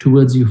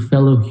towards your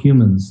fellow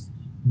humans,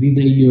 be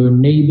they your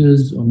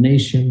neighbors or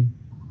nation,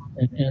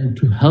 and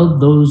to help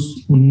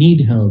those who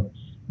need help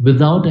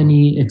without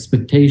any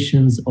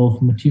expectations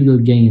of material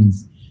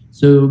gains.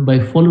 So by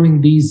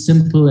following these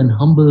simple and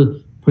humble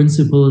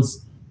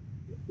principles,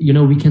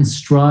 we can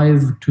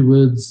strive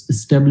towards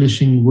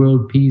establishing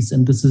world peace.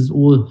 And this is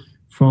all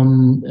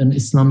from an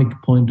Islamic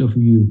point of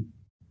view.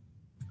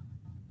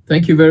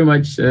 Thank you very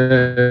much,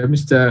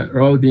 Mr.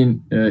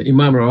 Rawaldeen,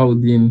 Imam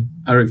Rawaldeen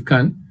Arif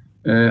Khan.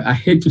 I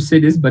hate to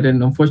say this, but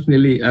then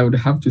unfortunately I would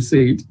have to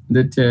say it,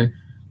 that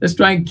let's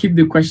try and keep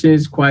the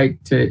questions quite,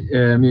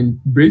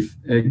 brief,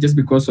 just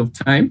because of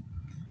time.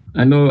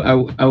 I know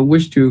I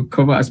wish to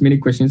cover as many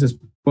questions as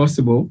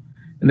possible.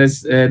 And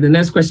the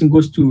next question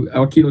goes to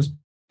our keynote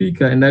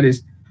speaker, and that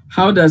is,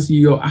 how does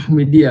your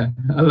Ahmadiyya,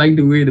 I like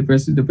the way the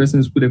person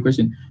has put the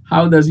question,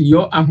 how does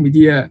your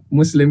Ahmadiyya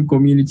Muslim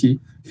community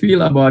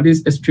feel about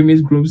these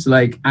extremist groups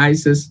like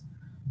ISIS,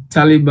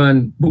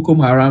 Taliban, Boko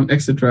Haram,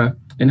 etc.,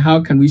 and how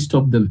can we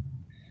stop them?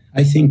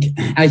 I think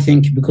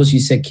because you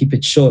said keep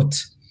it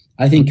short,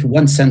 I think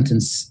one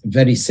sentence,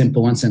 very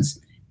simple, one sentence.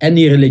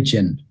 Any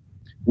religion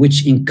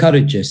which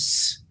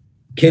encourages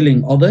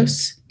killing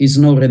others is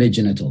no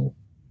religion at all.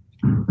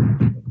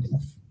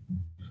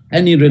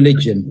 Any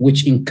religion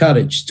which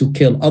encourages to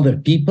kill other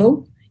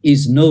people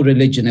is no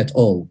religion at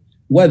all,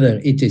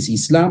 whether it is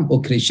Islam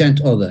or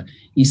Christianity or other.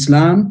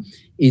 Islam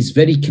is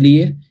very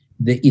clear.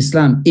 The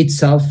Islam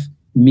itself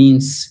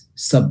means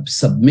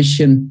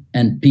submission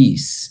and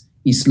peace.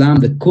 Islam,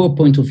 the core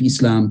point of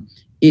Islam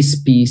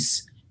is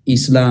peace.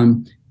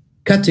 Islam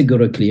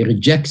categorically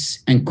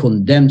rejects and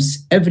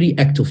condemns every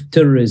act of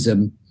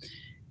terrorism.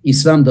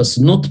 Islam does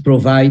not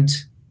provide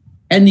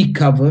any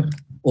cover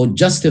or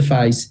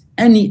justifies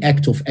any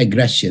act of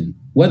aggression,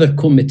 whether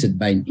committed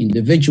by an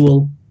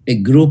individual, a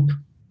group,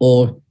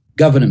 or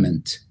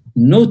government.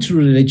 No true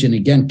religion,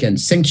 again, can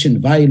sanction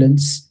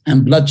violence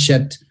and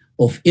bloodshed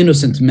of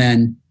innocent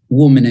men,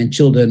 women, and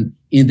children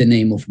in the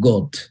name of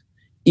God.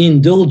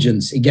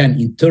 Indulgence, again,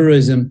 in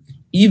terrorism,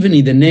 even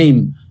in the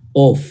name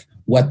of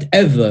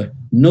whatever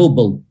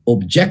noble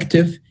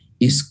objective,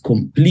 is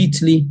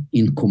completely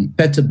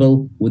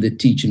incompatible with the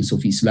teachings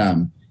of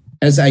Islam.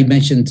 As I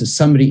mentioned, the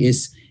summary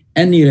is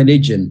any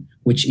religion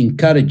which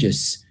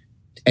encourages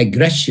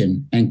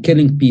aggression and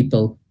killing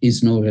people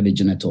is no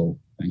religion at all.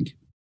 Thank you.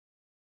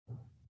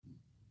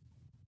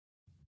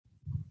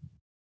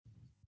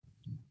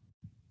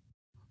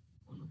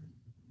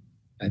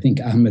 I think,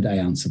 Ahmed, I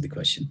answered the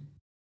question.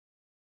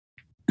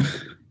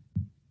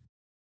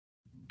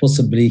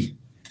 Possibly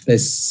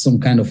there's some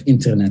kind of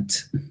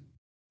internet.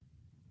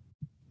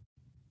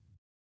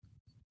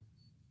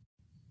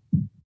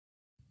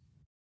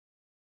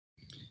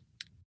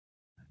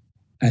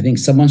 I think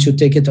someone should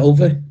take it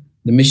over,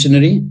 the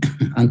missionary,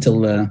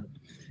 until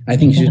I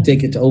think you should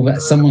take it over.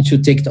 Someone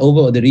should take it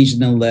over, or the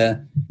regional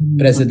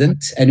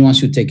president. Anyone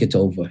should take it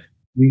over.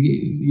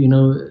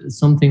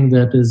 Something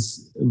that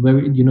is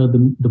very,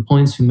 the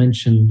points you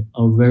mentioned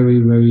are very,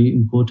 very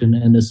important,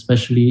 and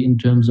especially in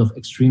terms of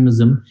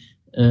extremism,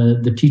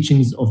 the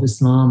teachings of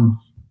Islam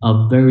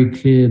are very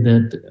clear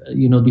that,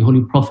 the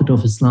Holy Prophet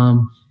of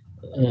Islam,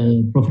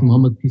 Prophet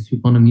Muhammad, peace be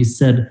upon him, he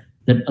said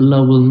that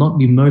Allah will not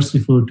be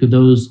merciful to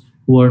those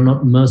who are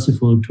not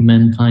merciful to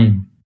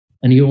mankind.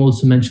 And he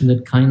also mentioned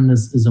that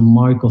kindness is a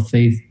mark of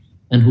faith,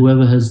 and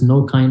whoever has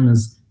no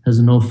kindness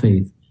has no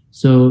faith.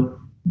 So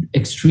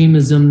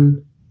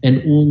extremism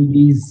and all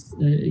these,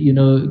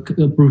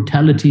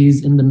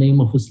 brutalities in the name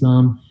of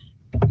Islam,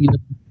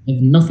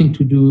 have nothing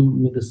to do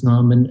with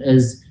Islam. And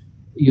as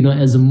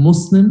a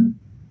Muslim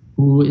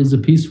who is a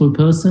peaceful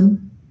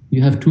person,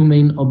 you have two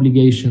main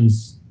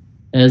obligations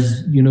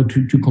as,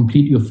 to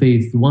complete your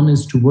faith. One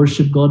is to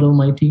worship God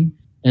Almighty,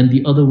 and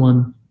the other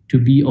one to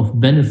be of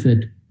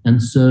benefit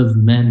and serve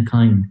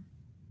mankind.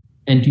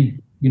 And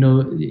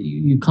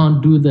you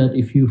can't do that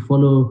if you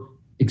follow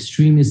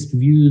extremist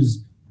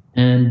views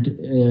and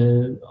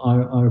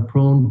are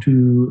prone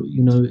to,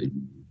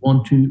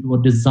 want to or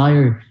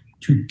desire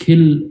to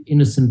kill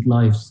innocent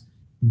lives.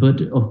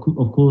 But of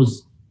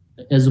course,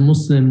 as a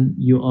Muslim,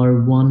 you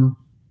are one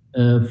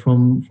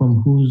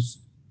from whose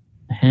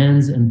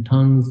hands and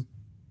tongues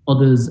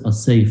others are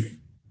safe.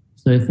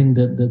 So I think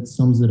that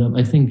sums it up.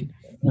 I think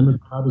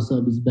Ahmed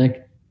Khalid is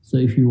back, so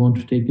if you want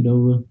to take it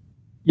over.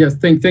 Yes,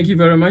 thank you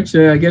very much.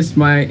 I guess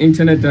my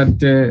internet had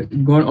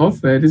gone off.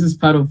 This is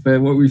part of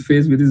what we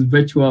face with this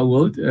virtual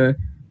world.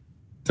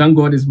 Thank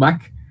God it's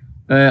back.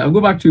 I'll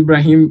go back to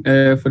Ibrahim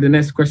for the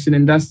next question.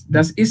 And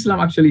does Islam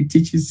actually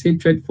teaches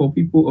hatred for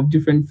people of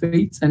different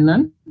faiths and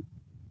none?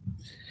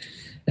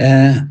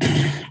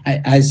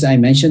 As I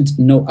mentioned,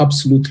 no,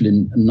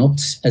 absolutely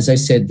not. As I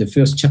said, the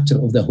first chapter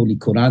of the Holy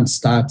Quran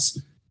starts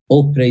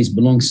all praise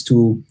belongs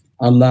to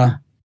Allah,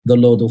 the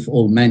Lord of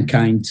all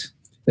mankind.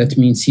 That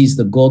means he's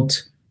the God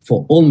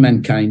for all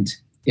mankind,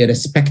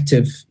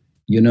 irrespective,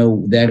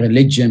 their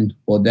religion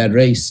or their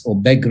race or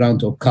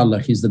background or color.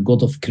 He's the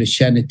God of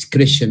Christianity,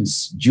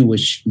 Christians,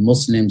 Jewish,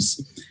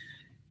 Muslims,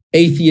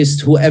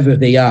 atheists, whoever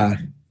they are.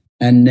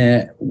 And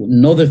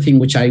another thing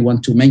which I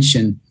want to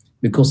mention,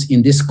 because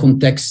in this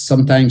context,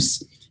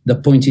 sometimes the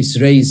point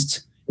is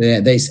raised,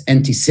 there's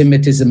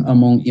anti-Semitism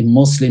among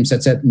Muslims,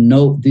 etc.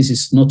 No, this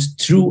is not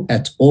true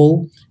at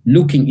all.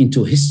 Looking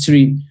into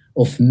history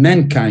of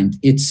mankind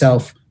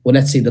itself, or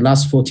let's say the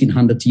last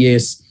 1400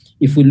 years,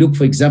 if we look,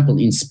 for example,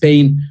 in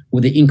Spain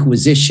with the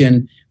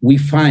Inquisition, we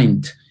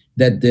find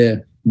that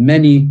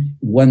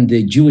when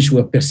the Jews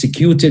were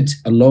persecuted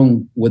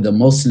along with the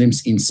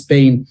Muslims in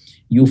Spain,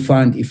 you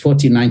find in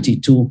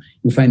 1492,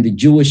 you find the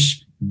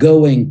Jewish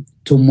going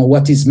to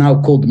what is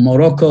now called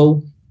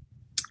Morocco,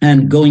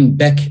 and going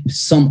back,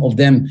 some of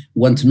them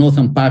went to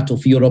northern part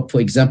of Europe, for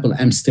example,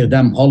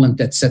 Amsterdam,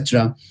 Holland,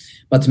 etc.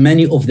 But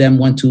many of them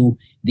went to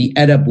the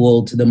Arab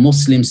world. The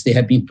Muslims, they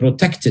have been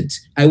protected.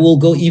 I will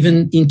go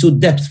even into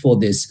depth for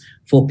this,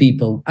 for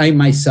people. I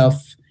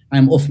myself,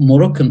 I'm of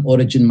Moroccan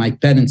origin, my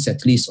parents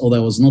at least, although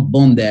I was not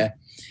born there.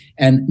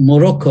 And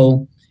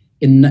Morocco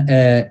in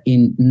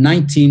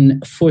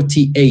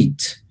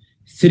 1948,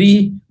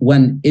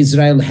 when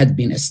Israel had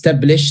been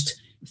established,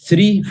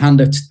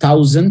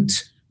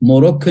 300,000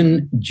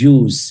 Moroccan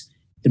Jews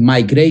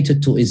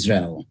migrated to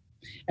Israel.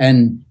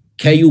 And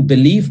can you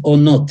believe or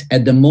not,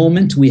 at the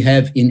moment we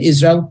have in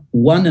Israel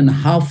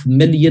 1.5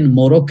 million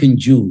Moroccan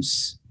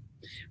Jews,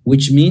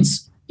 which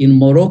means in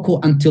Morocco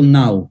until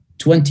now,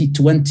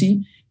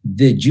 2020,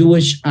 the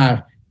Jewish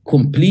are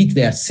complete,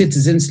 they are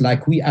citizens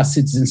like we are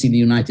citizens in the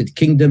United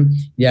Kingdom.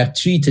 They are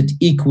treated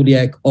equally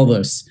like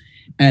others.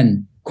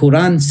 And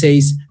Quran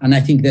says, and I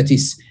think that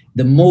is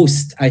the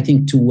most, to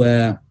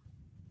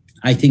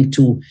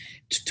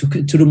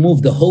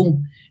remove the whole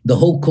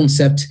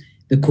concept,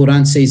 the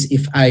Quran says,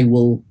 if I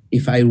will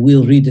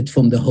read it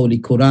from the Holy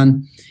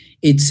Quran,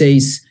 it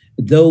says,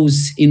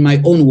 those, in my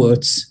own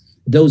words,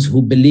 those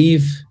who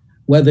believe,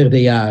 whether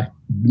they are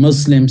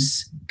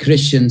Muslims,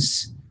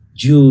 Christians,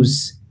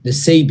 Jews, the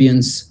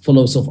Sabians,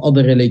 followers of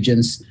other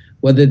religions,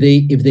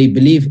 if they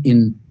believe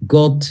in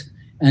God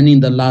and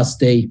in the last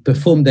day,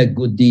 perform their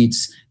good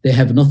deeds, they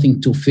have nothing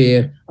to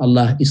fear.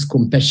 Allah is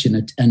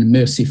compassionate and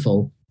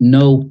merciful.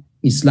 No,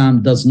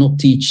 Islam does not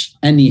teach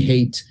any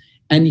hate.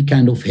 Any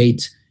kind of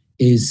hate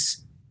is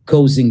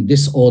causing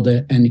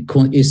disorder and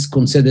is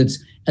considered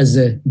as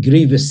a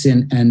grievous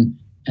sin and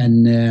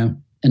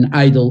an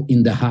idol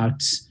in the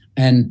hearts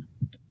and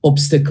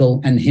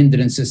obstacle and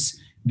hindrances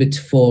but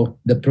for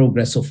the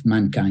progress of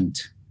mankind.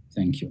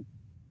 Thank you.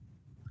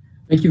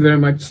 Thank you very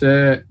much,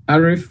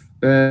 Arif.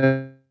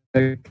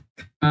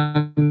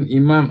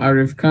 Imam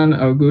Arif Khan,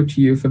 I'll go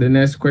to you for the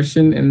next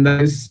question, and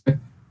that is,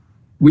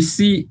 we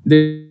see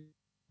the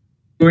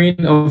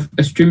growing of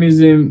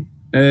extremism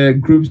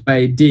groups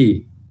by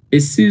day.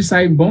 Is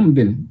suicide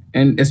bombing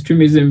and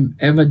extremism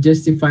ever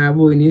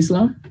justifiable in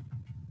Islam?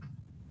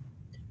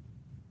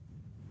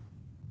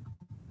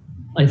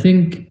 I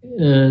think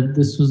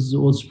this was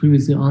also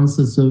previously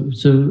answered.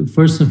 So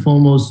first and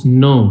foremost,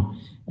 no.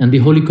 And the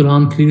Holy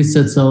Quran clearly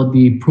sets out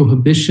the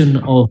prohibition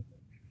of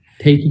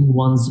taking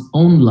one's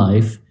own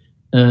life,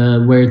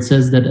 where it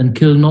says that, and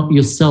kill not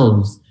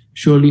yourselves.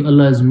 Surely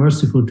Allah is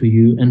merciful to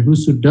you. And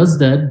whoso does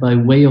that by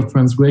way of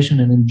transgression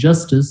and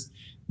injustice,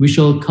 we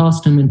shall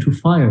cast him into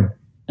fire.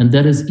 And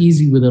that is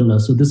easy with Allah.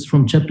 So this is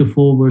from chapter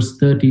 4, verse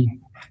 30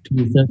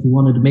 to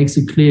 31. It makes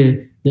it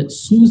clear that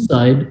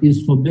suicide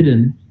is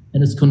forbidden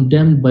and is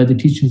condemned by the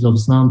teachings of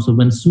Islam. So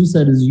when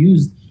suicide is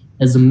used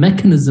as a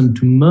mechanism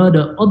to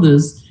murder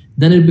others,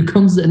 then it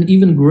becomes an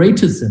even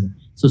greater sin.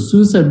 So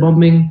suicide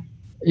bombing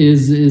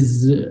is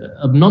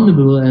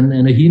abominable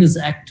and a heinous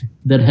act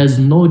that has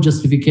no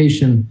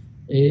justification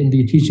in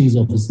the teachings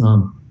of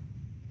Islam.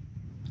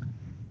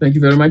 Thank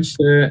you very much.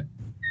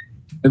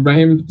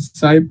 Ibrahim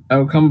Saib,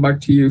 I'll come back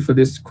to you for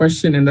this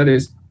question, and that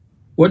is,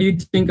 what do you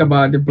think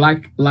about the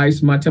Black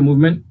Lives Matter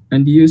movement,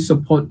 and do you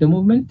support the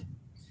movement?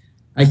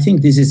 I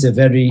think this is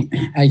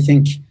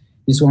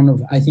one of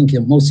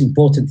the most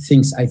important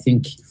things. I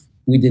think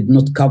we did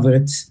not cover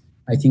it,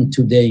 I think,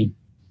 today.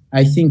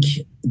 I think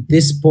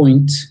this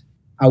point,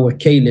 our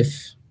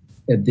Caliph,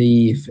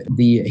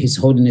 His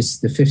Holiness,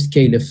 the 5th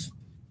Caliph,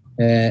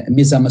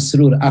 Mirza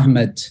Masroor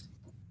Ahmad,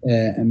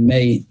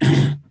 may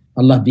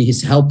Allah be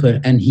his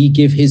helper, and he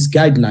gave his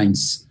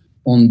guidelines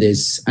on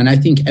this. And I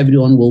think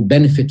everyone will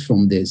benefit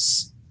from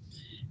this.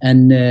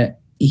 And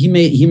he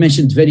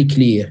mentioned very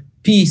clear,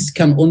 peace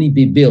can only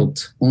be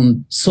built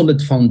on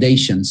solid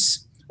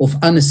foundations of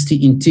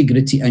honesty,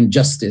 integrity, and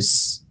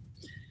justice.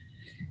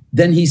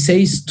 Then he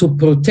says to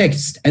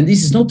protect, and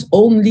this is not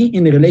only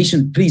in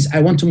relation, please,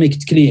 I want to make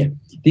it clear,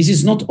 this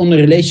is not in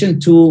relation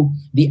to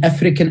the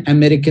African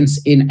Americans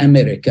in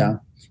America.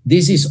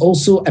 This is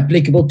also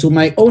applicable to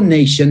my own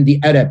nation,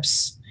 the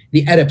Arabs,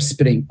 the Arab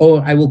Spring,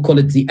 or I will call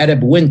it the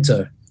Arab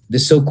winter, the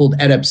so-called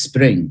Arab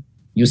Spring.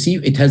 You see,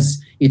 it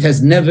It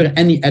has never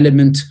any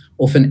element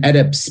of an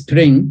Arab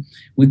Spring.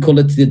 We call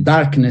it the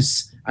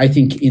darkness, I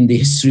think, in the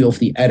history of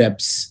the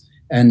Arabs,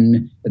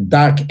 and a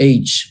dark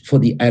age for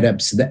the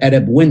Arabs, the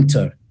Arab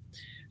winter.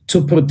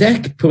 To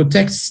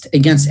protest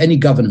against any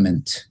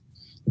government,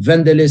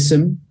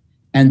 vandalism,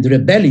 and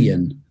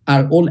rebellion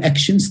are all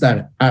actions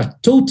that are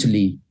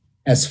totally,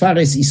 as far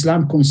as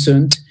Islam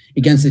concerned,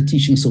 against the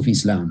teachings of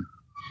Islam.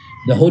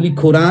 The Holy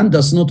Quran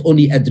does not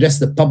only address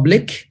the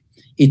public,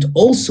 it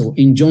also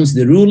enjoins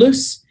the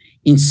rulers,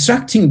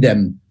 instructing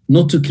them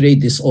not to create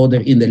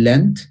disorder in the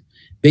land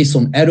based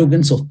on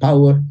arrogance of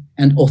power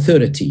and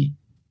authority.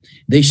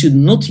 They should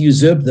not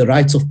usurp the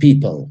rights of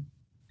people.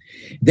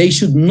 They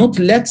should not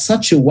let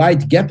such a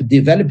wide gap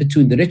develop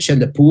between the rich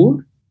and the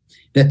poor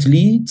that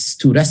leads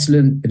to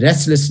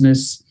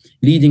restlessness,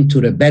 leading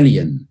to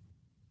rebellion.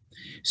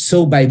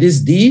 So by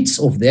these deeds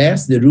of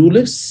theirs, the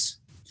rulers,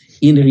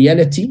 in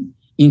reality,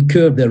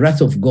 incur the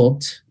wrath of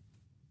God.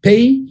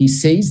 Pay, he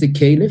says, the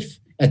Caliph,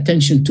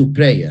 attention to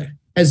prayer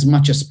as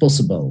much as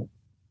possible.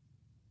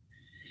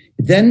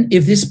 Then,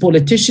 if these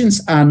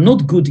politicians are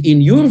not good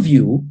in your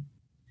view,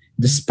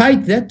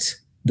 despite that,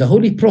 the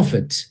Holy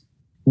Prophet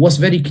was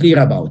very clear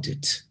about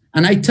it.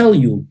 And I tell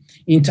you,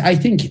 I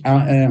think,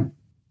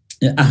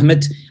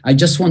 Ahmed, I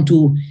just want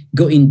to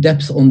go in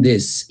depth on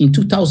this. In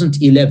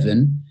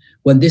 2011,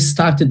 when this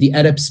started, the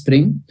Arab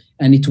Spring,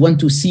 and it went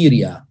to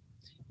Syria,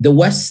 the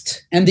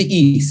West and the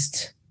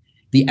East,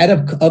 the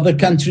other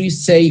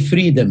countries say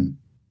freedom.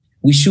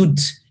 We should,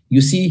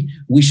 you see,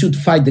 we should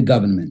fight the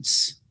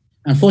governments.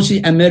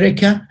 Unfortunately,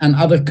 America and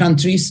other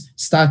countries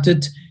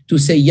started to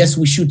say, yes,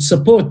 we should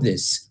support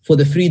this for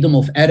the freedom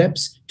of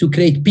Arabs to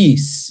create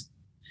peace.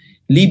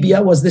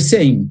 Libya was the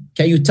same.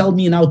 Can you tell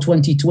me now,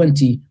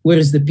 2020, where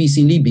is the peace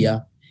in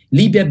Libya?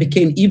 Libya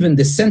became even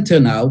the center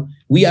now.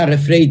 We are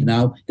afraid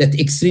now that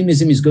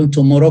extremism is going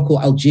to Morocco,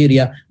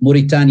 Algeria,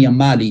 Mauritania,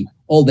 Mali,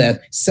 all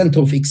that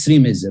center of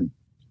extremism.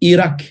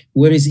 Iraq,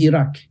 where is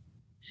Iraq?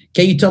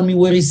 Can you tell me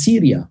where is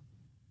Syria?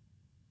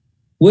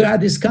 Where are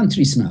these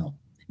countries now?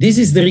 This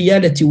is the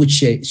reality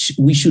which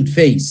we should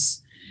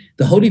face.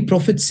 The Holy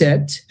Prophet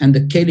said, and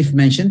the Caliph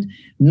mentioned,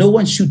 no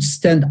one should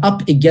stand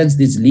up against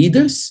these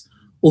leaders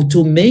or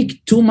to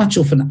make too much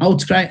of an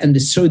outcry and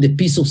destroy the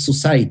peace of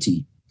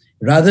society.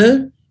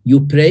 Rather,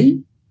 you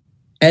pray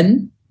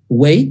and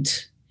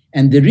wait.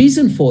 And the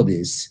reason for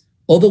this,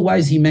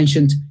 otherwise, he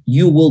mentioned,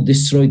 you will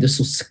destroy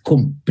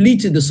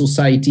completely the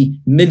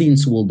society,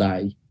 millions will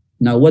die.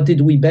 Now, what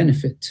did we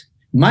benefit?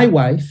 My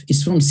wife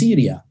is from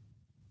Syria.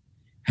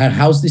 Her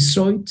house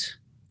destroyed.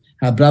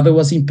 Her brother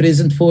was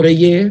imprisoned for a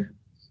year,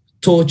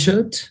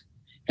 tortured.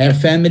 Her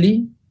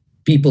family,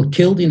 people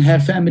killed in her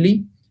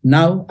family.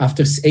 Now,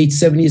 after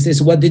 7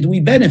 years, what did we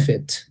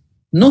benefit?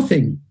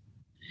 Nothing.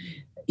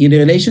 In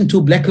relation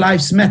to Black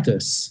Lives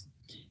Matters,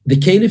 the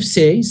Caliph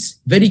says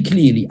very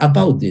clearly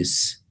about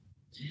this.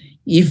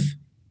 If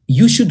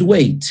you should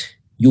wait,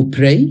 you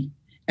pray,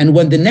 and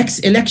when the next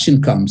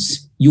election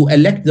comes, you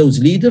elect those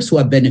leaders who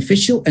are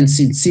beneficial and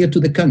sincere to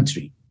the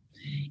country.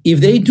 If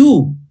they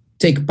do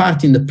take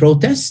part in the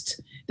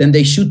protest, then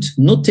they should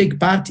not take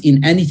part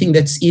in anything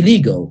that's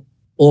illegal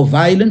or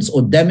violence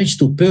or damage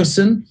to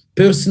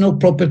personal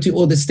property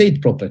or the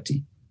state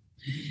property.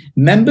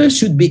 Members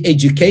should be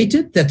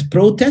educated that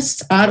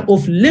protests are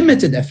of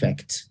limited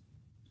effect.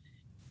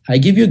 I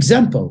give you an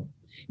example.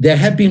 There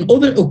have been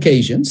other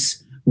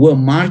occasions where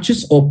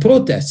marches or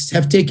protests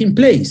have taken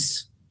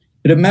place.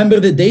 Remember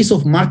the days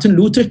of Martin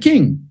Luther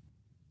King.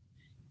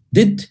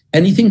 Did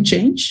anything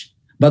change?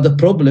 But the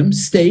problem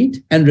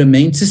stayed and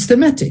remained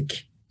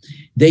systematic.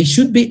 They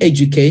should be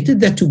educated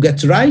that to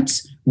get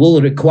rights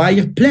will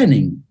require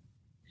planning,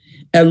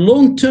 a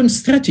long-term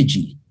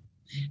strategy,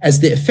 as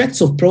the effects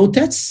of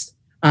protests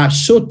are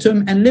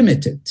short-term and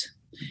limited.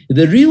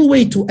 The real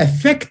way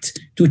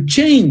to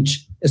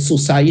change a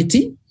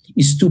society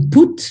is to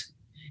put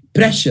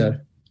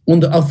pressure on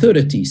the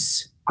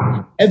authorities.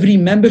 Every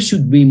member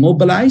should be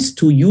mobilized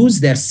to use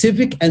their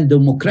civic and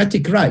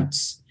democratic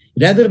rights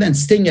rather than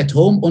staying at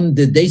home on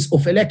the days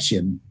of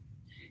election.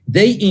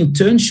 They in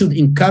turn should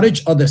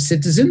encourage other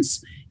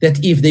citizens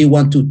that if they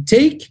want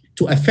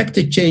to affect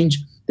a change,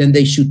 then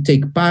they should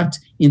take part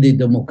in the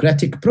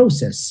democratic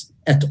process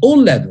at all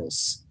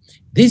levels.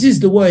 This is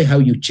the way how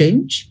you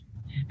change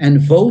and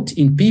vote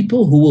in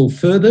people who will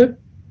further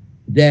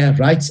their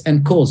rights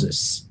and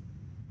causes.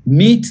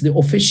 Meet the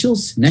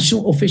officials,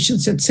 national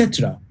officials,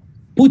 etc.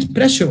 Put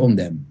pressure on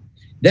them.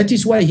 That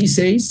is why he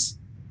says,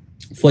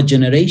 for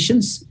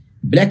generations,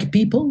 Black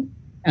people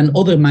and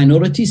other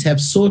minorities have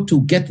sought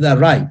to get their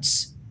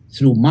rights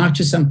through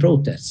marches and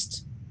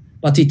protests,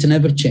 but it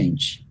never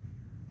changed.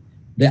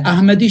 The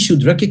Ahmadi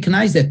should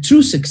recognize that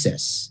true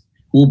success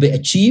will be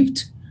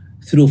achieved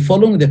through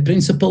following the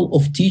principle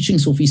of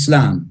teachings of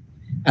Islam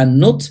and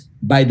not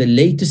by the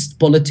latest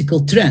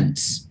political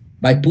trends,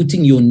 by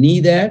putting your knee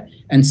there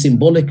and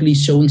symbolically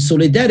showing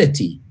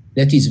solidarity.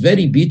 That is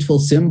very beautiful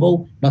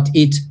symbol, but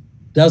it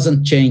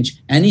doesn't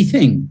change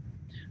anything.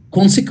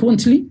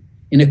 Consequently,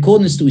 in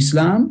accordance to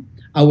Islam,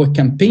 our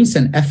campaigns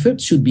and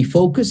efforts should be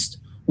focused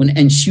on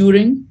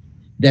ensuring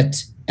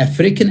that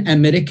African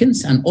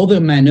Americans and other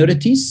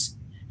minorities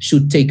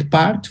should take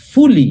part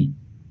fully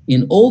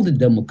in all the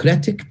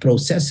democratic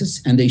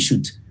processes, and they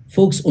should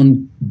focus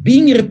on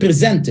being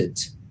represented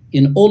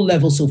in all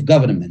levels of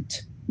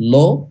government,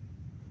 law,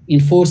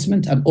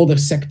 enforcement, and other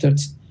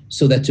sectors,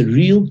 so that a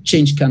real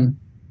change can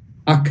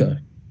occur.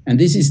 And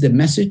this is the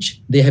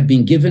message they have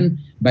been given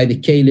by the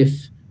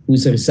Caliph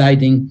who's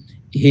residing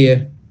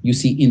here, you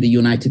see, in the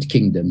United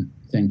Kingdom.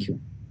 Thank you.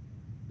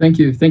 Thank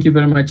you. Thank you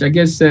very much. I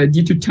guess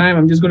due to time,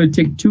 I'm just going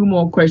to take 2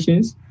 more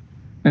questions,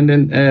 and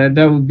then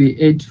that will be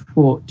it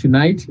for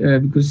tonight,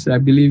 because I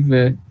believe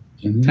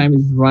time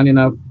is running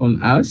out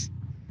on us.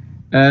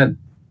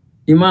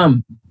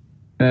 Imam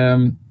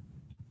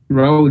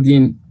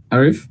Rawuddin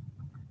Arif,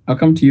 I'll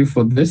come to you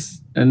for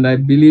this. And I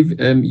believe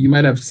you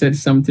might have said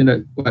something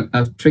that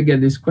have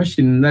triggered this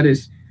question, and that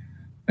is,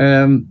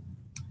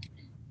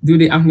 do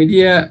the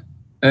Ahmadiyya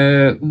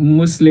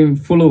Muslim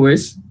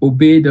followers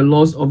obey the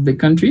laws of the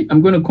country?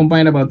 I'm going to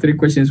combine about 3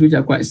 questions which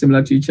are quite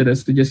similar to each other,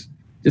 so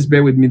just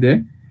bear with me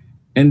there.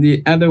 And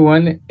the other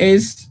one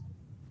is,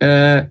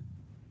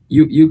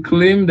 you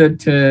claim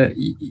that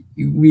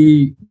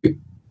we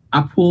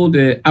uphold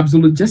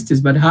absolute justice,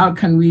 but how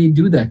can we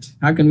do that?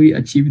 How can we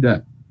achieve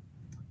that?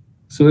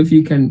 So if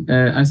you can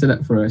answer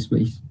that for us,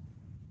 please.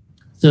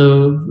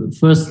 So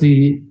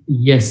firstly,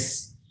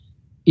 yes,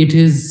 it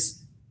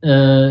is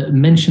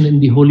mentioned in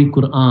the Holy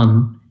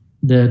Quran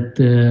that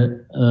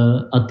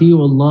Ati'u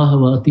Allah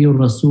wa Ati'u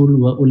Rasul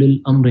wa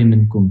ulil amri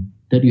minkum,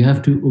 that you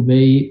have to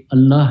obey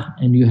Allah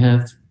and you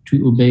have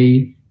to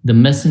obey the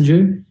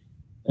messenger,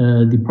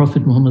 the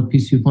Prophet Muhammad,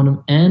 peace be upon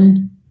him,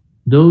 and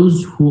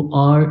those who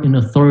are in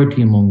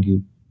authority among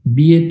you,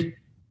 be it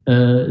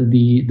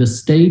the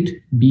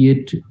state, be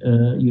it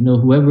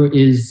whoever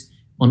is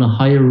on a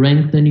higher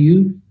rank than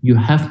you, you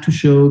have to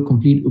show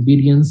complete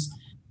obedience.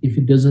 If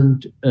it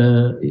doesn't,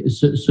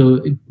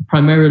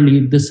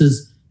 primarily this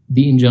is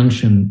the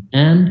injunction.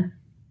 And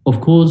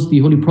of course, the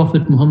Holy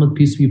Prophet Muhammad,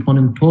 peace be upon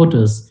him, taught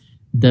us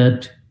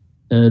that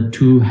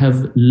to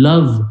have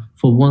love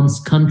for one's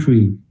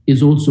country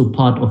is also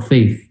part of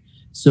faith.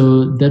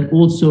 So that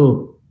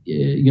also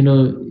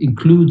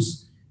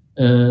includes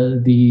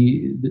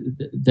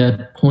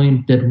that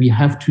point that we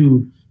have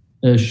to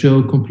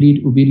show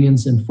complete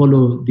obedience and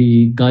follow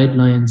the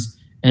guidelines.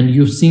 And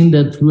you've seen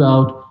that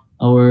throughout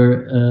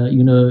our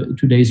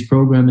today's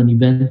program and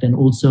event, and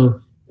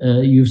also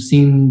you've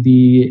seen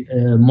the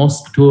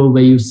mosque tour,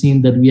 where you've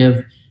seen that we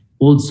have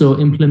also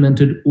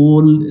implemented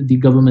all the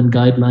government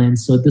guidelines.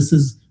 So this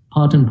is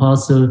part and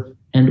parcel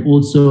and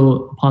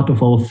also part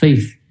of our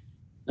faith.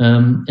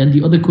 And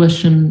the other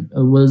question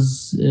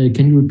was,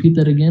 can you repeat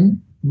that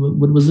again?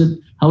 What was it?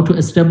 How to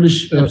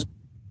establish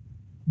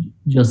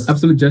justice?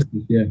 Absolute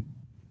justice, yeah.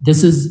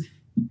 This is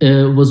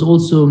was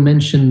also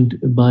mentioned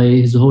by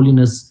His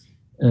Holiness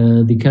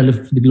the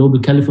Caliph, the global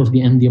Caliph of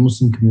the Ahmadiyya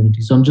Muslim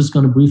Community. So I'm just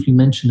going to briefly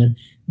mention it,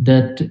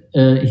 that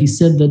he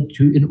said that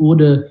in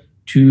order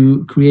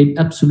to create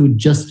absolute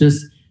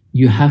justice,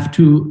 you have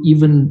to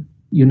even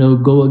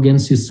go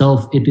against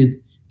yourself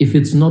if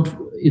it's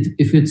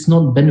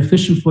not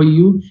beneficial for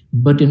you.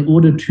 But in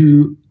order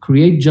to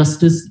create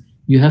justice,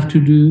 you have to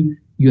do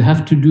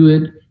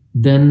it.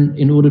 Then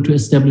in order to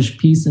establish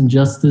peace and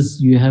justice,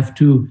 you have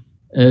to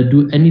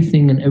do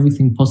anything and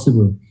everything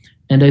possible.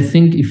 And I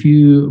think if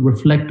you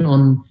reflect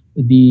on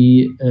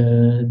the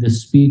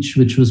speech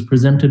which was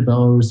presented by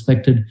our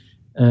respected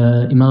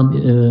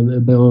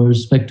Imam, by our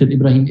respected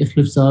Ibrahim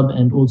Ikhlif Saab,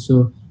 and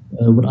also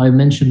what I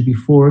mentioned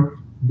before,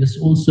 this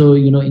also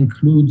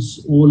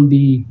includes all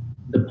the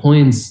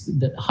points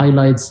that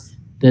highlights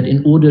that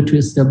in order to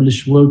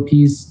establish world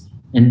peace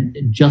and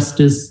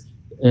justice,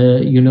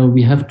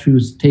 we have to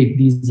take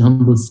these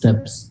humble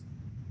steps.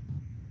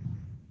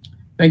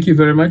 Thank you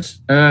very much,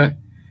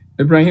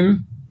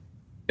 Ibrahim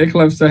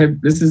Ikhlaf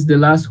Sahib. This is the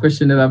last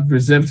question that I've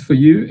reserved for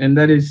you, and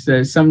that is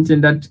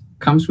something that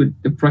comes with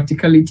the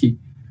practicality,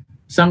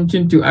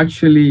 something to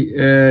actually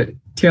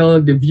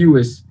tell the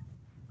viewers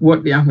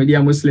what the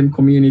Ahmadiyya Muslim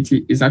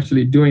community is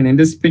actually doing. And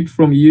this picked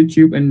from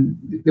YouTube, and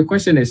the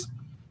question is,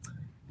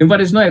 in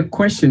fact, it's not a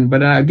question,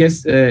 but I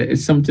guess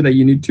it's something that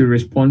you need to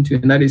respond to,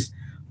 and that is,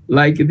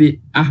 like the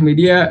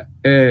Ahmadiyya,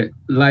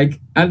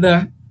 like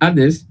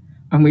others,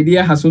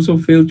 Ahmadiyya has also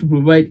failed to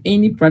provide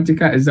any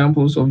practical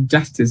examples of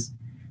justice.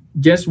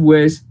 Just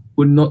words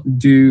would not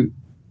do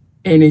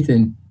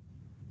anything.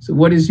 So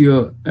what is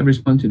your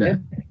response to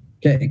that?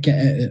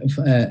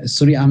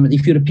 Sorry, Ahmed,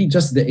 if you repeat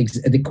just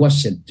the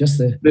question,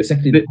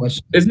 exactly the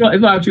question. It's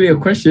not actually a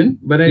question,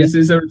 but it's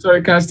a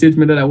rhetorical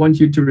statement that I want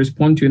you to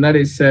respond to, and that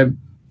is,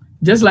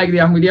 just like the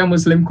Ahmadiyya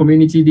Muslim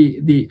community,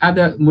 the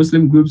other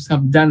Muslim groups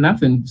have done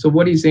nothing. So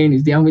what he's saying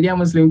is the Ahmadiyya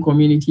Muslim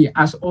community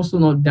has also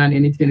not done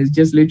anything. It's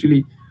just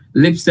literally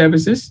lip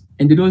services,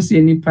 and they don't see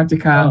any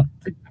practical.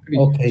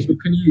 Okay. So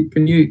can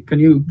you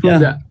prove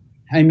that?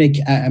 I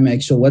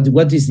make sure.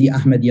 What is the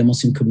Ahmadiyya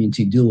Muslim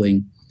community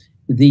doing?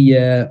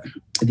 The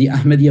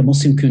Ahmadiyya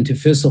Muslim community,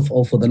 first of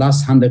all, for the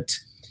last 100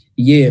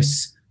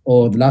 years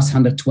or the last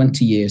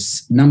 120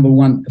 years, number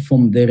one,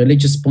 from the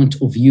religious point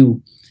of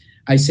view,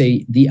 I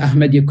say the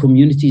Ahmadiyya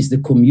community is the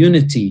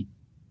community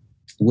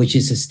which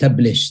is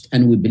established,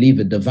 and we believe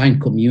a divine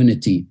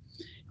community,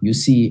 you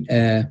see,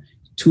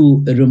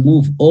 to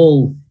remove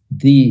all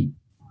the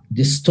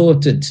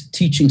distorted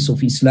teachings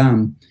of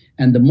Islam,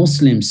 and the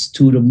Muslims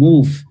to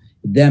remove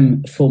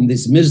them from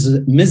this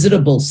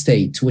miserable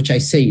state, which I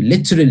say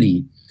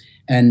literally,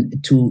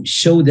 and to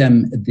show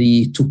them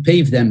to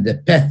pave them the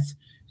path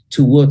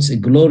towards a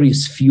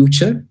glorious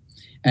future.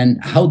 And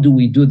how do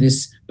we do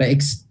this? By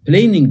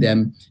explaining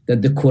them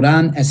that the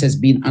Quran, as has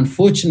been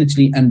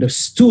unfortunately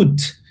understood,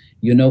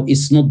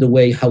 is not the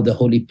way how the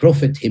Holy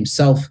Prophet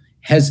himself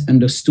has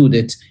understood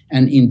it.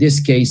 And in this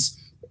case,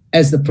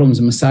 as the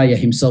Promised Messiah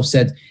himself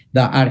said,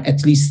 there are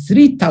at least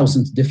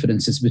 3,000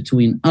 differences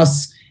between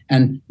us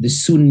and the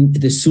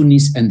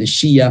Sunnis and the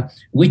Shia,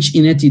 which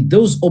in it,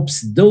 those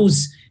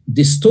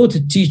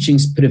distorted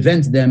teachings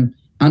prevent them,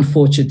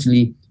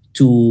 unfortunately,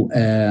 to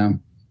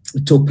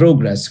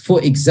progress.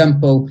 For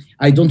example,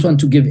 I don't want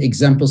to give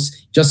examples,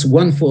 just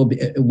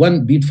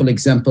one beautiful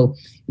example.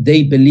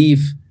 They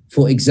believe,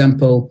 for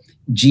example,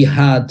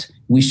 jihad,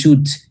 we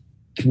should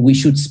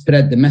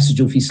spread the message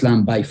of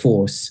Islam by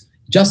force.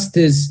 Just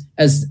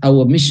as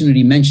our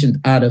missionary mentioned,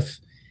 Arif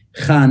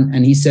Khan,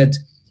 and he said,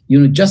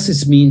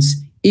 justice means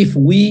if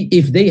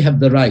they have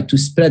the right to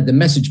spread the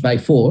message by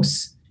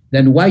force,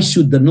 then why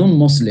should the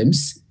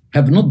non-Muslims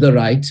have not the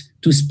right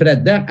to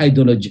spread their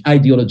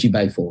ideology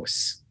by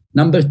force?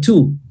 Number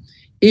two,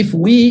 if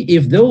we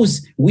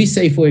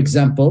say, for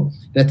example,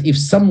 that if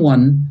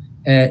someone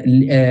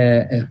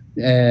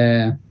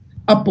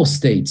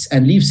apostates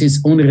and leaves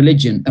his own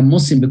religion, a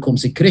Muslim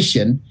becomes a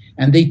Christian,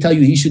 and they tell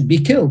you he should be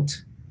killed,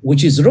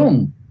 which is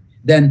wrong,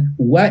 then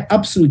why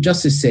absolute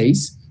justice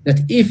says that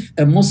if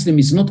a Muslim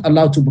is not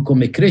allowed to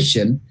become a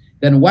Christian,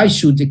 then why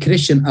should a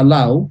Christian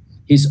allow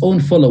his own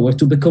follower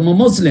to become a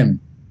Muslim?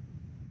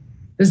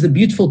 That's the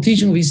beautiful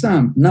teaching of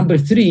Islam. Number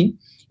three,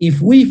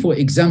 if we, for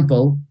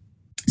example,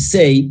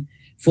 say,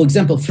 for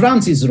example,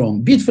 France is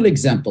wrong, beautiful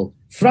example,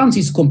 France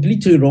is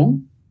completely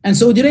wrong, and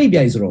Saudi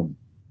Arabia is wrong.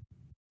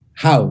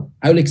 How?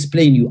 I will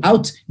explain you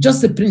out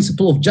just the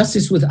principle of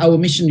justice with our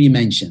missionary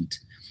mentioned.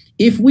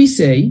 If we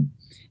say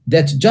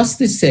that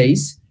justice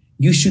says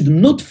you should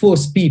not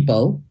force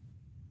people,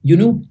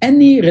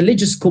 any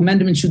religious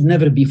commandment should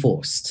never be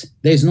forced.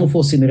 There is no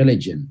force in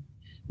religion.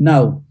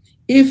 Now,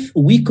 if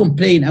we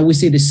complain and we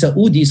say the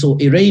Saudis or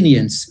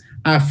Iranians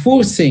are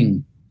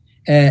forcing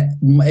a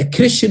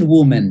Christian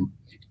woman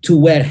to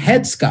wear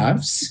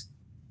headscarves,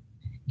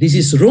 this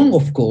is wrong,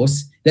 of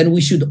course, then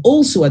we should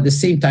also at the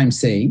same time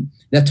say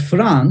that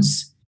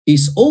France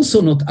is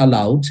also not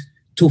allowed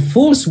to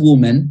force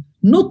women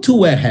not to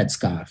wear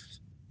headscarf.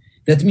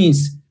 That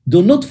means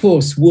do not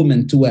force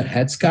women to wear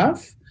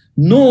headscarf,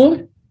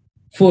 nor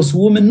force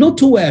women not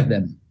to wear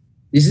them.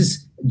 This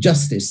is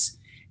justice.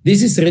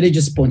 This is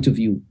religious point of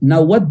view.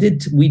 Now, what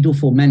did we do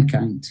for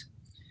mankind?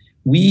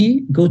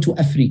 We go to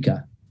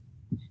Africa.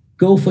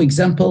 Go, for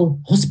example,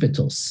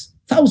 hospitals,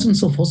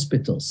 thousands of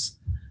hospitals.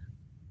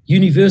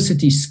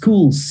 Universities,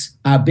 schools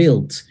are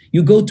built.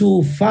 You go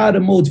to far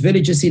remote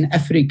villages in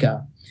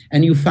Africa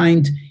and you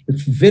find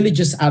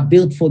villages are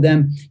built for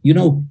them,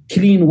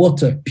 clean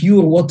water,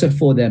 pure water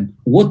for them.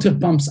 Water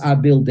pumps are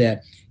built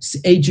there.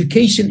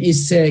 Education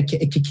is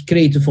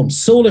created from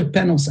solar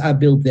panels are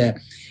built there.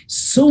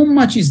 So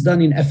much is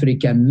done in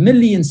Africa,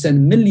 millions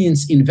and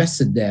millions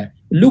invested there.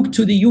 Look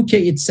to the UK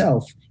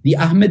itself, the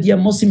Ahmadiyya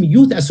Muslim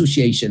Youth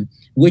Association,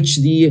 which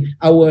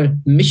our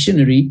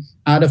missionary,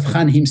 Arif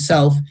Khan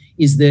himself,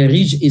 is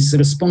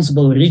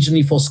responsible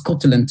regionally for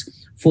Scotland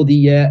for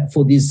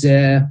this,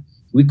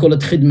 we call it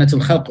Khidmat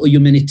al-Khalq or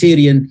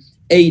humanitarian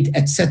aid,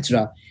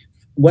 etc.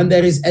 When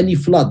there is any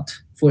flood,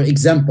 for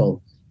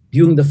example,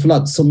 during the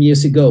flood some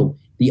years ago,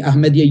 the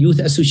Ahmadiyya Youth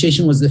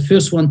Association was the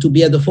first one to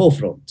be at the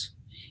forefront.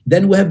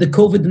 Then we have the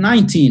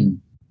COVID-19.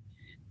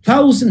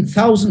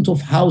 Thousands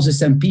of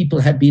houses and people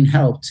have been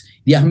helped.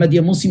 The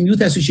Ahmadiyya Muslim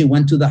Youth Association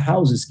went to the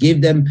houses,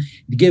 gave them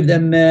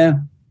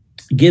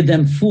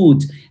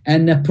food,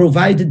 and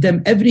provided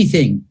them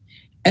everything.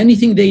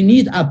 Anything they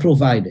need are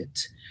provided.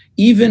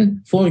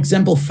 Even, for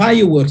example,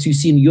 fireworks you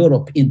see in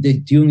Europe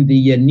during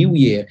the New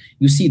Year.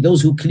 You see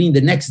those who clean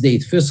the next day,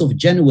 1st of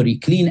January,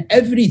 clean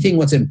everything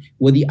with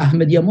the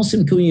Ahmadiyya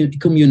Muslim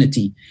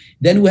community.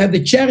 Then we have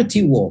the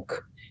charity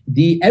walk.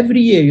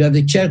 Every year you have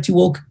the charity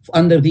walk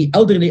under the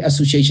Elderly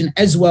Association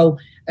as well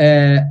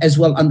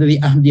under the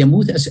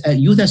Ahmadiyya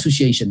Youth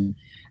Association.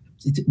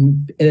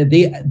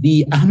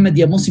 The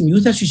Ahmadiyya Muslim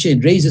Youth Association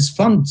raises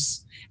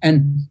funds,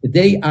 and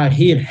they are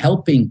here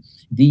helping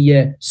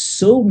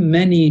so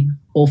many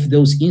of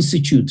those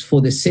institutes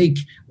for the sake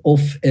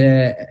of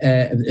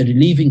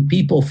relieving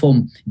people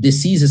from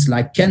diseases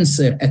like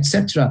cancer,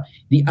 etc.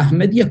 The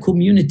Ahmadiyya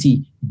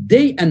community,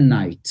 day and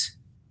night,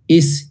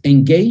 is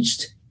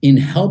engaged in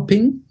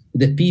helping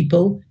the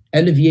people,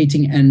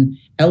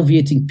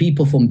 alleviating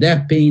people from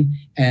their pain,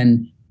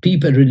 and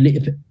people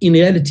in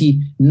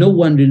reality, no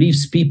one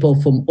relieves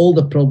people from all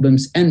the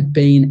problems and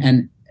pain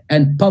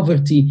and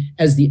poverty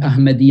as the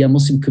Ahmadiyya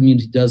Muslim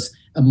community does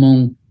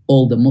among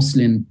all the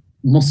Muslim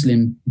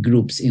Muslim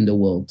groups in the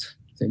world.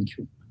 Thank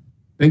you.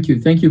 Thank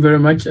you. Thank you very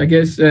much. I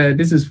guess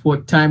this is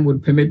what time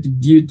would permit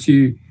due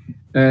to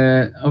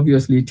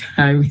obviously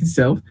time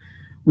itself.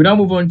 We now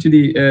move on to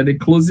the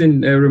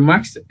closing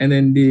remarks and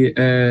then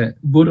the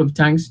vote of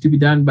thanks to be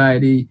done by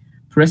the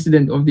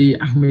president of the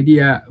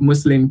Ahmadiyya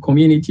Muslim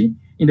Community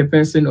in the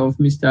person of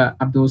Mr.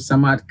 Abdul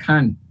Samad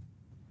Khan.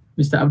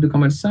 Mr. Abdul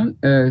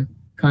Samad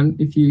Khan,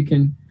 if you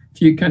can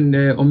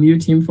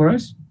unmute him for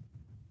us.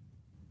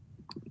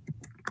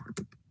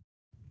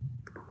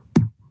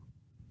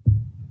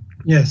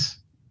 Yes.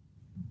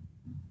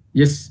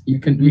 Yes, you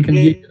can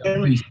hear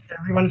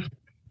everyone.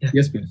 Yeah.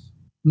 Yes, please.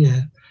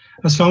 Yeah.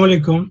 Assalamu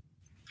alaikum.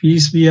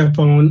 Peace be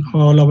upon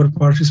all our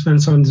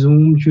participants on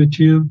Zoom,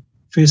 YouTube,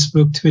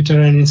 Facebook, Twitter,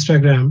 and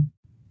Instagram.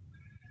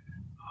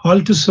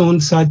 All too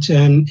soon, such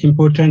an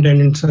important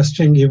and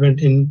interesting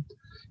event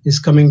is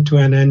coming to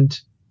an end.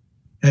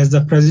 As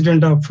the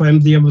president of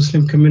Ahmadiyya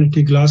Muslim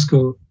Community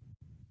Glasgow,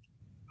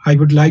 I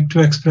would like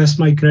to express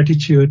my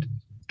gratitude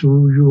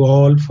to you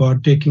all for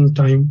taking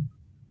time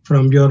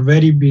from your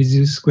very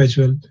busy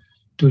schedule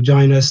to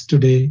join us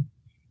today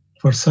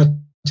for such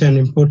an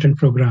important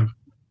program.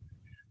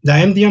 The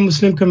Ahmadiyya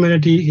Muslim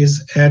community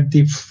is at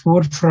the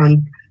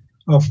forefront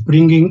of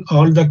bringing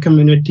all the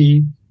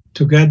community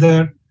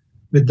together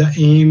with the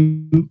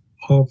aim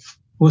of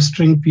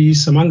fostering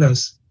peace among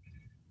us.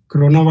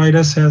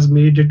 Coronavirus has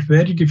made it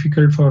very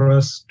difficult for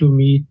us to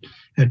meet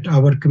at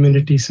our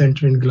community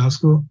center in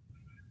Glasgow,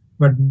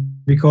 but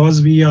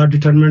because we are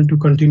determined to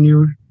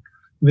continue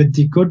with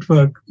the good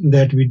work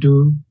that we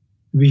do,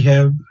 we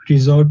have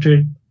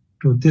resorted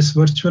to this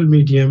virtual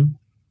medium,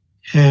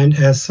 and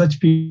as such,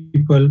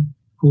 people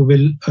who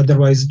will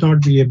otherwise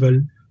not be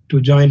able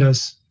to join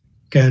us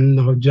can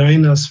now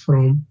join us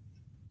from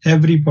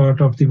every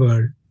part of the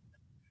world.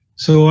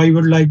 So I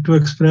would like to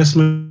express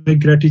my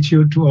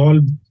gratitude to all,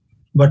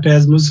 but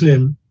as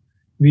Muslim,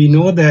 we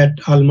know that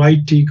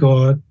Almighty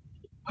God,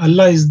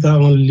 Allah is the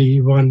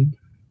only one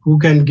who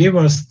can give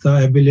us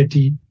the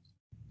ability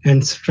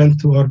and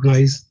strength to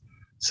organize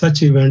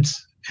such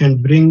events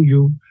and bring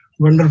you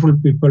wonderful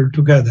people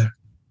together.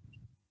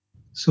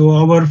 So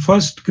our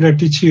first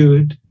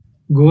gratitude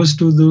goes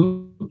to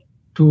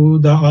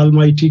the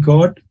Almighty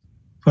God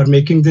for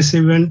making this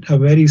event a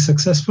very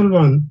successful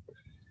one.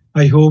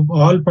 I hope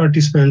all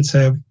participants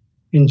have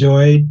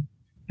enjoyed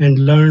and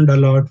learned a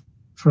lot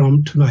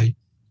from tonight.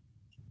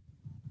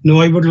 Now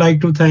I would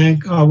like to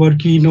thank our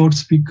keynote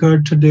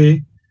speaker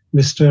today,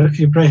 Mr.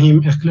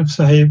 Ibrahim Ekhlaf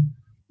Sahib,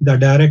 the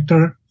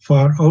Director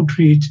for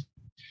Outreach,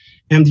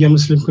 Ahmadiyya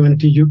Muslim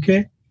Community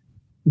UK,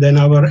 then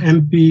our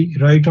MP,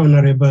 Right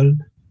Honourable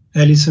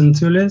Alison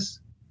Thules,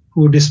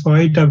 who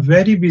despite a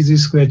very busy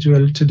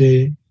schedule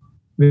today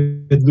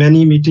with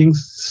many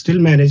meetings, still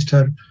managed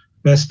her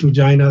best to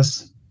join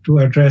us to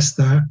address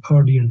the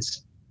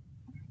audience.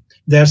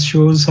 That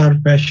shows her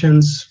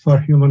passions for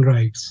human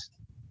rights.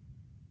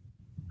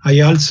 I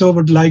also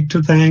would like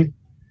to thank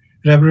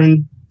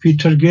Reverend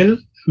Peter Gill,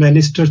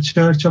 Minister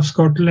Church of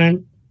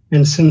Scotland,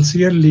 and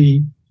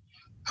sincerely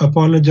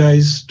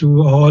apologize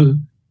to all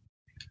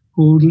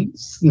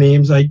whose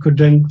names I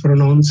couldn't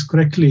pronounce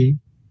correctly.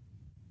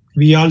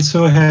 We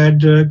also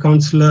had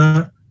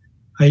Councillor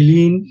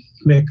Eileen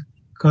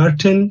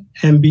McCartan,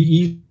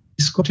 MBE,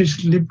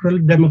 Scottish Liberal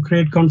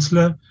Democrat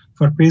Councillor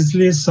for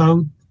Paisley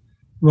South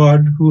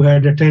Ward, who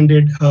had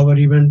attended our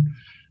event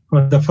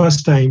for the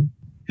first time,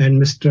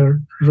 and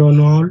Mr.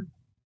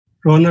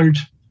 Ronald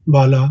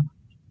Bala,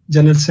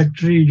 General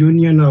Secretary,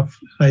 Union of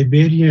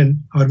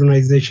Liberian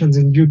Organizations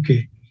in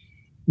UK.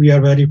 We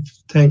are very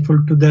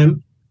thankful to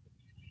them.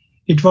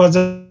 It was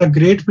a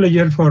great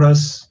pleasure for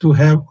us to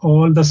have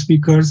all the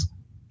speakers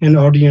and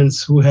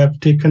audience who have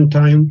taken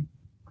time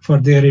for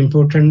their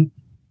important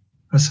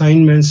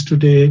assignments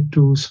today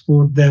to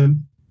support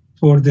them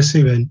for this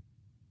event.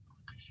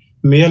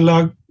 May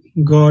Allah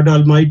God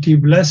Almighty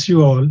bless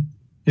you all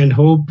and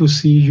hope to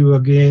see you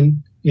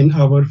again in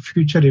our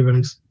future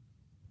events.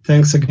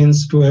 Thanks again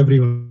to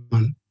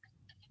everyone.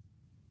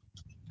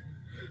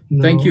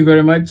 Thank you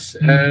very much,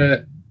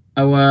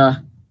 our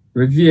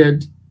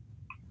revered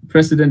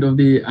President of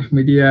the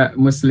Ahmadiyya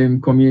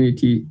Muslim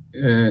Community,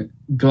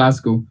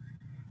 Glasgow.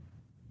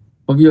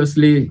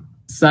 Obviously,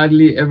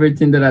 sadly,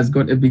 everything that has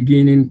got a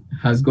beginning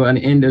has got an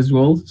end as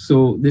well.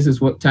 So this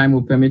is what time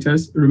will permit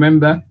us.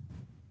 Remember,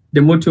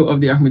 the motto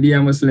of the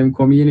Ahmadiyya Muslim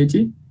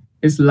Community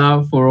is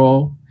love for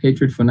all,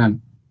 hatred for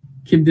none.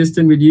 Keep this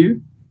thing with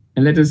you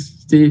and let us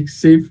stay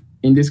safe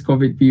in this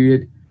COVID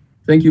period.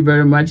 Thank you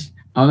very much.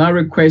 I'll now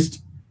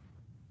request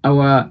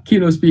our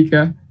keynote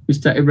speaker,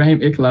 Mr. Ibrahim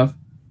Ekhlaf,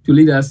 to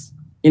lead us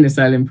in a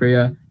silent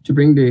prayer to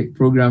bring the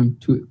program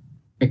to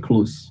a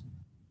close.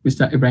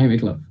 Mr. Ibrahim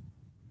Ekhlaf.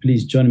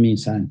 Please join me in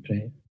silent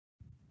prayer.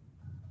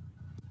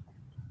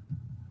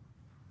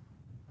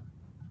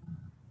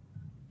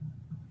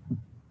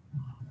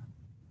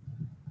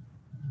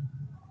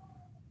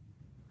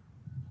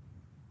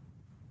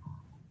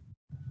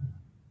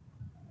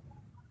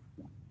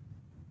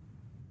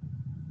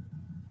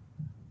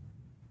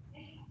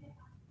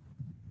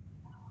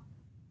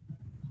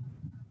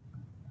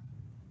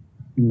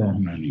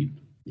 Allahumma ameen.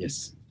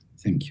 Yes.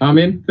 Thank you.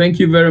 Amen. Thank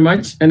you very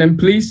much. And then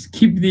please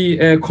keep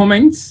the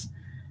comments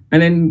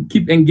and then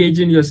keep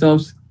engaging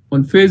yourselves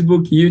on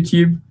Facebook,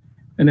 YouTube,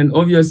 and then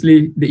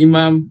obviously the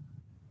Imam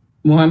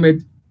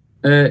Muhammad,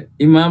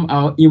 Imam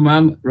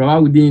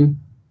Rawuddin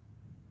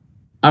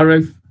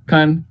Arif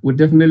Khan will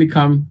definitely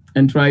come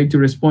and try to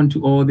respond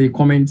to all the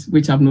comments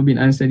which have not been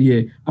answered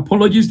here.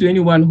 Apologies to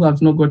anyone who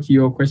has not got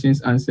your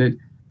questions answered.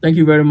 Thank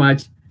you very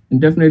much. And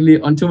definitely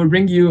until we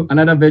bring you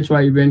another virtual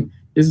event,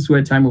 this is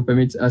where time will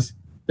permit us.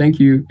 Thank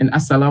you and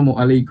assalamu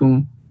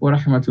alaikum wa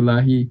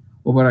rahmatullahi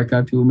wa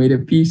barakatuh. May the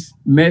peace,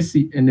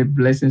 mercy, and the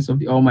blessings of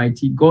the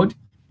Almighty God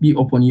be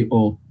upon you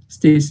all.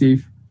 Stay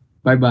safe.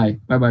 Bye-bye.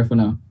 Bye-bye for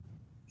now.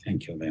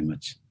 Thank you very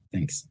much.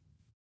 Thanks.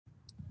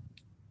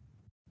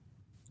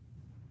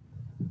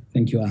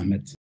 Thank you,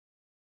 Ahmed.